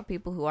talk about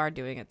people who are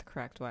doing it the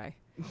correct way.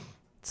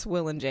 It's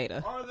Will and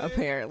Jada, Are they?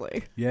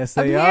 apparently. Yes,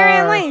 they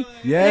Apparently, are.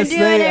 Yes, they're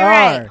doing they it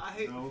right. are. I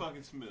hate the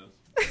fucking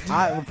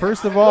Smiths.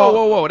 First of Whoa, all,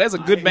 whoa, whoa! That's a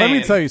good Let band.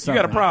 me tell you You got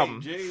something. a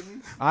problem.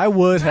 Jaden. I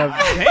would have.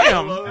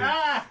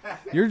 Damn.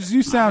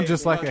 You sound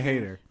just like a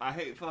hater. I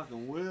hate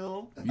fucking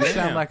Will. You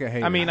sound like a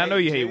hater. I mean, I know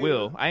you hate Jada.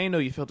 Will. I didn't know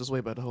you felt this way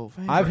about the whole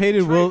thing. I've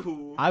hated Trey Will.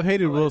 cool. I've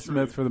hated I like Will Trey.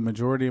 Smith for the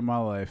majority of my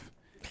life,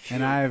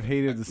 and I have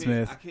hated the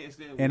Smiths.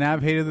 And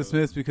I've hated the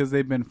Smiths because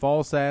they've been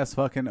false ass,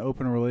 fucking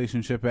open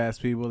relationship ass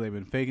people. They've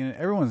been faking it.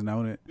 Everyone's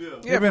known it. Yeah,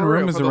 There've been for real,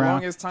 rumors for the around,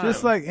 longest time.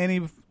 just like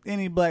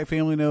any black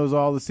family knows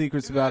all the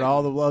secrets about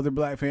all the other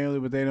black family,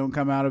 but they don't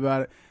come out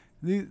about it.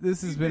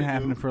 This has been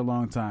happening for a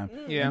long time.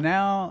 Yeah. And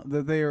now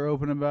that they are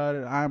open about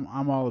it,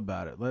 I'm all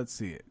about it. Let's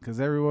see it, because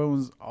everyone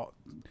was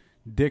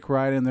dick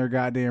right in their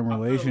goddamn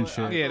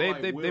relationship. Yeah,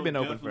 they've been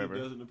open definitely forever.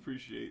 Doesn't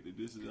appreciate that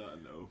this is I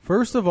know.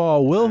 First of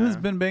all, Will has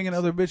been banging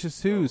other bitches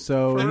too,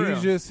 so For he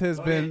real. just has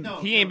been.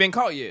 He ain't been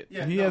caught yet.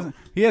 Yeah, He no.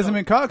 hasn't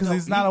been caught because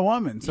he's not a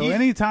woman. So he's-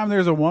 anytime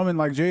there's a woman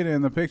like Jada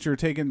in the picture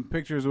taking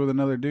pictures with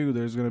another dude,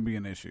 there's going to be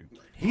an issue.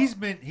 He's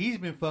been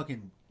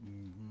fucking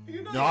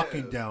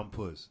knocking down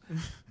puss.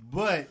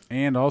 But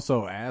And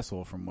also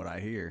asshole, from what I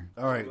hear.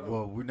 all right,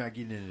 well, we're not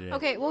getting into that.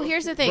 Okay, well,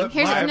 here's the thing. But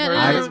Here's my no,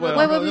 version no, as well.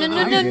 wait, no,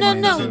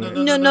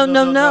 no, no,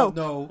 no,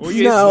 no. Oh,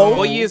 yes. No.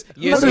 Oh, yes.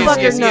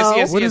 Motherfucker,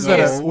 no. What is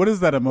that? What is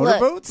that? A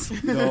motorboat?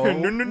 No.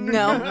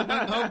 No.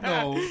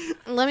 No.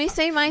 Let me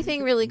say my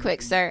thing really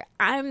quick, sir.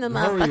 I'm the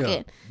Hurry motherfucking.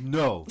 up.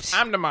 No.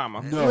 I'm the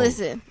mama. No.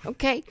 Listen,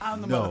 okay.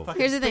 I'm the No. motherfucking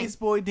Here's the thing. space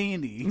boy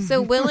dandy.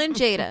 So Will and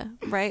Jada,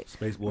 right?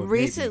 Space boy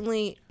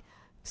Recently,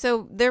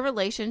 so their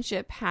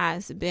relationship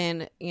has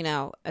been,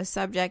 a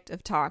subject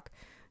of talk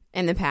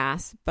in the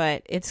past,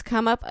 but it's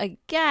come up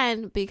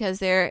again because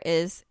there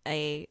is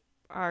a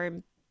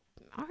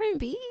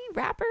R&B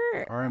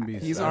rapper, R&B.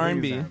 He's stuff.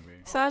 R&B.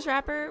 Sauce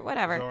rapper,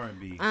 whatever.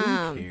 R&B.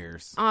 Who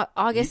cares?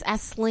 August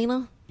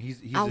Alsina, He's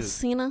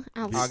Alsina,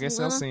 August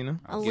Alsina.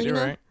 Get it Alina.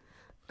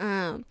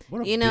 right.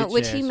 What a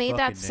Which he bitch-ass made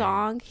that fucking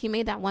song. He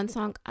made that one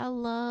song. I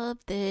love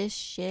this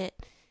shit.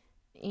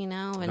 And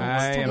I it's am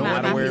talking not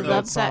about how aware he of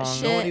loves that that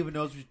song. No one shit. even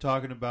knows what you're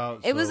talking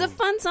about. It was a so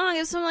fun song. It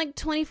was from like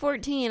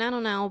 2014. I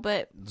don't know,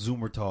 but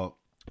Zoomer talk.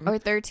 or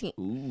 13.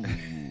 Ooh,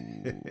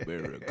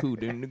 very cool.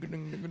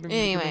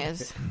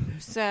 Anyways,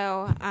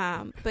 so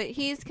but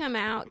he's come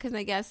out because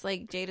I guess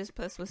like Jada's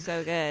puss was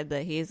so good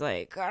that he's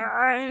like,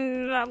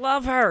 I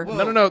love her.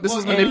 No. This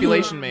is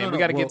manipulation, man. We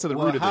got to get to the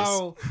root of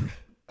this.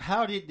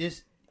 How did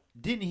this?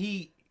 Didn't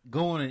he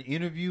go on an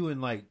interview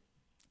and like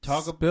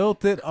talk about?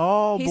 Spilt it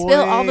all. He boy.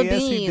 spilled all the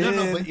Yes, he beans. No,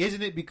 did. but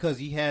isn't it because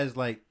he has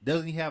like?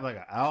 Doesn't he have like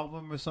an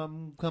album or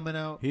something coming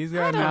out? He's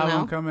got an I don't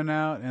album know. coming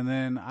out, and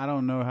then I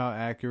don't know how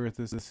accurate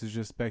this is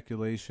just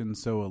speculation,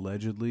 so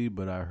allegedly,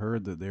 but I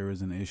heard that there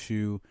is an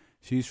issue.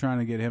 She's trying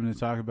to get him to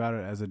talk about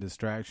it as a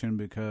distraction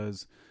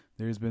because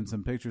there's been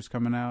some pictures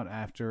coming out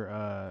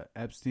after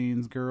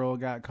Epstein's girl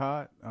got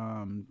caught.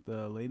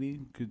 The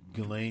lady,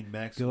 Ghislaine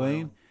Maxwell.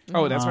 Ghislaine.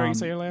 Oh, that's how you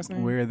say your last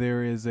name? Where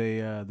there is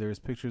there's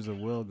pictures of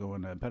Will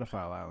going to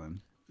Pedophile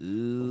Island.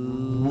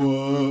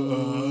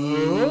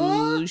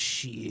 Oh,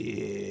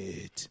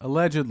 shit.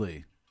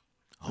 Allegedly.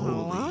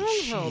 Holy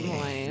shit.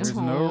 There's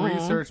no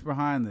research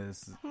behind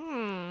this.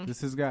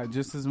 This has got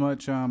just as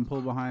much pull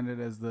behind it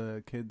as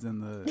the kids in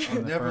the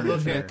Never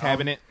looked furniture. at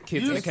Cabinet.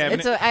 Kids in the It's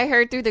cabinet. what I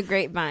heard through the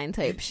grapevine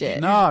type shit.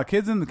 Nah,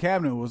 Kids in the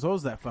Cabinet was what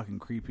was that fucking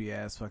creepy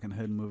ass fucking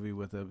hood movie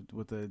with the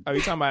Oh, you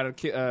talking about a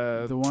kid?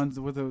 the ones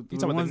with the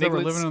talking about ones the that were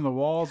Niglets? living on the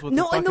walls with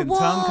No, the in the fucking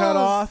tongue cut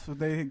walls. off.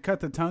 They cut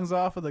the tongues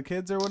off of the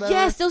kids or whatever.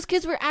 Yes, those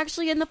kids were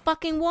actually in the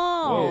fucking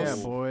walls.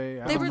 Yeah,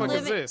 boy. They What were the fuck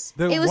is living. this?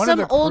 The- It was one of some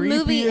the old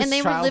movie, creepiest and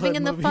they were living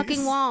in the childhood fucking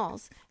movies.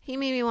 walls. He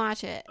made me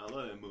watch it. I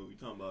love that movie.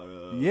 Talking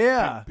about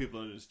Yeah. people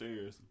under the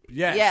stairs.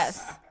 Yes.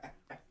 Yes.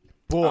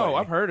 Boy. Oh,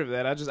 I've heard of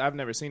that. I've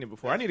never seen it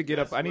before. I need to get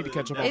up. I need to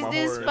catch up on Is my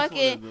this horror.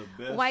 fucking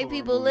white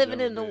people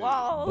living in the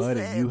walls? Buddy,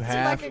 you It's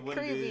have- like a What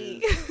it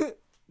creepy.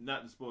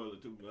 Not to spoil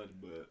it too much,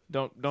 but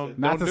Don't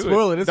Not to do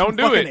spoil it. It's Don't from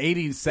do fucking it.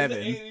 87.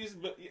 In the 80s,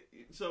 but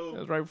so That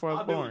was right before I was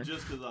I'll do it born.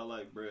 just because I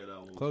like bread, I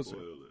won't Closer.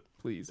 spoil it.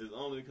 Please. It's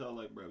only because I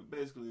like bread.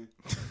 Basically,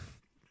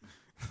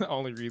 The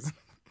only reason.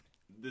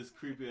 this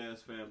creepy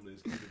ass family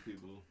is keeping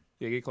people.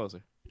 Yeah, get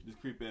closer. This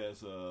creepy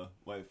ass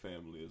white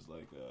family is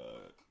like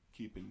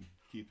keeping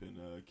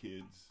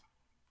kids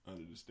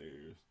under the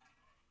stairs.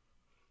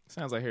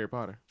 Sounds like Harry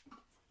Potter.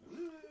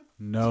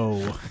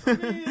 No.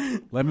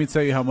 Let me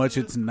tell you how much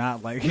it's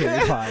not like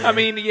Harry Potter. I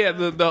mean, yeah,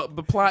 the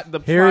plot,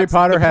 Harry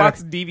Potter had a-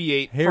 plots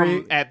deviate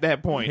from at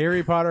that point.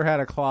 Harry Potter had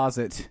a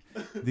closet.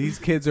 These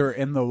kids are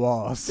in the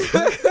walls.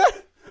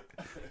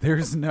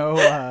 There's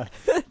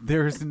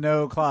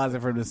no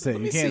closet for them to sit.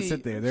 You me can't see.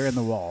 sit there. They're in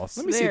the walls.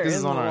 Let me see They're if this in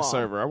is the on our wall.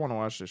 server. I want to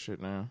watch this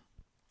shit now.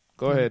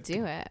 Go ahead.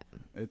 Do it.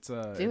 It's Do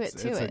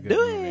it's it. a good Do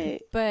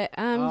movie. But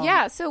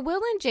yeah, so Will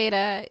and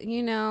Jada,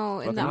 in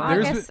the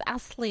There's August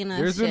Alsina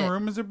There's shit. been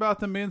rumors about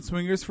them being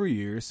swingers for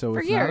years, so For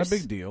it's years. not a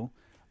big deal.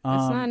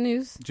 That's not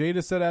news.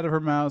 Jada said out of her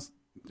mouth,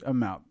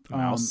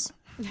 Mouse.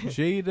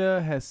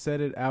 Jada has said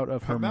it out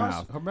of her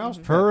mouth. Her mouse.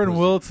 Her and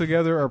Will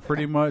together are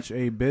pretty much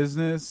a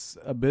business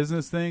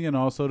thing, and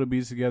also to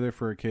be together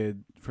for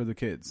the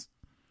kids.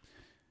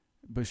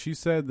 But she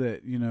said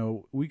that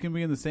we can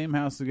be in the same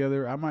house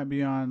together. I might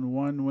be on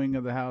one wing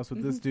of the house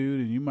with this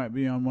dude, and you might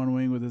be on one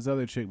wing with this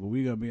other chick, but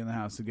we gonna be in the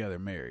house together,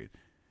 married.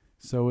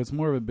 So it's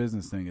more of a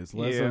business thing. It's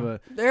less Yeah. of a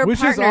They're a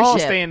which is all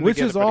partnership. Staying which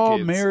together is for the all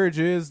kids. marriage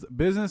is,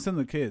 business and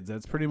the kids.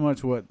 That's pretty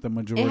much what the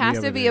majority. It has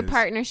of to it be a is.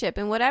 partnership,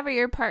 and whatever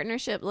your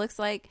partnership looks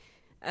like,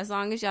 As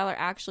long as y'all are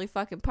actually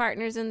fucking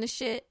partners in the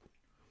shit.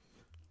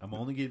 I'm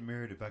only getting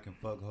married if I can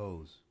fuck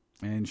hoes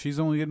And she's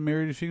only getting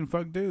married if she can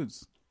fuck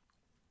dudes.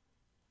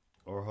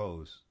 or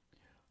hoes.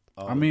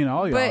 I mean,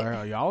 all y'all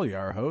But-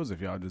 are hoes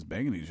if y'all just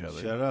banging each other.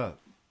 Shut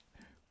up.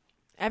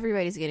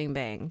 Everybody's getting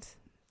banged.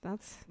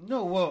 That's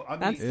No, well, I mean,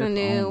 That's If the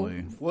new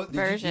only. what,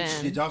 version.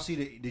 Did y'all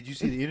see Did you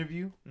see the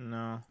interview?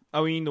 No.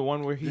 I mean, the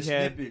one where he The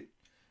had. snippet.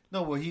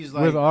 No, where he's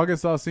like, With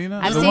August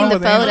Alsina? I've The seen one the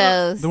with Angela-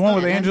 photos. The one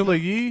with Yeah. Angela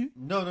Yee?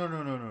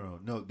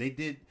 no. They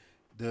did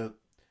the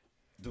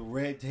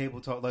red table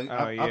talk. Like Oh,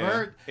 I've yeah.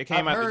 heard It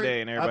came I've out heard-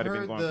 today and everybody I've been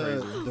heard going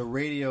the, crazy. The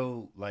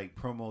radio like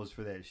promos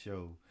for that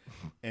show,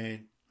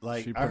 and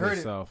like She I put heard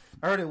herself. it.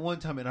 I heard it one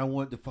time, and I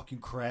wanted to fucking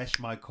crash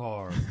my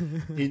car,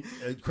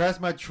 crash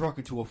my truck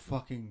into a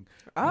fucking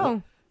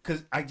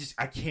because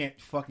I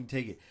can't fucking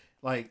take it.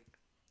 Like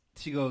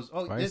she goes,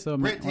 oh, Why this so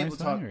red why table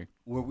so talk angry?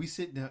 where we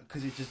sit down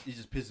because it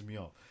just pisses me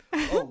off.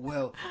 Oh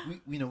well,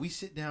 we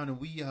sit down and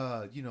we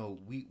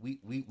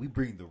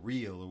bring the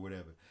real or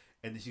whatever.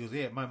 And then she goes,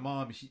 yeah, my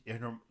mom and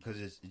her,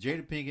 because it's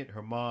Jada Pinkett,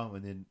 her mom,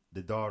 and then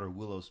the daughter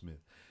Willow Smith.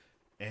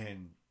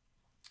 And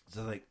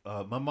so like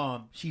my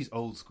mom, she's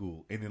old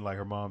school, and then like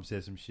her mom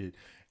said some shit,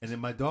 and then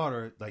my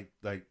daughter like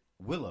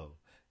Willow,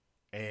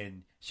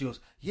 and she goes,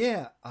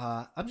 yeah,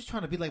 I'm just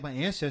trying to be like my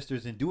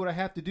ancestors and do what I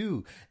have to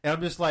do, and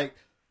I'm just like,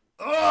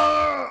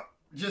 I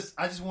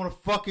just want to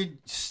fucking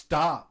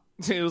stop.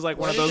 It was like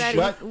one of What those. does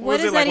that- was what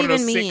it does like that one of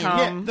those even mean? sitcom-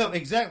 Yeah, no,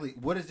 exactly.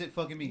 What does it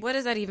fucking mean? What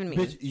does that even mean?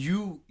 Bitch,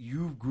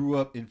 you grew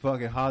up in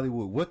fucking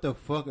Hollywood. What the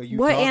fuck are you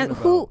What talking and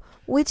about?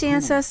 which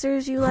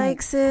ancestors you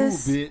like,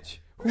 sis? Who, bitch?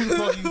 Who the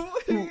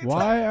fuck you?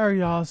 Why are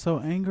y'all so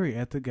angry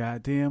at the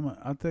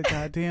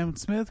goddamn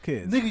Smith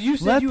kids? Nigga, you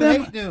said Let you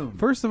them, hate them.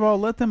 First of all,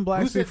 let them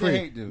blacks Who be said they free.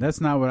 hate them? That's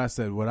not what I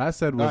said. What I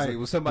said was, All right,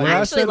 well, somebody- what I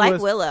I actually said like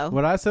was- Willow.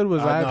 What I said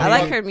was No, I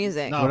like fuck- her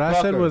music. No, what I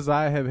fuck said her. was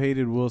I have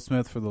hated Will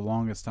Smith for the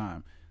longest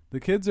time. The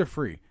kids are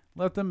free.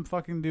 Let them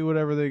fucking do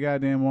whatever they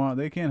goddamn want.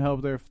 They can't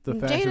help the fact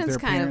that Jaden's their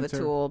kind of a parents are.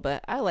 tool,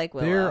 but I like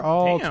Willow. They're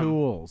all Damn.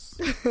 tools.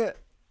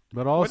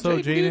 But also,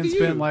 Jaden did Jaden to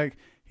spent you? like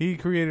he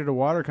created a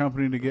water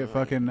company to get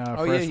fucking yeah,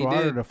 fresh he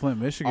water did. to Flint,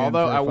 Michigan.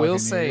 Although for I will fucking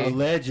say- years.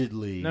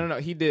 Allegedly. No,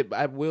 he did. But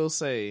I will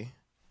say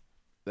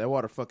that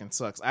water fucking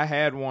sucks. I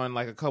had one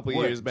like a couple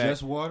What, years back.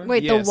 just water?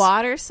 Wait, Yes. the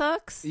water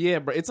sucks? Yeah,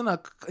 bro. It's in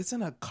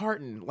a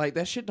carton. Like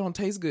that shit don't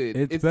taste good.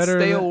 It's better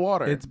stale than,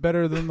 water. It's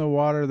better than the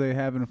water they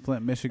have in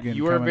Flint, Michigan.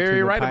 You are coming very through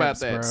the right about pipes,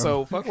 that. bro.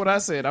 So fuck what I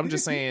said. I'm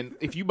just saying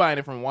if you buying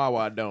it from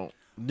Wawa, don't.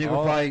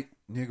 Nigga fight.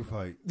 Nigga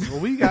fight. well,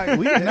 we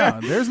no.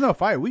 There's no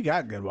fight. We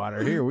got good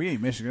water here. We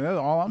ain't Michigan. That's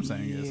all I'm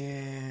saying is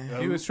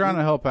Yeah, he was trying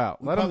to help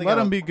out. we Let him probably got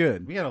a- be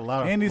good. We got a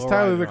lot of Andy's fluoride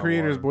Tyler in the our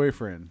Creator's water.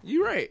 boyfriend.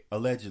 you right.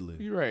 Allegedly.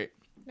 You right.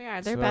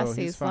 Yeah, they're So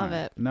he's besties. Love fine.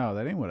 it. No,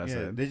 that ain't what I Yeah,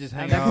 said. they just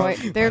hang They're, out.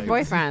 they're like,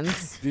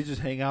 boyfriends. They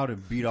just hang out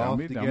and beat Don't off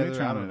be together.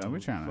 trying I to- don't know don't be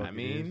what trying the to- fuck I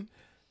it is. mean,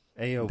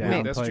 Hey, yo,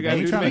 Damn, that's what you Downplay. gotta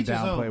Don't do try to to make his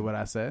downplay own. what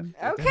I said.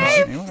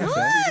 Okay. Ain't what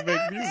I said.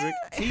 make music.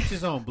 teach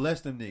his own.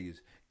 Bless them niggas.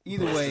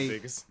 Either Bless the way,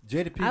 niggas.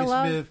 Jada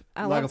Pinkett Smith,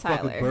 I like a love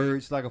fucking Tyler.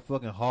 bird. She's like a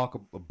fucking hawk,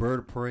 a bird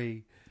of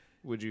prey.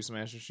 Would you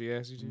smash if she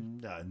asked you to?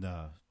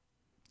 Nah.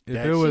 If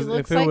That- it She was, She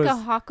looks if it like was, a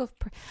hawk of.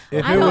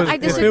 if I it don't. was, I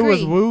if it was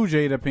disagree. Woo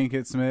Jada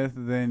Pinkett Smith,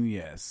 then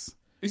yes.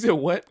 You said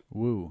what?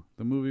 Woo,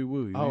 the movie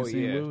Woo. You Oh, ain't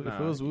seen yeah, Woo? If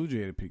nah. it was Woo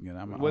Jada Pinkett,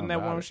 I'm Wasn't that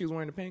about one where it. she was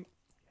wearing the pink?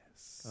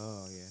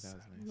 Oh yeah, that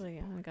was nice.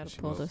 Wait, I gotta She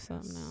pull was- this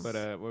up now. But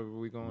where were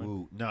we going?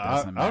 Ooh, no,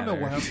 Doesn't I don't know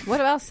matter. what happened. What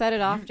about Set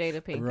It Off,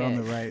 Jada Pinkett? We're on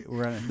the right.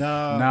 We're on,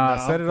 No,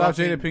 nah, Set I'm It Off.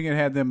 fucking- Jada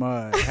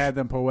Pinkett had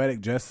them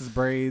poetic justice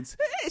braids.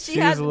 She She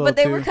had, was a little but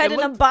they too- were cut It in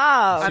a looked-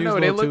 bob. I She know, was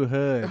a they little too looked-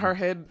 hood. Her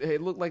head,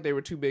 it looked like they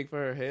were too big for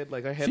her head.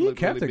 Like her head She looked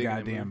kept really a big in the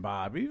goddamn movie.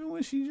 bob, even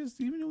when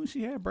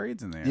she had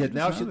braids in there. Yeah, I'm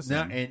now just she's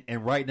now noticing.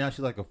 and right now she's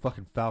like a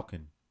fucking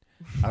falcon.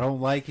 I don't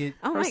like it.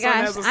 Oh Her my son gosh,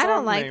 has a I don't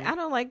song like, name.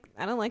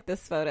 I don't like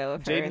this photo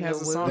of her Jaden in has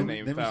the a woo. song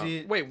named Let me Foul. see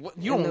it. Wait, what?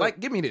 You In don't the- like?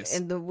 Give me this.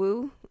 In the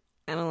woo,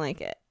 I don't like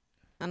it.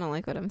 I don't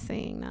like what I'm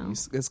saying now.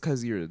 It's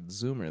because you're a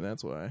zoomer.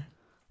 That's why.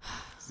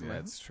 Yeah,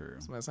 that's true.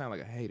 I sound like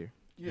a hater.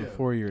 Yeah.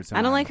 Before your time.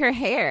 I don't like her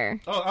hair.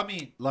 Oh, I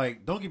mean,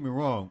 like, don't get me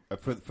wrong.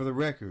 For the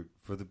record,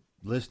 for the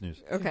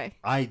listeners, Okay.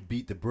 I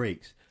beat the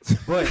brakes.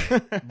 But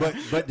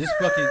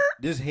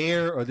this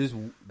hair or this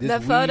The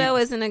photo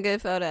isn't a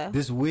good photo.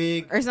 this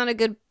wig Or it's not a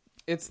good.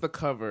 It's the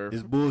cover.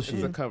 is bullshit.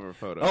 It's the cover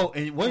photo. Oh,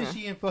 and wasn't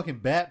she in fucking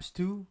Baps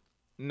too?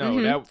 no,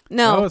 Mhm. that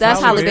No, was that's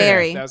Halle Halle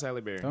Berry. Berry. that was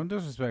Halle Berry. Don't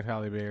disrespect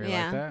Halle Berry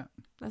Yeah. like that.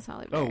 That's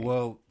Halle Oh Berry.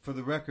 well, for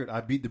the record,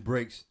 I beat the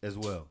brakes as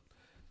well.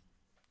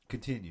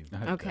 Continue.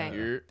 Okay.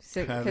 You're-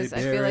 Because I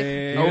Halle feel like.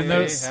 Berry, Oh, Even,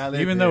 though,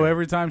 Halle even though Berry.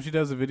 every time she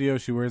does a video,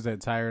 she wears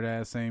that tired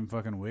ass same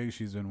fucking wig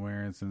she's been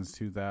wearing since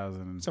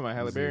 2000. Talking about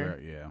Halle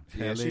Berry? Yeah.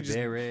 Yeah, Halle she just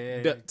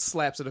Berry.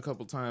 slaps it a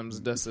couple times,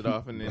 dusts it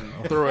off, and then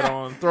throw it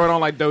on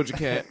like Doja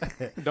Cat.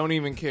 Don't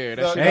even care.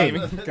 That shit Hey,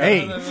 don't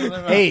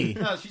even. hey,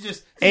 No, she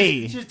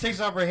just takes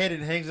off her head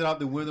and hangs it out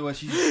the window as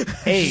she's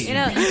hey. You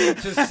know-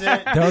 to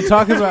set. Don't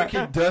talk about.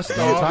 Fucking dust Don't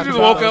off. talk She just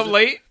about- woke up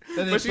late, And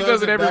then but she throws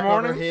does it every back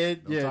on her morning.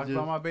 head. Don't Yeah, talk just,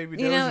 about my baby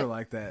You know- Doja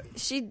like that.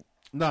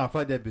 nah,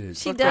 fuck that bitch.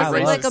 She Fuck does that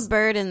look racist. like a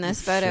bird in this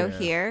photo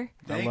Shit. here.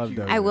 Thank I love you.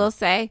 Doja. I will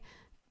say,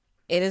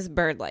 It is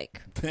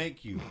bird-like.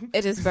 Thank you.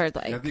 It is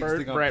bird-like.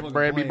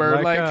 Bradby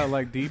bird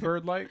like D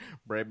bird like.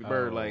 Bradby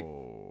bird like.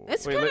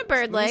 It's Wait, kind let- of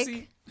bird-like, let me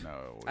see.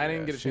 No, I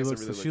didn't get a chance to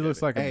really She look looks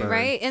at like a Hey. bird.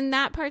 right? In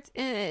that part,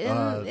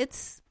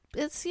 it's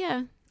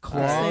yeah.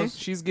 Claws.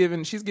 She's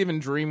giving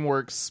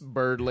DreamWorks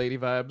bird lady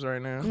vibes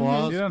right now.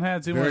 Claws. She doesn't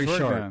have too Very much work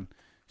sharp. done.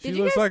 She Did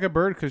you looks guys- like a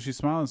bird because she's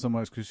smiling so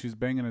much because she's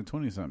banging a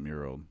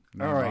 20-something-year-old.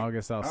 All right.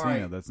 August All Alsina.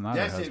 right. That's not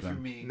That's her it for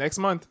husband. me. Next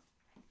month,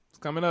 it's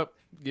coming up.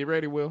 Get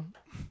ready, Will.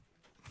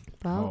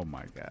 Well, Oh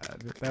my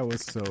god, that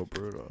was so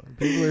brutal.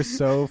 People are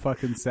so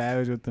fucking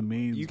savage with the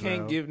memes. You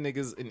can't bro. give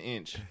niggas an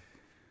inch.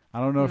 I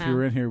don't know if you No.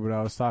 were in here, but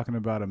I was talking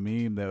about a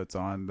meme that's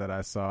on that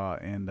I saw,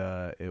 and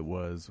it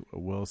was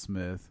Will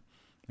Smith,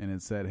 and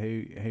it said,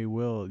 "Hey,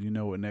 Will, you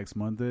know what next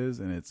month is?"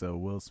 And it's a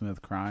Will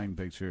Smith crying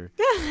picture,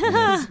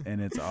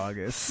 and it's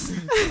August.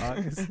 It's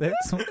August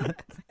next month.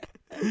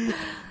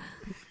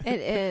 it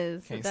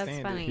is. Can't That's stand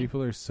it. funny.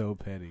 People are so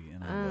petty,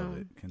 and I love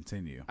it.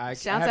 Continue. I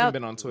Shouts haven't out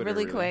been on Twitter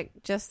really quick.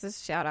 Just a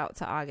shout out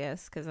to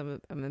August because I'm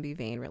gonna be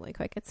vain really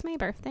quick. It's my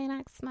birthday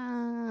next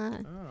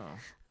month.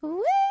 Oh.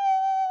 Woo!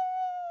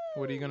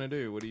 What are you gonna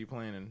do? What are you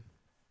planning?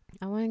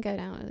 I want to go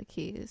down to the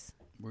Keys.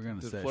 We're gonna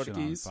The set Florida shit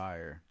on Keys?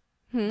 fire.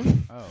 Hmm?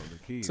 Oh, the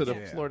keys To the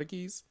yeah. Florida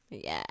Keys?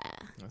 Yeah.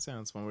 That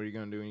sounds fun. What are you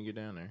gonna do when you get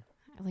down there?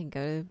 I like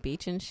go to the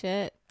beach and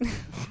shit.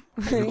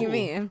 What do you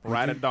mean?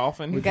 Ride a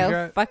dolphin? Would Go you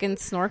guys- fucking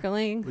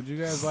snorkeling? Would you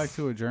guys like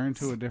to adjourn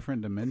to a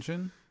different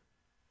dimension?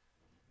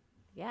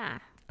 Yeah.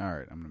 All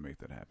right, I'm gonna make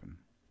that happen.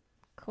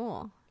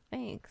 Cool.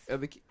 Thanks. Now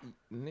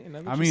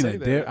that I you mean, say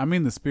that. I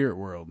mean the spirit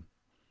world.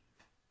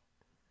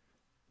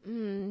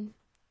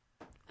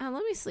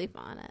 Let me sleep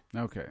on it.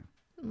 Okay,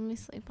 Let me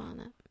sleep on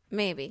it.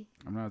 Maybe.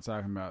 I'm not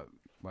talking about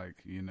like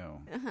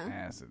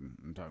acid.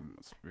 I'm talking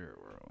about spirit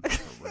world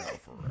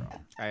for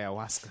real.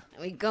 Ayahuasca.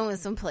 We going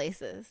some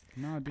places.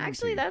 No, DMT.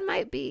 Actually, that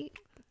might.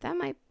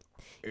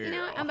 You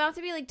know, I'm about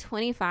to be like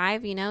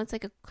 25. You know, it's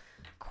like a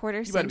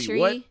quarter You about to be century.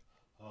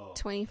 what?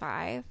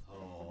 25.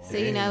 So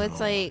you know, it's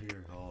like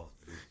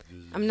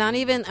I'm not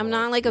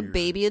like a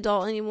baby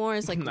adult anymore.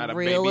 It's like Not a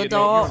real baby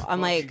adult. adult.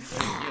 I'm like,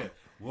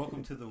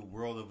 Welcome to the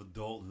world of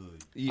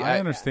adulthood. Yeah, I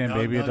understand now-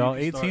 baby now adult.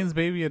 you can start- 18's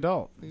baby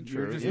adult. True,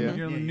 You're just yeah.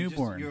 you're a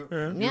newborn.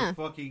 You're Yeah. a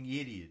fucking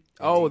idiot.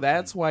 Oh,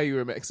 that's why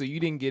you were. So you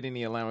didn't get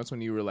any allowance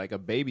when you were like a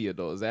baby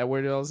adult. Is that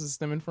where all this is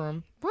stemming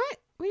from? what?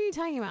 What are you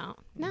talking about?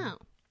 No,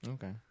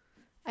 Okay.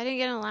 I didn't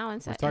get an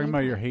allowance. We're at talking any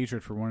about your point.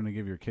 hatred for wanting to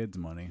give your kids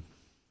money.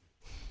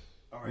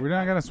 All right, We're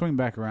not gonna swing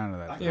back around to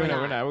that. Yeah, we're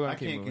not. We're I gonna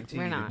keep can't moving.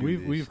 continue. We're to not. do We've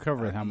this. we've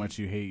covered I how need- much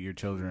you hate your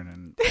children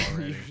and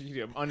already.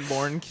 You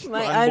unborn,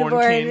 My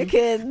unborn kin.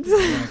 kids. You're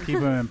gonna keep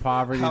them in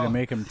poverty to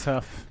make them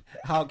tough.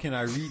 How can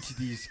I reach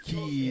these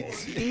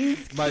kids?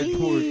 These My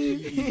poor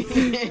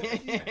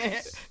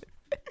kids.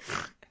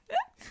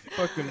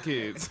 Fuck them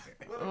kids.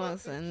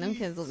 Listen, them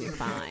kids will be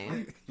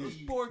fine. Those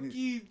poor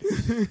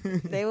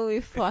kids. They will be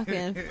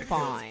fucking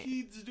fine.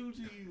 Kids do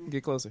to you.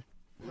 Get closer.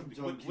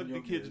 What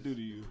do kids do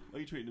to you?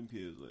 Why you treating them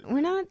kids like?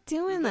 We're not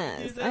doing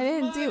this. I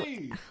didn't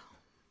do.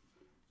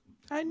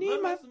 I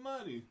need my.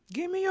 money.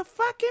 Give me your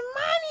fucking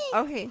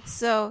money. Okay,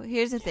 so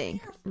here's the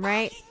thing,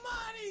 right?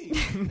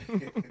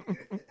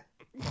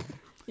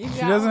 She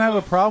doesn't have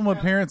a problem with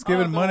parents I don't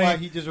giving know money. why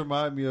he just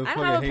reminded me of. I don't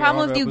fucking have a Hey problem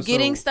with Arnold you episode.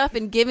 getting stuff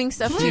and giving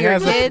stuff to She your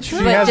has a- kids, she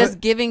but has a- just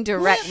giving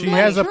direct She money.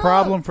 has a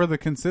problem for the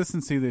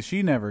consistency that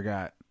she never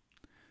got.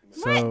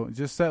 So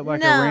just set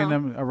like No.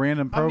 a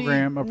random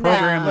program, no. a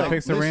program that Like,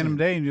 picks a random listen,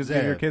 day and just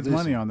give your Zab, kids listen.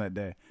 money on that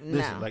day.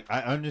 Listen, No. like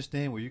I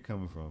understand where you're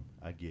coming from.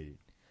 I get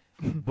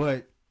it,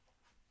 but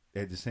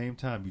at the same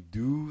time, you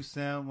do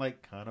sound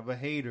like kind of a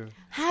hater.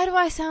 How do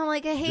I sound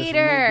like a Just a little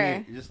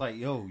hater? bit. Just like,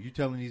 yo, you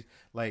telling these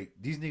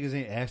niggas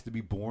ain't asked to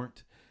be born.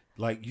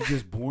 Like you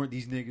just born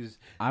these niggas.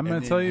 I'm and gonna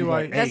then tell you you're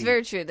why- like, That's hey,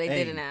 very true. They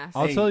hey, didn't ask.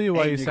 I'll tell you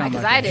why you nigga, sound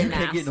Because like I that. didn't You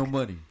can't ask. get no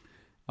money.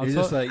 I'll It's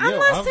tell- just like, I'm yo,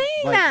 not saying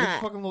like, that.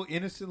 these fucking little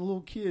innocent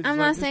little kids. I'm like,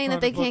 not just saying trying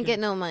that they to can't fucking get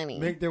no money.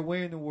 Make their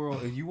way in the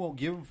world, and you won't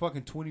give them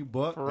fucking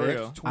 $20. For an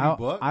real. extra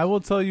 $20. I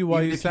will tell you why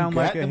Even you if sound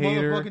got like a the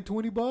hater. Motherfucking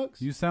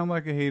 $20. You sound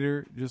like a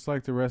hater, just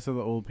like the rest of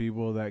the old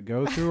people that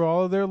go through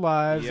all of their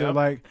lives. Yep. They're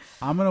like,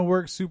 I'm going to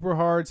work super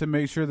hard to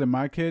make sure that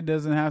my kid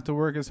doesn't have to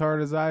work as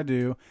hard as I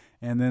do.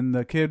 And then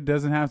the kid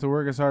doesn't have to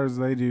work as hard as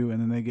they do. And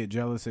then they get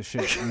jealous as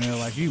shit. And they're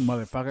like, you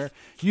motherfucker,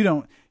 you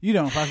don't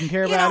fucking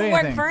care You about don't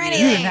work anything. for You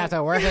anything." didn't have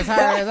to work as hard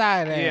as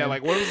I did. Yeah,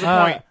 like what was the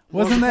point?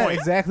 What was Wasn't the that point?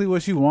 exactly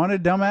what you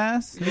wanted,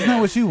 dumbass? Isn't that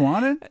what you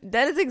wanted?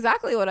 That is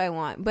exactly what I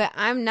want, but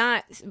I'm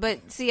not.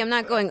 But see, I'm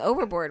not going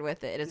overboard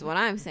with it. Is what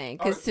I'm saying.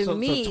 Because to so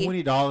me,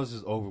 $20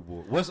 is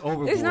overboard. What's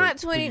overboard? it's not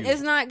to 20. you? It's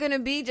not going to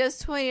be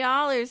just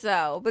 $20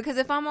 though. Because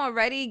if I'm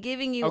already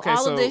giving you Okay,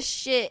 all so- of this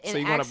shit so and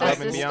you want access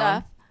above and to beyond?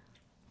 stuff,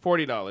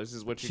 $40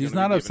 is what you're She's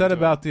gonna not be upset giving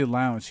to about the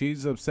allowance.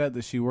 She's upset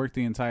that she worked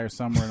the entire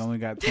summer and only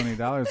got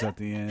 $20 at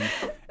the end,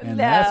 and No.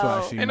 that's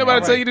why she. Ain't mad.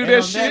 nobody tell you to do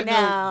And that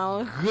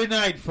on shit. no, Good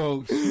night,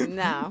 folks.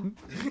 no,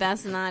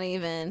 that's not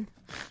even.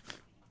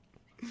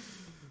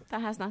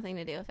 That has nothing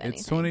to do with anything.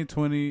 It's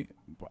 2020.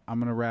 I'm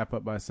gonna wrap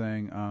up by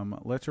saying,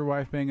 let your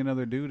wife bang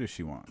another dude if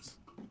she wants.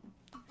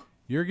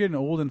 You're getting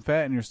old and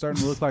fat, and you're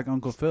starting to look like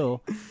Uncle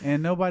Phil,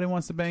 and nobody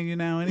wants to bang you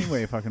now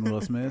anyway, fucking Will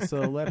Smith.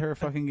 So let her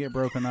fucking get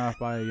broken off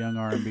by a young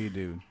R&B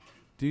dude.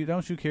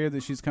 Don't you care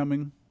that she's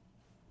coming?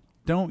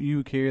 Don't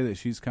you care that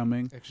she's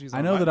coming? She's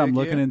I know that I'm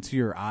looking into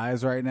your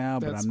eyes right now,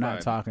 but I'm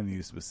not talking to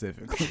you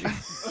specifically.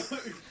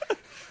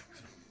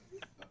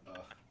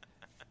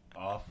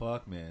 Oh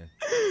fuck, man.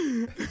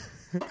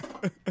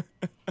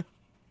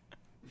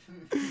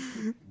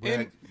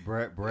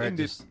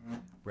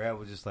 Brad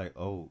was just like,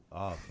 oh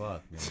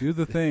fuck, man. Do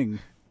the thing.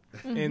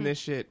 In this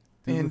shit.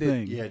 Do the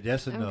thing. Yeah,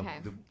 that's enough.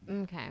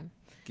 Okay.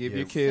 Give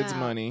your kids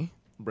money.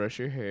 Brush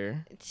your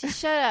hair.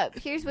 Shut up.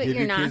 Here's what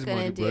you're not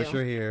gonna do. Brush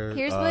your hair.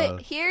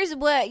 Here's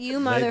what you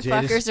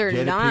motherfuckers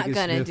are not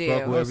gonna do.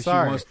 Whatever she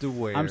wants to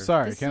wear. I'm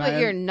sorry. This is what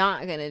you're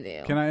not gonna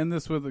do. Can I end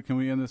this with? Can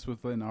we end this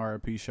with an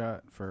RIP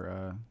shot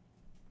for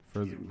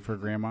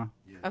Grandma?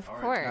 Of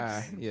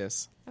course.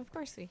 Yes. Of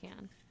course we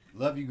can.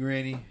 Love you,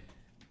 Granny.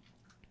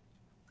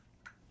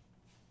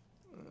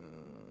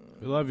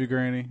 We love you,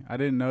 Granny. I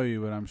didn't know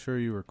you, but I'm sure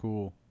you were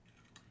cool.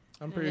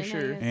 I'm pretty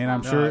sure. And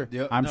I'm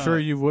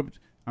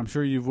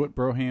sure you've whipped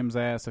Broham's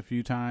ass a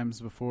few times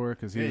before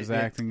because he was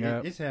acting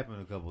up. It's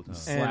happened a couple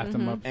times. Slapped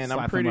him up. And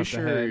I'm pretty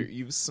sure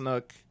you've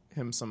snuck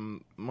him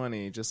some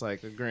money just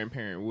like a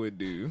grandparent would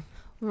do.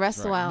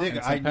 Rest well.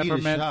 Nigga, I need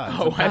a shot.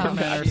 Oh,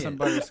 some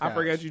butterscotch. I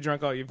forgot you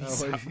drank all your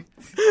pizza.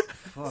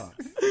 Fuck.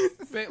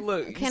 Man,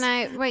 look. Can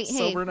I wait?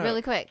 Hey,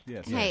 really quick.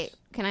 Yes. Hey,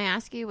 can I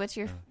ask you what's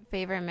your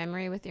favorite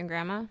memory with your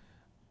grandma?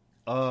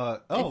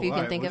 If you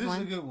can think of one.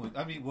 This is a good one.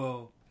 I mean,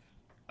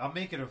 I'll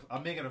make it a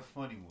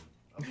funny one.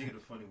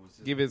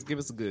 Give us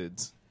the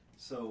goods.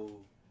 So,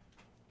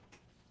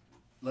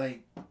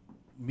 like,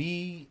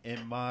 me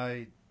and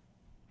my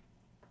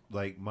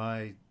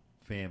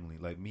family,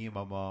 like me and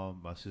my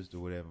mom, my sister,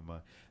 whatever,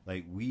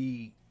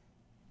 we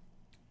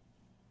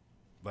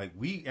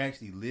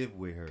actually lived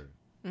with her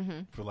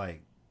for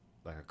like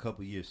a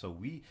couple years. So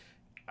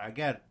I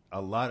got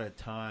a lot of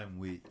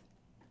time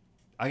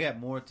I got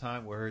more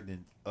time with her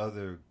than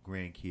other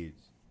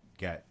grandkids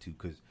got to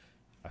because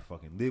I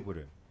fucking live with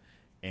her.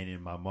 And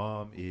then my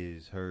mom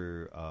is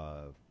her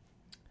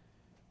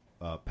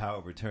power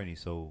of attorney.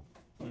 So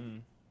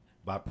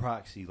by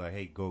proxy, like,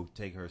 hey, go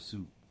take her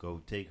soup,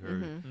 go take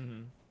her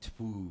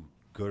food,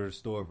 go to the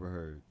store for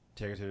her,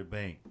 take her to the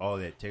bank, all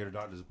that, take her to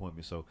doctor's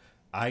appointment. So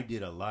I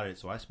did a lot of it.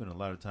 So I spent a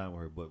lot of time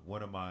with her. But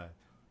one of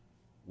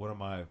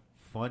my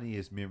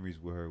funniest memories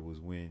with her was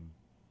when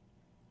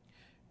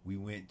we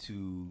went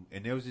to,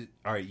 and there was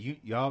all right.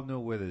 Y'all know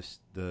where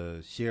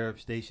the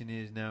sheriff station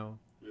is now?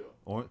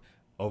 Yeah.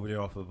 Over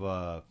there off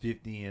of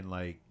 50 and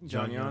like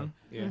John Young.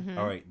 Yeah.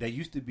 All right. That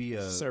used to be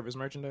a service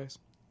merchandise.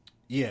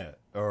 Yeah,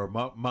 or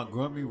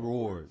Montgomery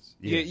Roars.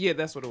 Yeah,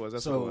 that's what it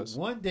was. So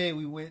one day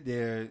we went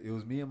there. It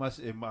was me and my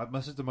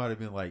sister might have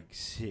been like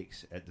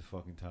 6 at the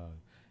fucking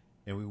time,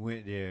 and we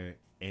went there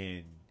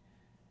and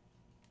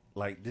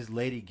like this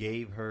lady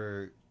gave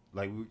her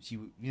like we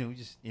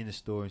just in the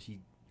store and she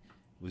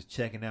was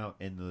checking out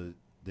and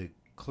the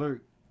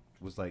clerk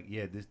was like,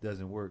 yeah, this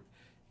doesn't work,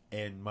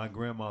 and my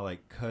grandma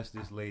like cussed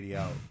this lady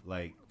out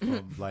like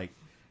from like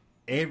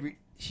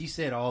she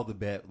said all the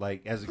bad,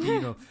 like as a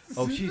kid,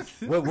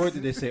 what word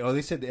did they say? Oh,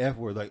 they said the F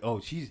word. Like,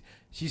 oh, she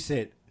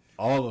said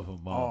all of them,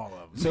 Mom. All of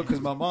them. So,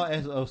 because my mom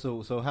asked,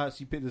 so how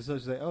she picked this up?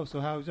 She's like, oh,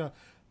 so how was y'all,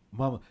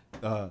 Mama?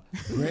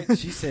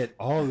 She said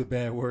all the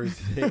bad words.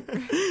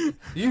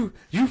 you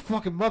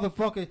fucking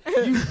motherfucker.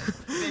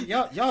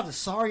 Y'all the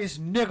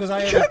sorriest niggas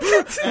I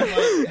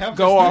ever.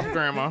 Go off,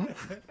 Grandma.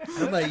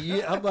 I'm like,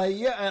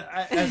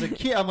 yeah. As a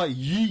kid, I'm like,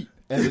 yeet.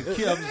 As a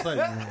kid, I'm just like,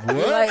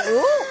 what? Like,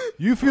 ooh.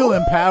 You feel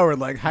empowered,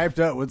 like hyped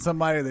up when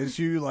somebody that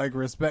you like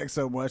respect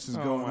so much is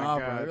going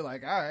off. You're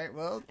like, all right,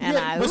 well,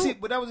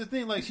 but that was the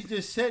thing. Like, she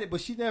just said it,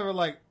 but she never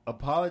like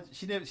apologized.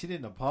 She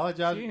didn't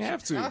apologize. She didn't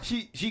have to.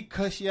 She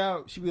cuss you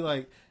out. She'd be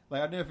like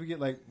I'll never forget.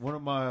 Like one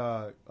of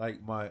my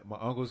my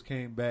uncles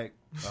came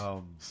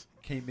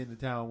into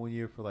town one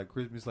year for like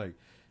Christmas. Like,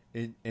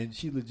 and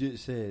she legit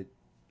said,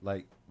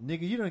 like,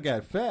 nigga, you done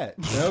got fat.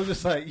 And I was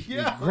just like,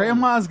 yeah.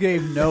 Grandmas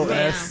gave no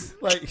S.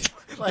 Like,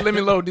 let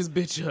me load this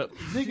bitch up.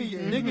 Nigga,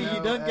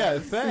 you done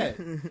got fat.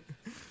 And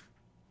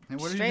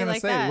what are you gonna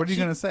say? What are you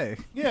gonna say?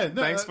 Yeah,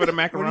 no, thanks for the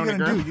macaroni,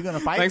 girl. You gonna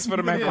fight? Thanks for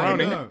the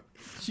macaroni.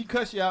 She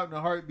cussed you out in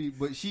a heartbeat,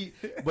 but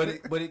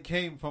it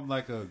came from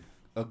like a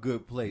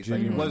good place.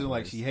 Like, it wasn't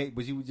like she hate,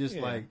 but she was just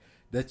like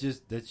that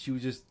she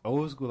was just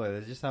old school. Like,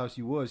 that's just how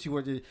she was. She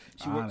was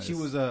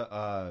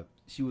a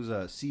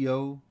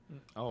CO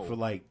for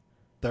like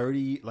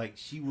 30. Like,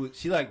 she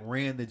like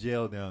ran the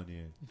jail down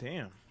there.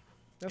 Damn,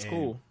 that's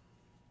cool.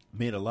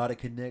 Made a lot of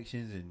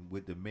connections and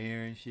with the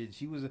mayor and shit.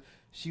 She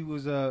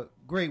was a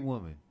great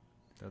woman.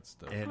 That's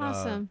dope. And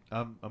awesome.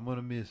 I'm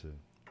gonna miss her.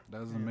 That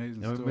was an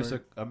amazing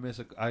story. I miss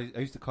her. I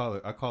used to call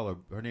her. I call her.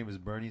 Her name is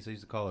Bernie, so I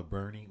used to call her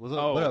Bernie. What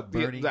up,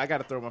 Bernie? Yeah, I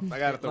gotta throw my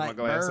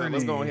glass in.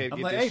 Let's go ahead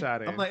and get this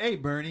shot in. I'm like, hey,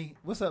 Bernie,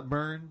 what's up,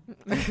 Bern?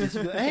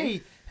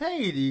 hey,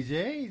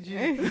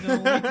 DJ. We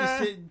just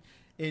sitting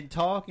and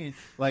talking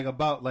like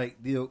about like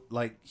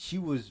she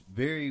was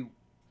very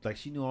like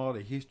she knew all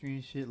the history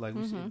and shit. Like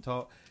we sit and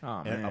talk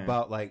Oh, and man.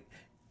 about like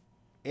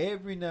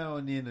every now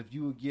and then if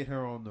you would get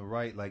her on the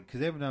right, like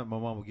because every night my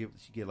mom would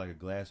get like a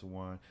glass of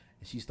wine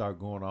and she start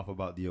going off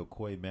about the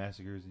Ocoee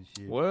massacres and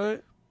shit.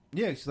 What?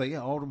 Yeah, she's like,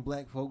 yeah, all them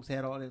black folks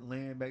had all that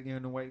land back there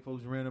and the white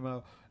folks ran them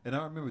out. And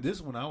I remember this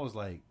one, I was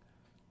like,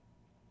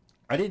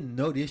 I didn't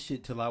know this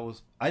shit till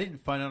I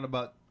didn't find out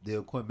about the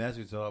Ocoee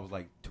massacre until I was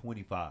like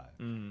 25.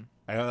 Mm.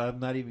 I'm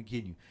not even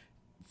kidding you.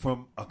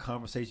 From a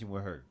conversation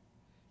with her.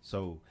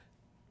 So,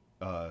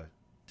 to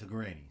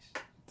grannies.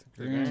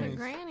 Grannies.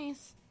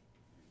 Grannies.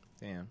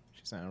 Damn,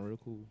 she sounded real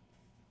cool.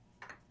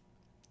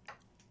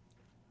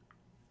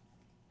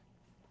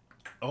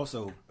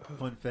 Also,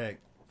 fun fact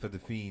for the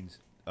fiends,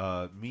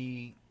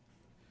 me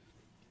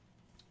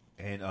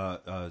and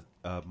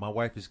my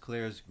wife is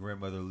Claire's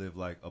grandmother lived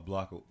like a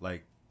block,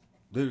 like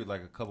literally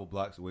like a couple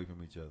blocks away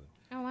from each other.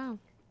 Oh wow,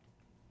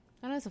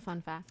 that is a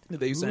fun fact. Did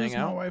they used to Who hang is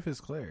my out? wife is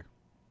Claire.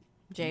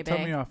 J Tell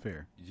Bay. me off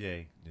here.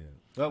 Jay, yeah.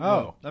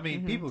 I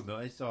mean, people know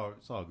it's all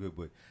good,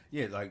 but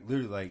yeah, like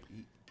literally, like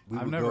we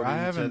would go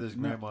to each other's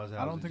grandma's house.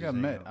 I don't think I've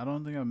met. I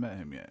don't think I've met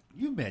him yet.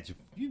 You met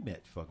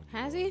fucking.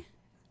 Has Jabbar. he?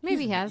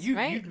 Maybe he has.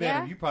 Right? You've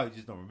met him. You probably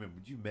just don't remember.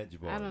 But you met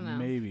Jabbar. I don't know.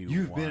 Maybe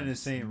You've been in the once.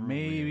 same room.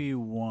 Maybe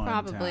one.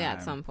 Probably time.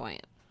 at some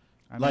point.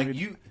 I know Like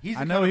he- he's.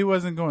 I know he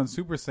wasn't going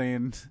Super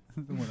Saiyan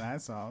when I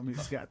saw him.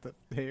 He's got the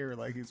hair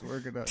like he's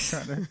working up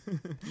trying to.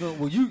 No,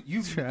 well, you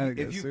Trying to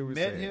get if you Super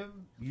met Saiyan. him,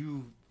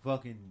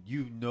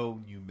 you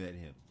know you met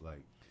him.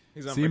 Like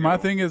He's See, my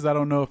unforgettable. thing is, I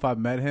don't know if I've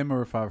met him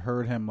or if I've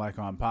heard him like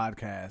on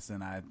podcasts,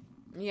 and I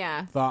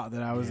Yeah. thought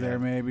that I was Yeah. there,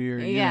 maybe. Or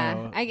Yeah,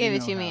 know, I get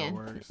what you how it mean.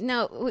 works.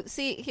 No,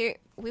 see here,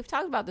 we've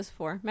talked about this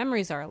before.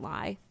 Memories are a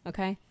lie.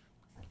 Okay.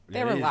 They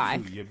that were is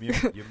live.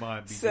 true. Your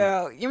mind be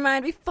So your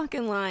mind be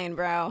fucking lying,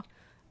 bro.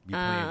 be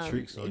playing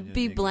tricks on you.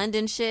 Be nigga.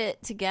 blending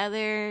shit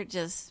together.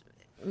 Just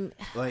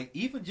Like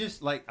even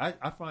just like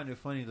I find it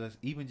funny that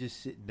even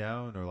just sitting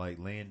down or like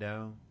laying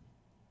down,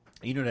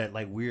 you know that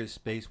like weird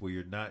space where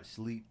you're not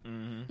asleep,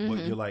 Mm-hmm.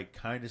 but you're like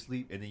kind of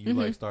asleep, and then you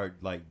like start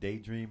like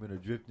daydreaming or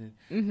drifting,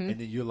 and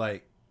then you're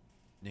like,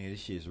 nigga, this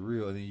shit's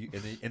real, and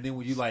then and then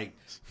when you like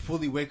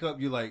fully wake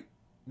up, you're like,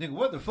 nigga,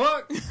 what the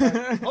fuck?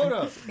 Like, hold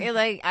up. it,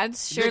 like I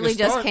surely Nigga,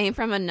 just start- came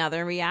from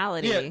another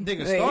reality. Yeah, nigga,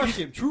 Like,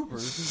 Starship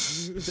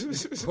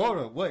Troopers. Hold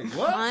up, wait,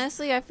 what?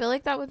 honestly, I feel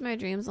like that with my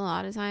dreams a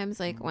lot of times.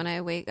 Like when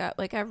I wake up,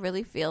 like I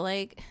really feel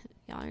like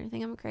y'all are gonna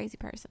think I'm a crazy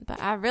person, but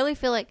I really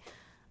feel like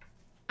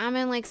I'm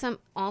in like some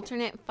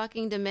alternate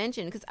fucking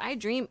dimension because I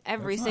dream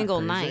every That's not single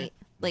crazy. night,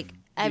 like Do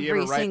you every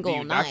ever write- single do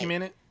you night.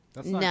 document it?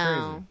 That's not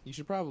No. crazy. You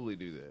should probably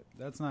do that.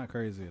 That's not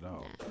crazy at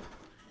all.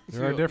 You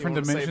There are different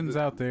wanna save dimensions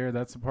the- out there.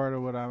 That's a part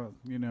of what I,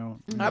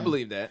 I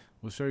believe that.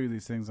 we'll show you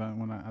these things on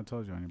when I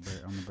told you on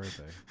the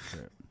birthday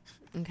trip.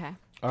 Okay.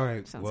 All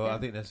right, Sounds well, good. I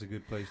think that's a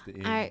good place to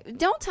end. All right.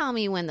 Don't tell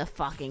me when the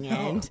fucking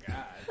end.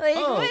 Like,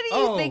 Oh, what do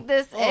you oh, think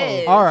this oh.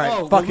 is? All right,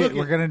 Oh, fuck well, it. look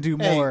We're at- gonna do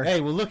Hey, more.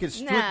 hey, well, look at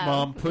Strict No,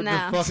 Mom putting no.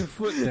 her fucking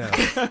foot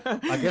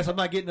down. I guess I'm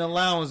not getting an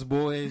allowance,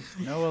 boys.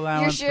 No You're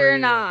allowance. for sure you.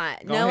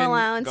 not. Go No ahead and-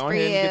 allowance go for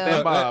ahead you. and get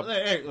that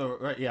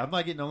Bob. Right, yeah, I'm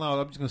not getting an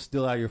allowance. I'm just gonna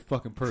steal out of your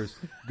fucking purse.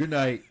 Good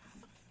night.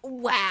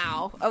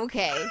 Wow.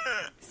 Okay.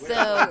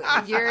 So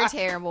you're a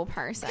terrible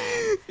person.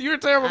 You're a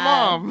terrible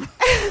mom.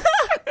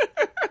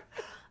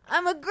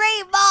 I'm a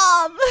great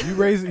mom.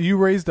 You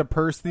raised a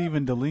purse thief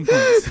and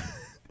delinquents.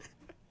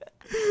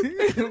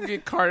 He'll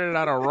get carted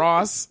out of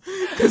Ross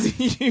because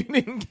you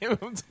didn't give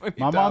him $20.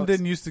 My mom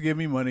didn't used to give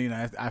me money, and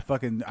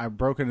I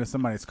broke into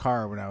somebody's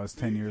car when I was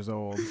 10 years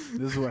old.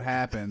 This is what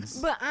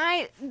happens. But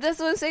that's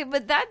what I'm saying.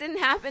 But that didn't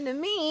happen to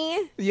me.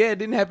 Yeah, it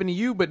didn't happen to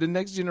you, but the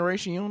next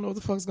generation, you don't know what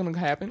the fuck's gonna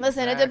happen.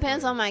 Listen, it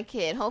depends on my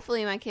kid.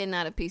 Hopefully, my kid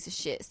not a piece of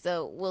shit.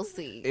 So we'll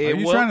see. Are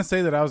you trying to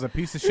say that I was a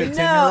piece of shit 10-year-old?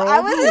 No, I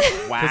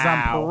wasn't. Because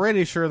I'm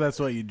pretty sure that's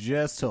what you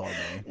just told me.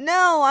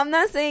 No, I'm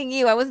not saying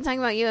you. I wasn't talking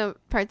about you in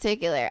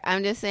particular.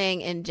 I'm just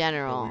saying in But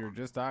general. we were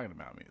just talking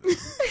about me.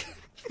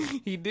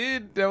 He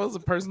did. That was a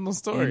personal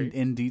story.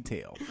 In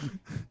detail.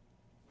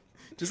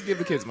 Just give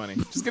the kids money.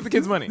 Just give the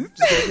kids money. Just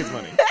give the kids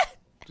money.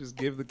 Just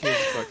give the kids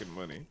fucking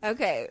money.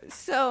 Okay,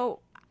 so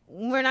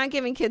we're not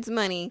giving kids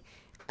money.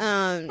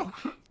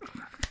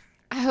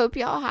 I hope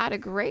y'all had a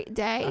great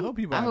day. I hope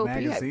you buy a you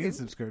had magazine good-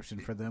 subscription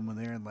for them when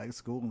they're in like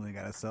school and they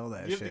gotta sell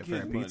that Give the shit for a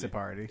kids pizza money.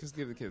 party. Just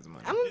give the kids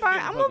money. I'm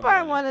gonna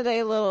buy one of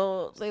their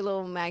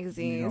little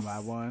magazines. You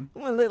gonna buy one?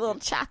 One of the little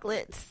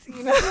chocolates,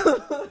 you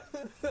know.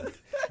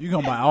 You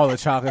gonna buy all the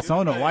chocolates? I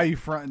don't know why you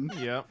fronting.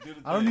 Yep.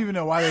 I don't even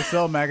know why they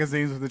sell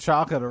magazines with the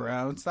chocolate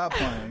around. Stop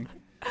playing.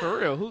 For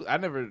real. I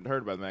never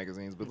heard about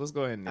magazines, but let's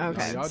go ahead and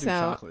Okay, y'all do so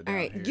chocolate all down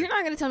right, here. you're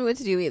not gonna tell me what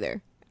to do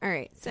either. All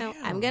right, so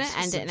I'm gonna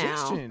end it now.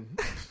 Suggestion.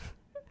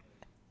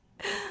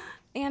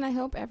 And I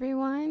hope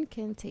everyone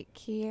can take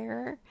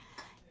care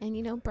and,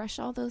 you know, brush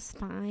all those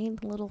fine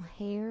little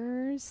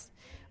hairs.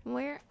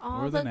 Wear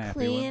all Or the the nappy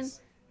clean.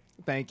 ones.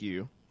 Thank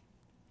you.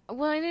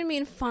 Well, I didn't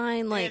mean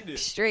fine, like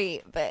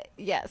straight, but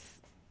yes.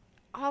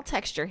 All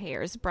texture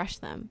hairs, brush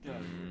them.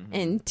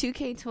 In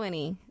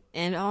 2K20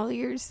 and all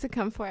years to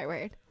come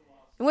forward.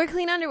 And wear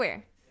clean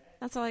underwear.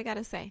 That's all I got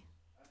to say.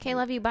 Okay,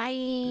 love you. Bye.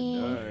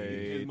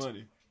 Give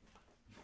money.